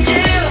see it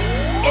too?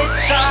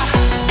 It's our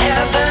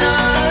heaven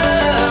on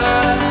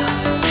earth,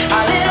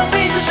 our little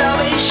piece of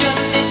salvation.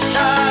 It's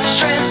our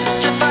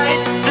strength to fight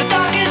the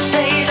darkest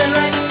days and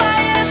light the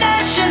fire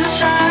that's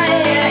inside.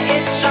 Yeah,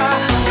 it's our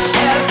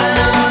heaven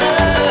on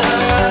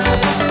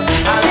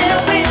earth, our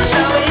little piece of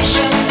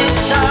salvation.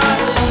 It's our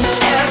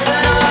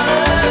heaven on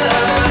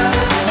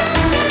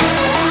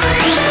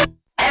earth,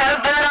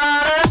 heaven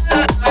on earth.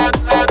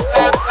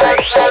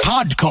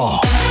 Hardcore.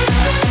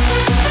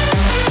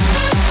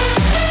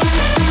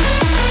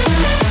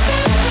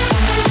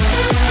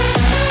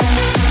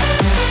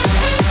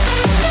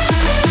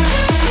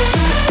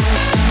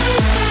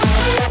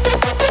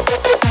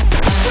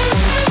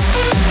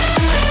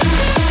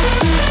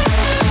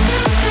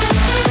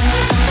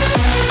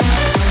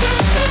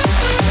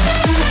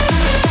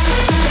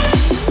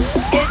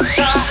 It's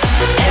our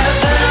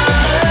heaven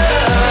on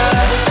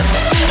earth,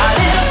 our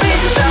little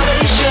piece of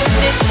salvation.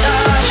 It's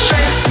our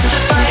strength to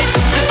fight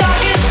the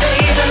darkest days.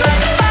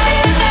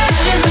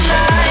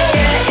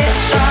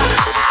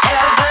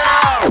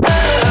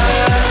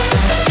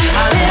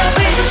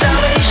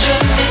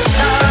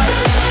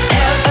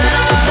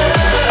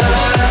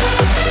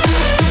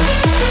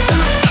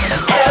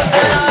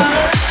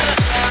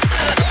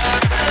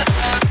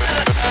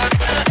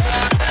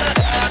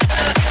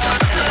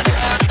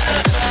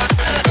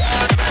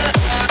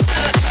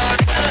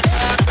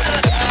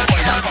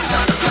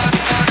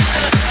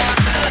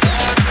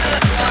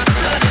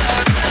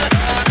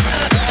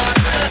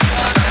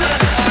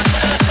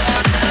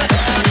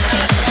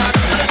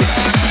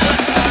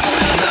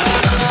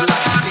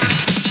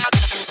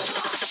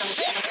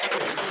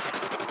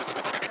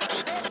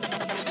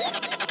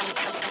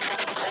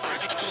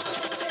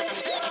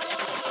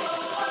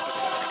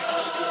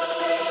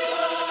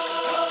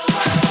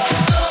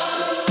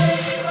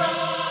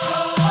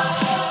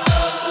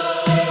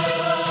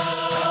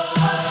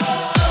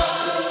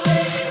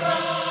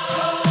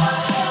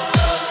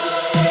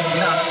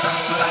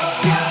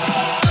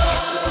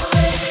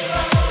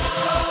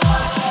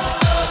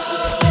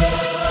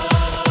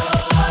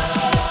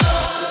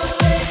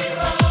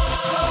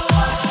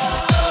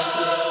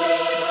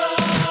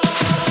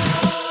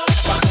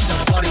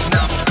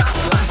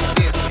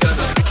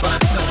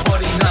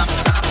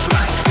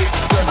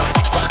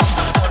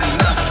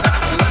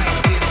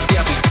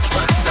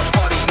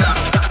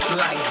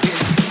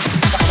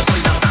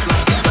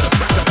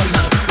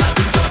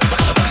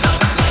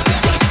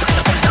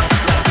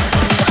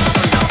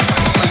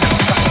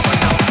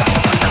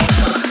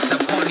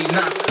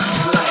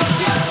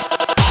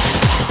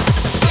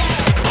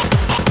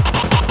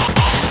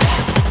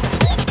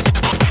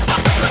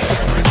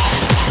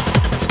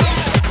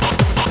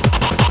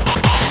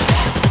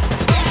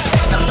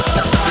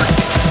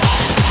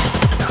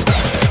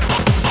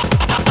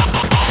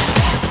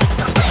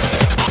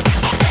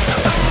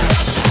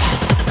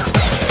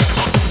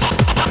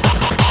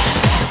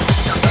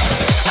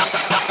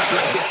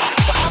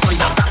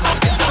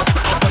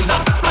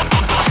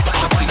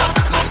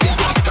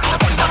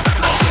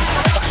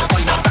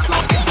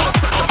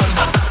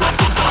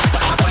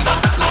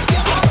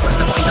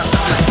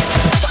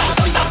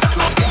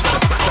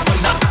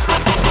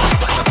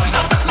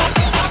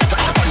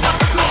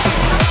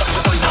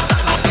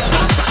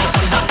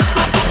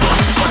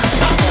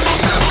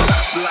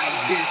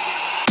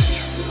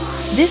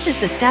 This is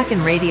the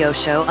Stackin' Radio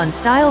Show on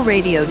Style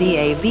Radio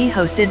DAB,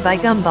 hosted by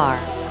Gumbar.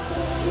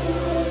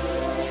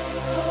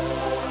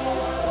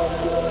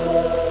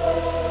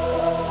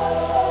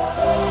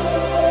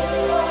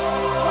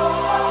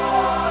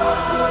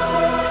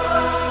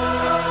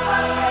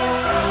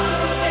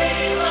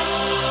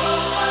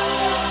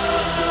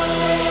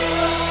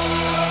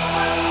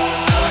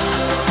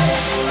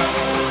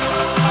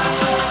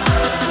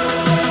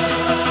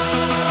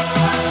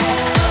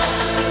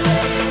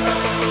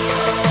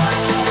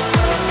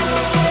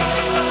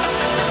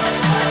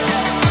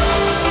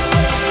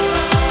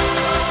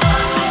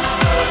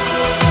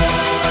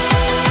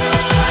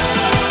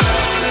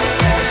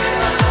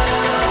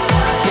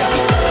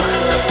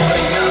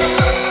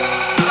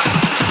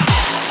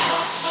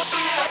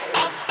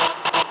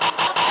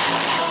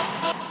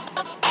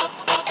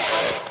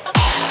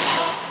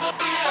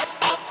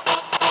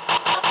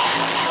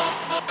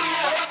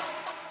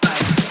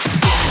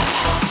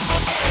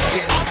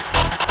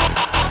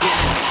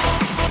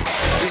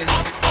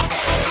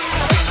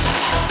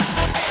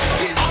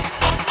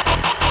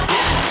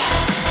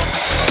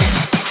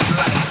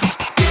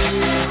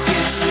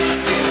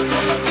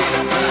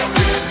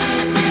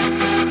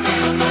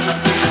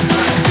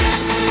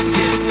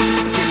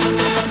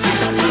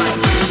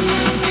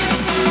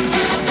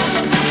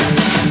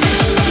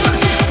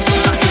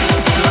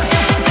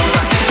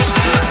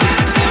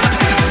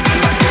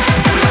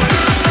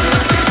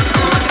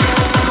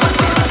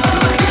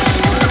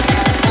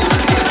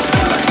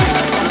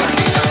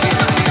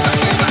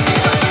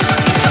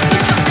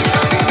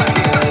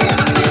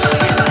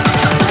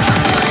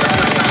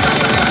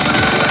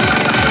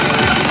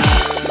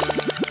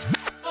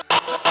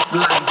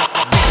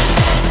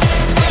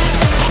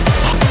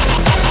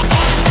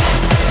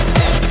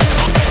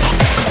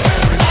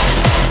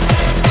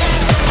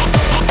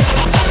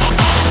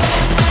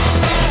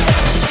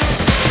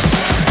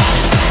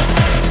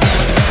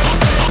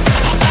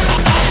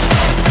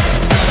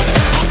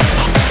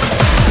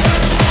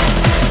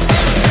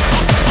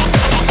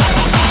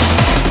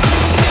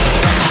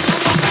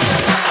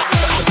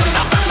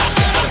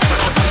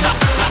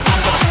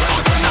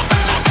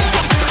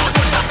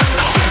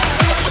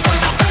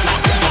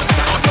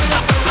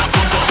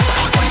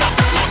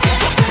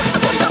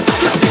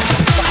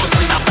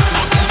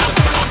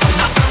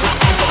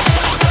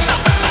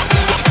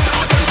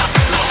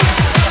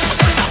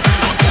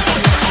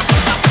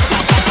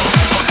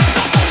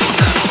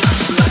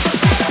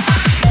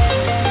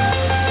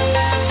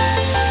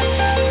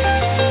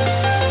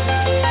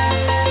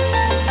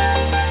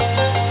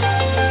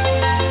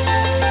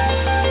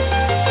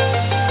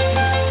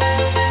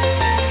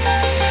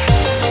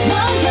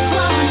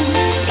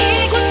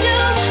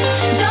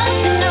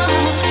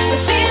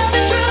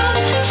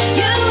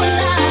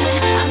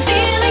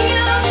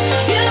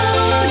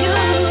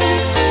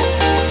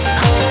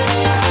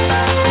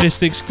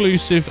 This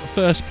exclusive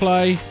first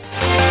play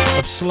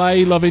of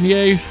Slay, Loving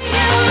You.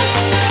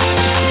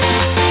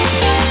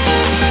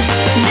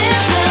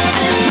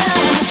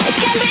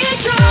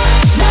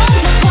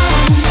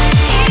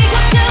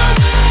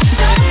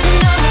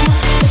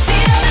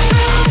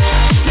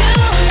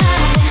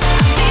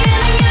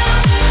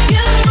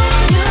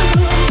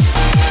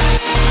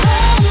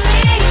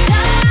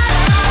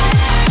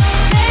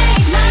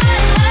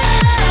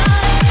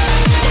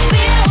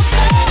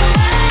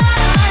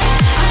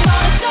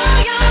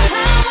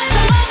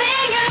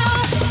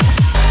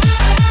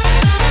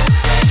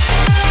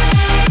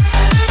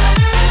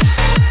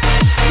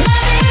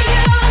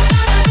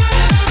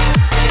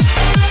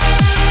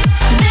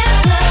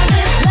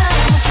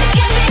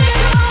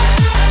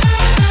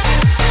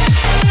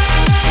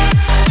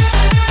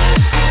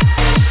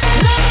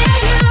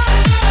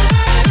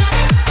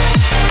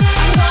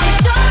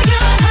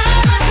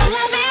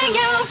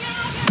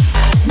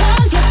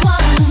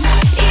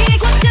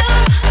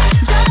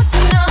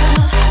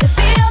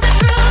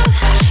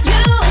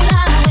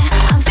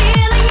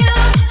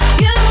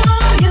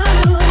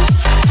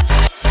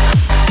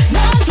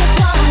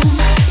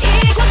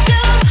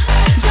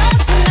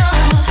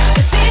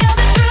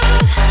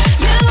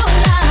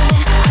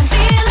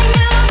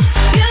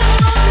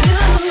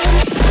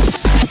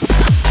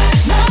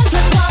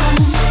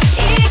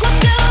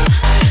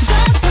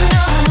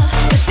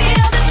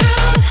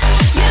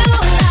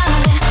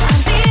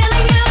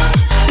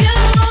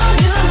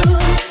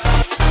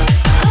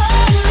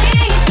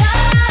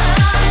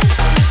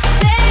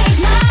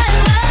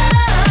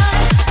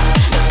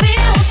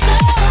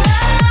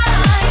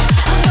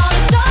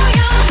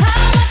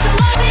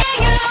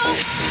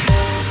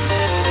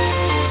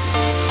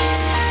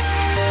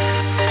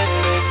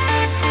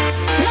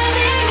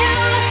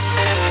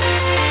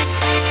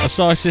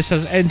 Isis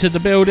has entered the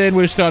building.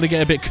 We're starting to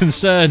get a bit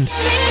concerned.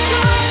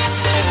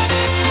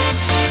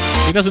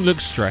 He doesn't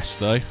look stressed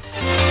though,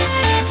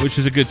 which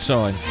is a good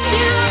sign.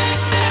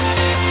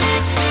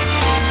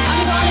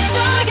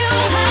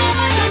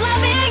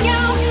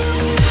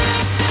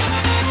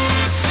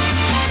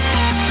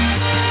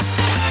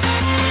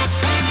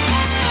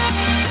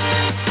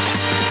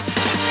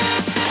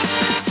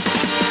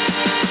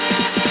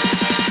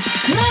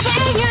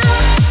 Loving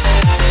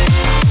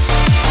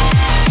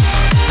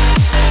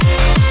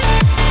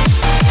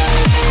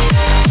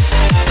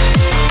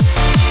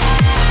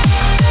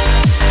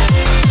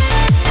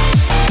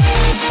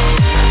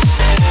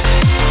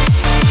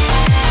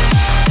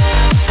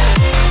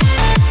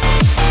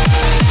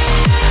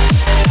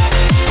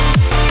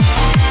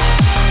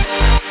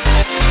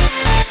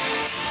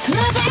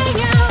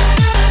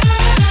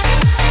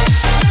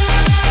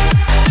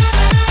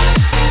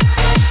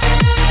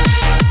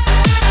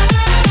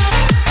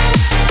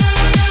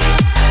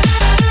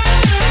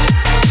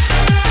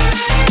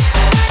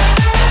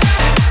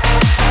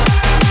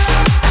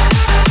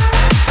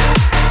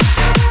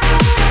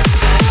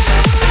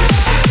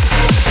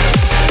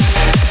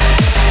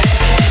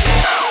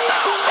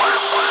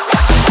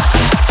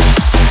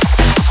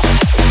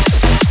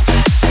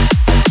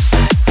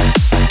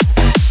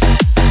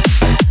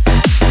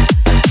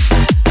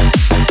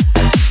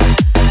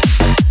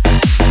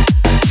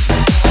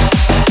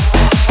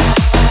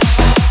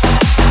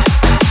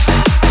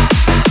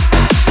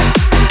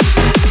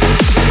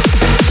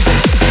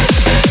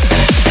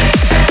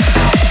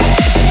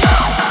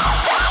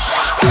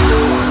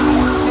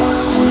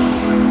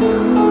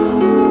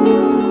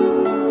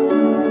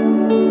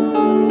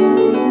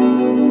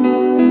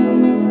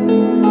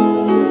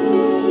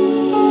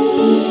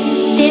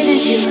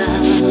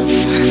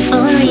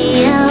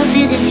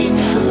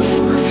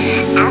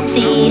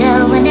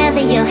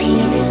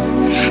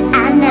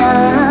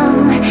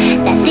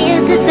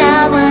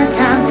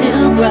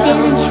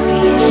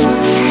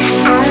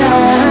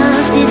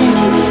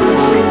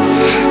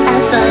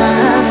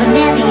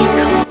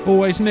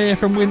Always Near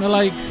from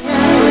Winterlake,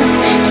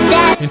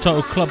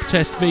 entitled Club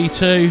Test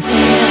V2.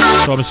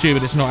 So I'm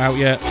assuming it's not out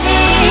yet.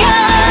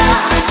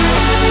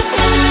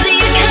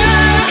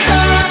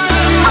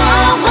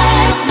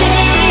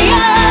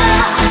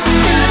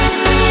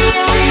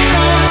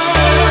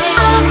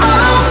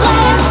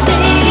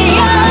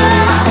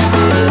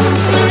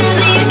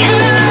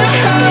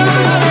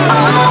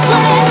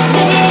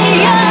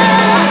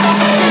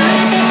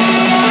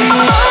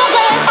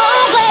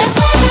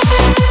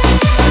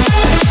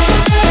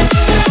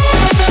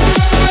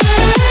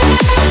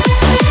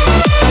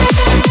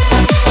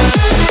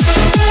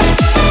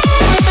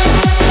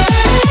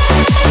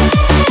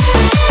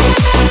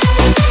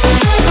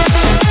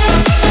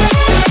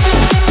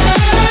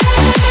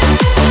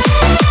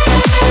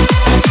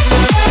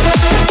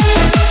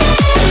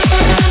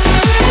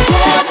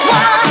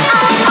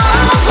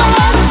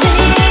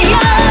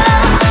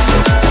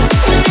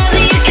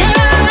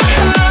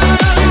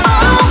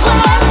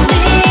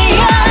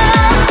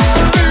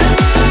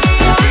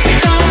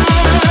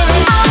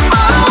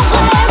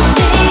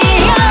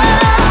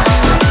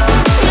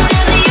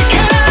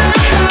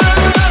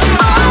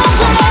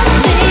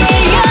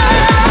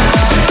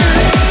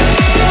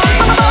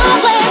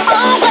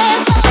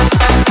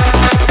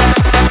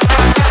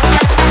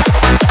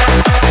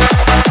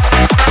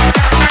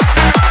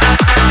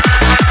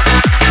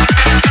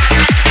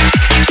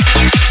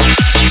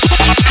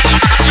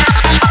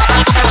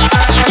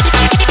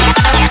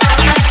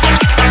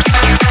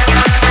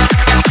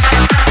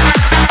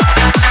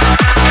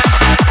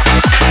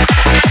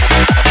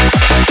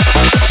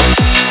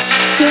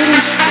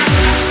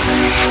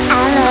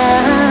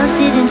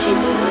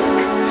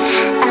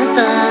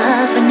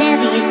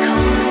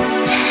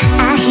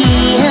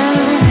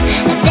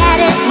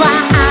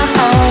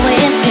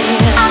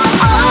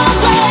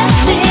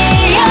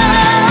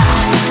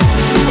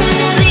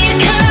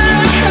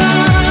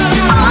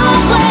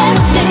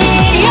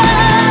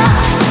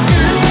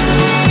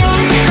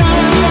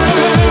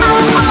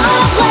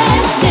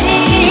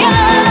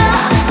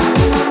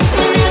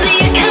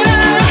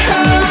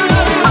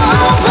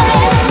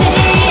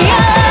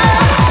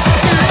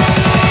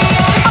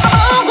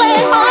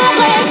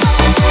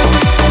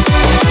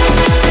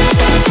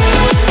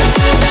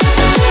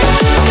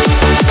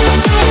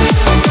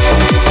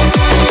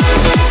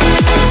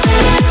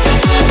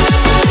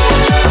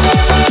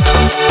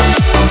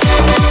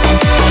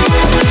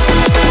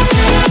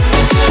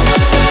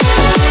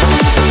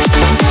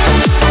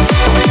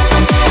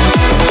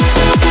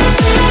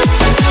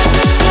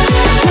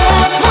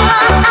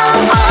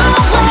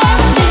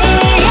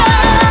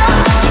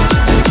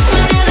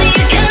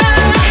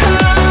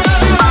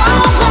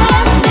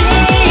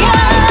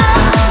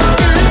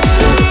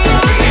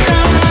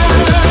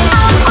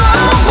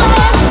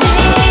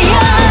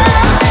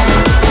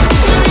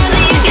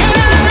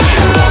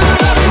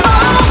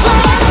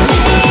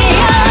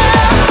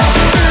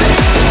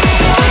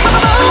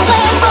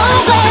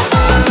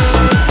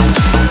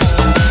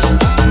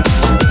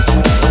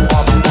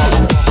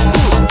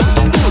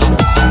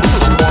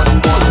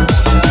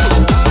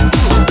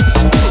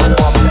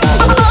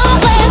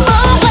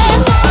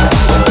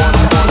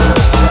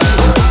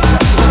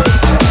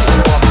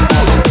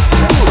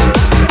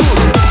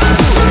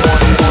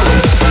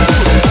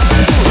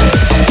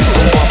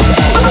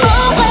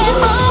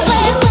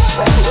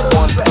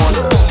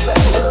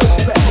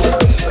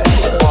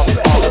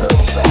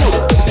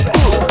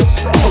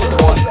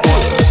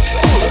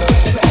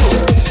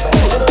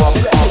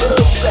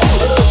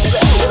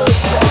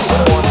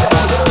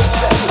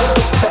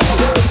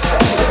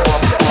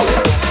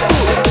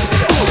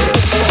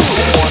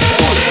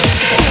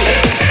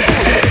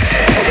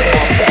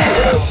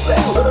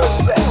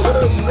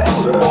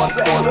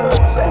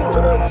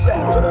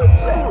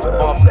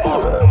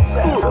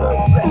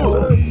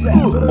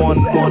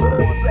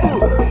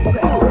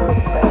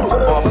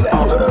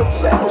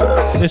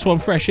 This one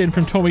fresh in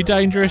from Tommy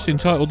Dangerous,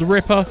 entitled The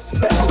Ripper.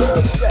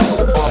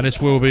 And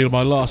this will be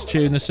my last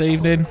tune this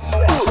evening.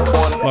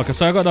 Like I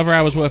say, I've got another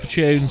hour's worth of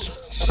tunes,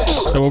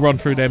 so we'll run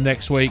through them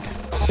next week.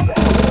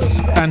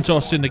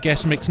 Phantos in the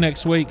guest mix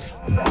next week,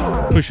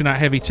 pushing that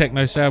heavy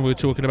techno sound we were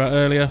talking about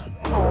earlier.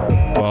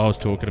 Well, I was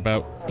talking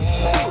about.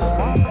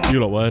 You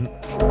lot weren't.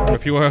 Or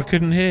if you were, I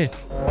couldn't hear.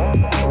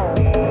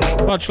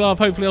 Much love.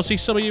 Hopefully I'll see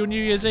some of you on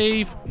New Year's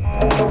Eve.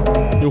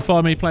 You'll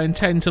find me playing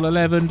 10 till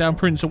 11 down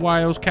Prince of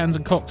Wales, Cans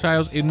and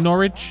Cocktails in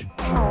Norwich.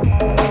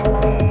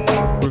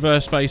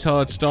 Reverse bass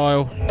hard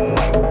style.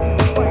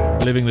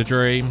 Living the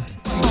dream.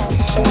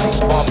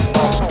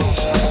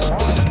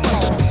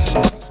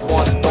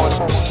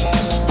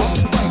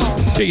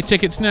 Get your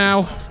tickets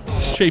now.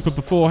 Cheaper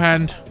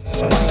beforehand.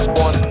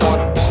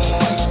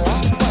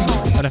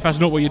 And if that's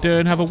not what you're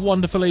doing, have a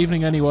wonderful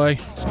evening anyway.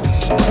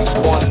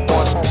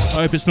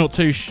 I hope it's not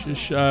too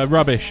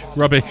rubbish.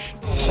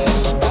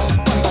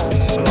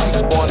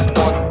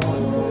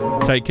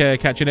 Take care,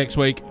 catch you next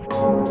week.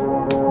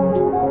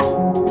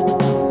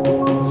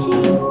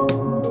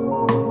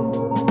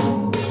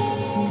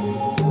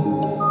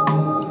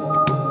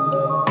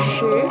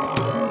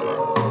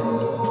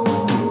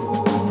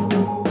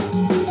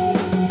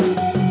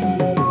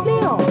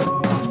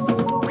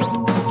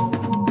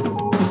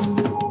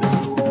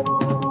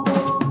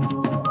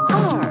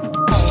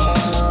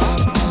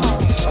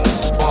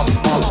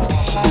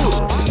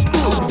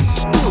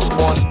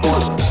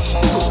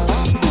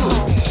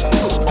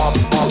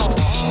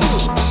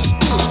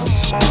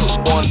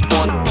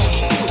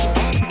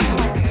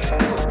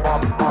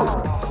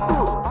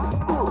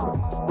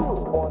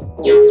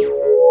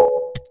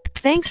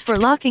 Thanks for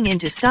locking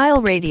into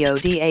Style Radio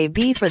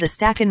DAB for the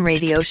Stackin'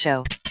 Radio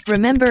Show.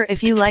 Remember,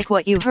 if you like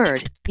what you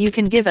heard, you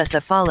can give us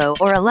a follow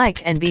or a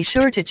like, and be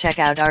sure to check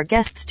out our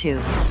guests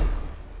too.